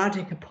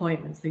sporadic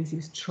appointments, things he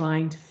was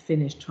trying to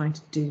finish, trying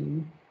to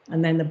do,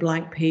 and then the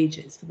blank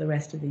pages for the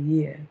rest of the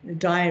year, the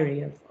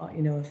diary of,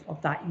 you know,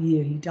 of that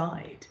year he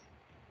died.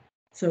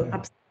 So yeah.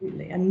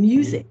 Absolutely, and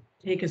music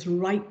take us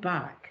right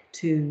back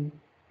to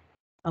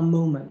a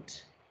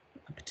moment.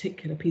 A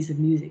particular piece of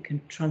music can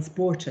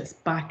transport us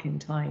back in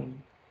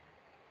time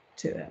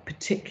to a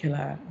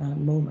particular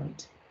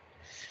moment.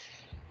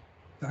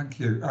 Thank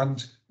you.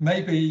 And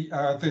maybe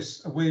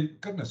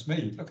goodness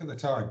me, look at the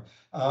time.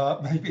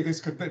 Maybe this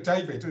could be,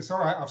 David, it's all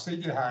right, I've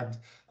seen your hand.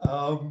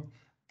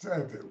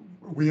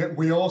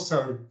 We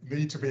also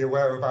need to be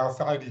aware of our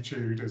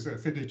finitude as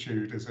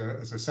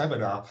a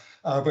seminar.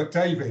 But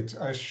David,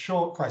 a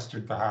short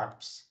question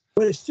perhaps.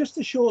 Well, it's just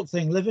a short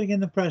thing, living in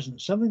the present,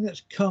 something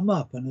that's come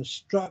up and has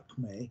struck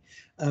me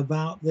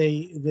about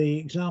the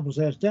examples.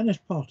 There's Dennis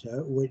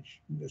Potter, which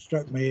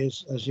struck me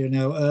as you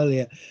know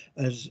earlier,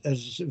 as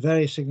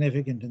very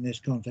significant in this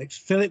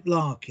context. Philip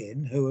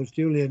Larkin, who, as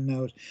Julian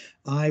knows,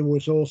 I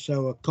was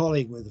also a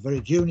colleague with, a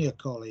very junior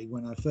colleague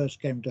when I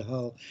first came to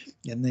Hull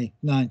in the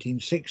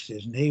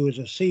 1960s, and he was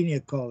a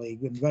senior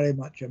colleague and very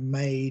much a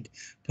made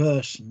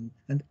person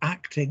and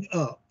acting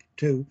up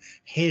to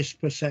his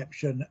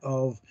perception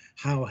of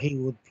how he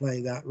would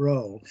play that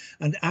role.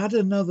 And add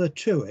another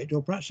to it,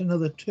 or perhaps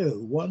another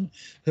two, one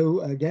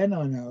who again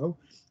I know,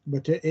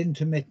 but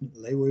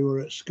intermittently we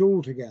were at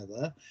school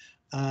together,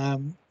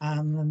 and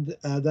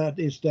that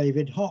is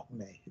David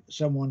Hockney,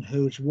 someone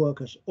whose work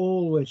has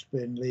always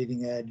been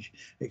leading edge,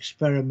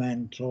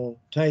 experimental,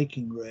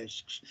 taking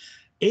risks.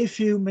 If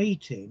you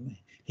meet him,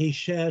 he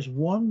shares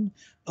one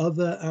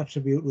other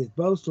attribute with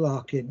both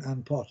Larkin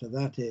and Potter,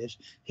 that is,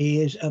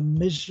 he is a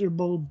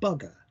miserable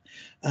bugger.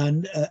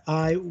 And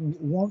I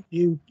want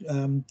you,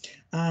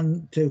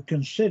 Anne, to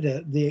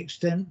consider the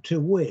extent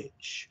to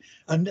which,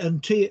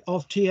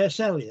 of T.S.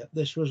 Eliot,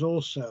 this was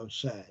also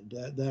said,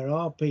 there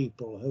are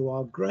people who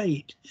are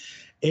great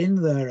in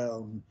their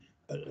own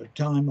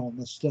time on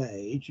the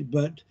stage,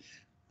 but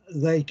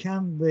they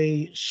can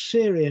be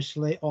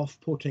seriously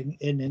off-putting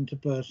in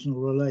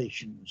interpersonal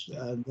relations,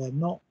 and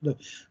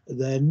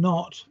they're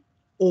not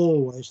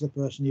always the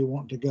person you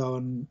want to go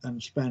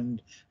and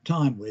spend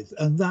time with,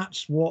 and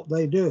that's what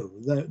they do.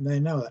 They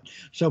know that.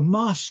 So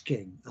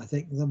masking, I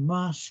think, the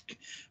mask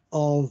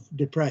of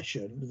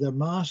depression, the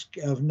mask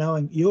of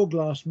knowing your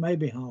glass may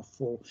be half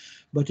full,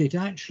 but it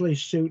actually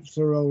suits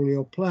the role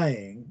you're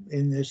playing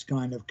in this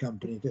kind of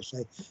company to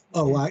say,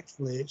 oh,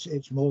 actually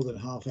it's more than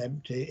half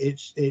empty,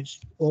 it's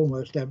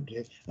almost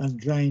empty and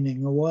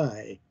draining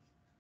away.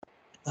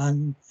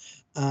 And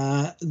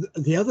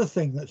the other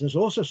thing that has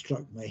also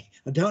struck me,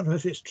 I don't know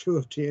if it's true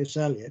of T.S.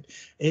 Eliot,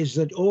 is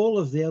that all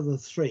of the other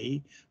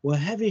three were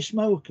heavy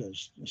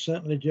smokers,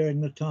 certainly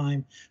during the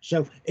time.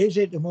 So is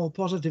it a more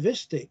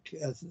positivistic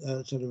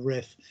sort of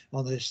riff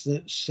on this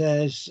that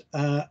says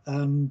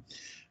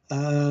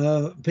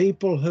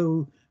people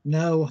who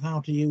know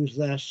how to use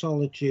their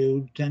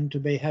solitude tend to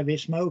be heavy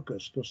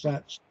smokers, because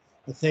that's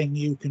a thing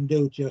you can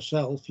do to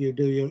yourself. You're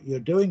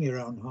doing your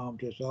own harm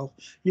to yourself.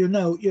 You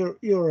know,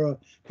 you're a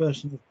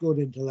person of good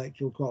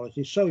intellectual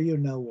quality, so you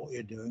know what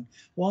you're doing.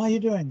 Why are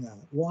you doing that?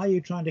 Why are you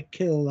trying to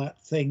kill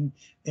that thing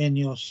in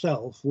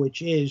yourself,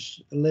 which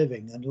is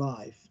living and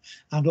life,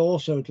 and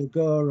also to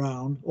go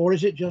around? Or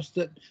is it just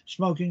that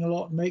smoking a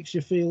lot makes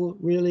you feel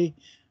really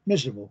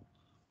miserable?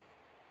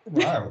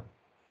 Wow.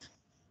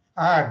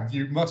 Anne,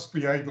 you must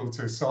be able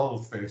to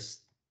solve this.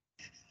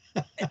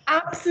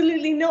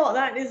 Absolutely not.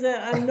 That is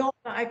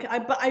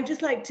but I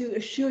just like to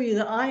assure you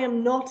that I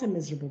am not a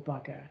miserable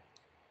bugger.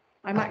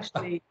 I'm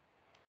actually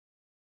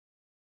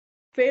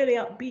fairly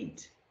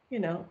upbeat, you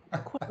know,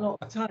 quite a lot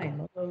of the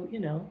time, although, you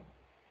know,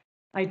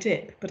 I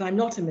dip, but I'm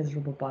not a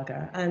miserable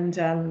bugger. And,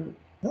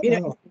 you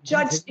know,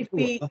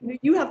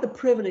 you have the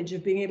privilege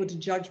of being able to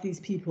judge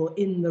these people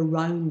in the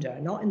rounder,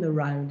 not in the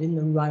round, in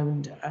the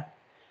rounder.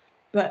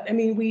 But I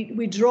mean,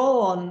 we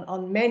draw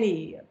on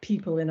many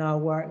people in our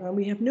work, and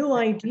we have no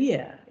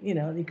idea, you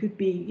know, they could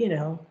be, you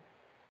know,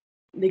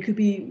 they could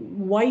be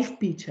wife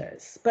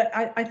beaters. But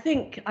I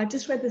think I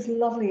just read this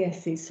lovely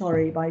essay,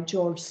 sorry, by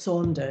George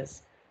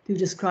Saunders, who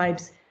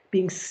describes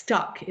being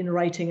stuck in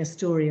writing a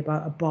story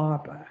about a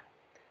barber.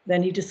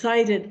 Then he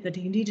decided that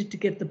he needed to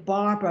give the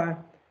barber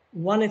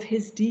one of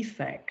his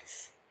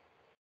defects.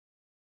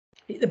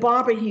 The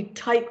barber he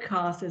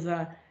typecast as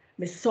a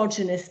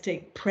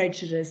misogynistic,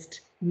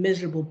 prejudiced,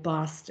 miserable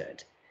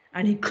bastard.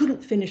 And he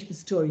couldn't finish the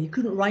story. He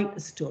couldn't write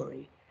the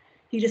story.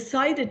 He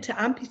decided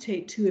to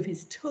amputate 2 of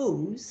his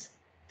toes,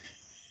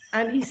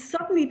 and he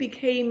suddenly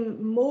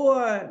became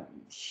more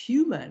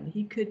human.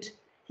 He could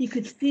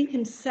see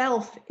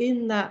himself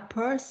in that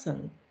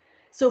person.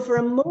 So for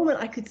a moment,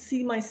 I could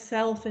see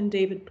myself in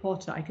David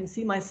Potter. I can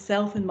see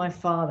myself in my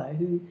father,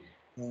 who,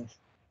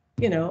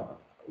 you know,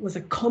 was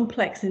a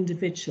complex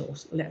individual.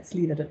 Let's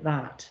leave it at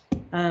that.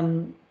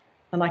 And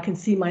I can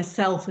see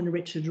myself in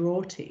Richard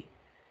Rorty,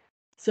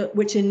 so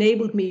which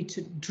enabled me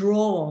to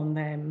draw on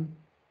them,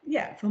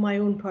 yeah, for my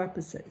own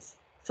purposes.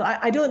 So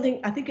I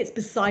think it's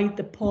beside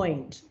the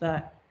point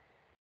that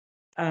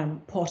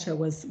Potter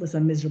was a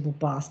miserable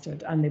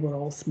bastard and they were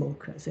all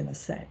smokers in a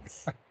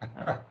sense.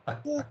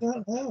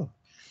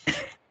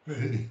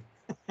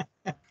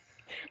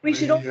 We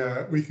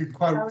could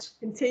quote,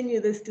 continue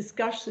this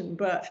discussion,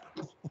 but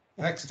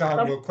next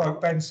time we'll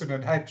quote Benson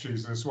and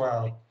Hedges as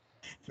well.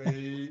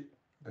 The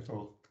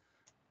little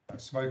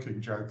smoking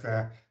joke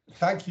there.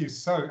 Thank you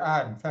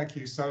Anne, thank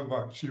you so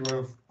much. You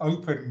have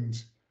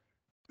opened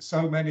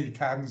so many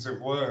cans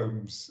of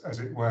worms, as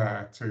it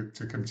were,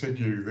 to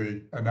continue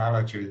the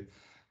analogy,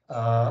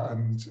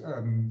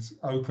 and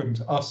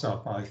opened us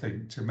up, I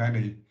think, to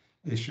many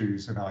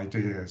issues and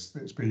ideas.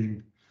 It's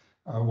been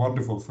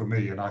wonderful for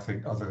me, and I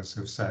think others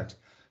have said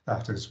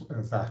that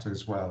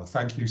as well.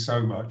 Thank you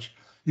so much.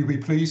 You'll be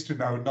pleased to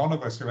know none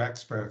of us are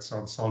experts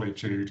on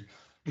solitude.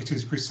 It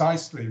is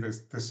precisely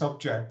the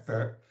subject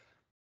that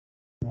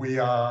we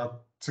are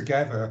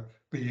together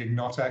being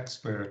not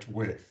expert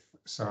with.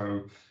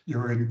 So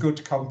you're in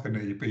good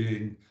company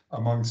being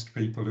amongst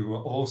people who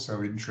are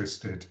also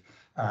interested,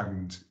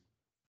 and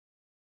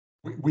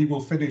we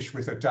will finish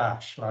with a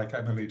dash like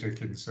Emily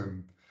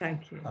Dickinson.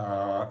 Thank you.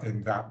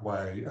 In that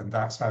way, and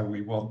that's how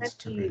we want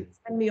to be.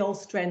 Send me all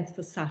strength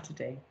for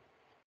Saturday.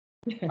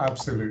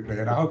 Absolutely,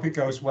 and I hope it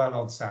goes well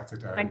on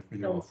Saturday for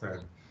your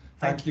friend.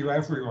 Thank you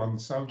everyone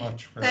so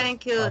much for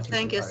thank you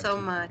so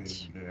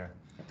much.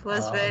 It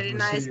was very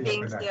nice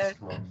being here.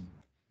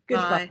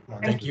 Goodbye.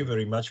 Thank you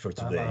very much for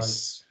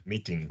today's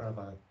meeting. Bye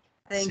bye.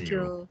 Thank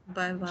you.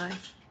 Bye bye.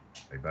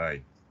 Bye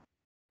bye.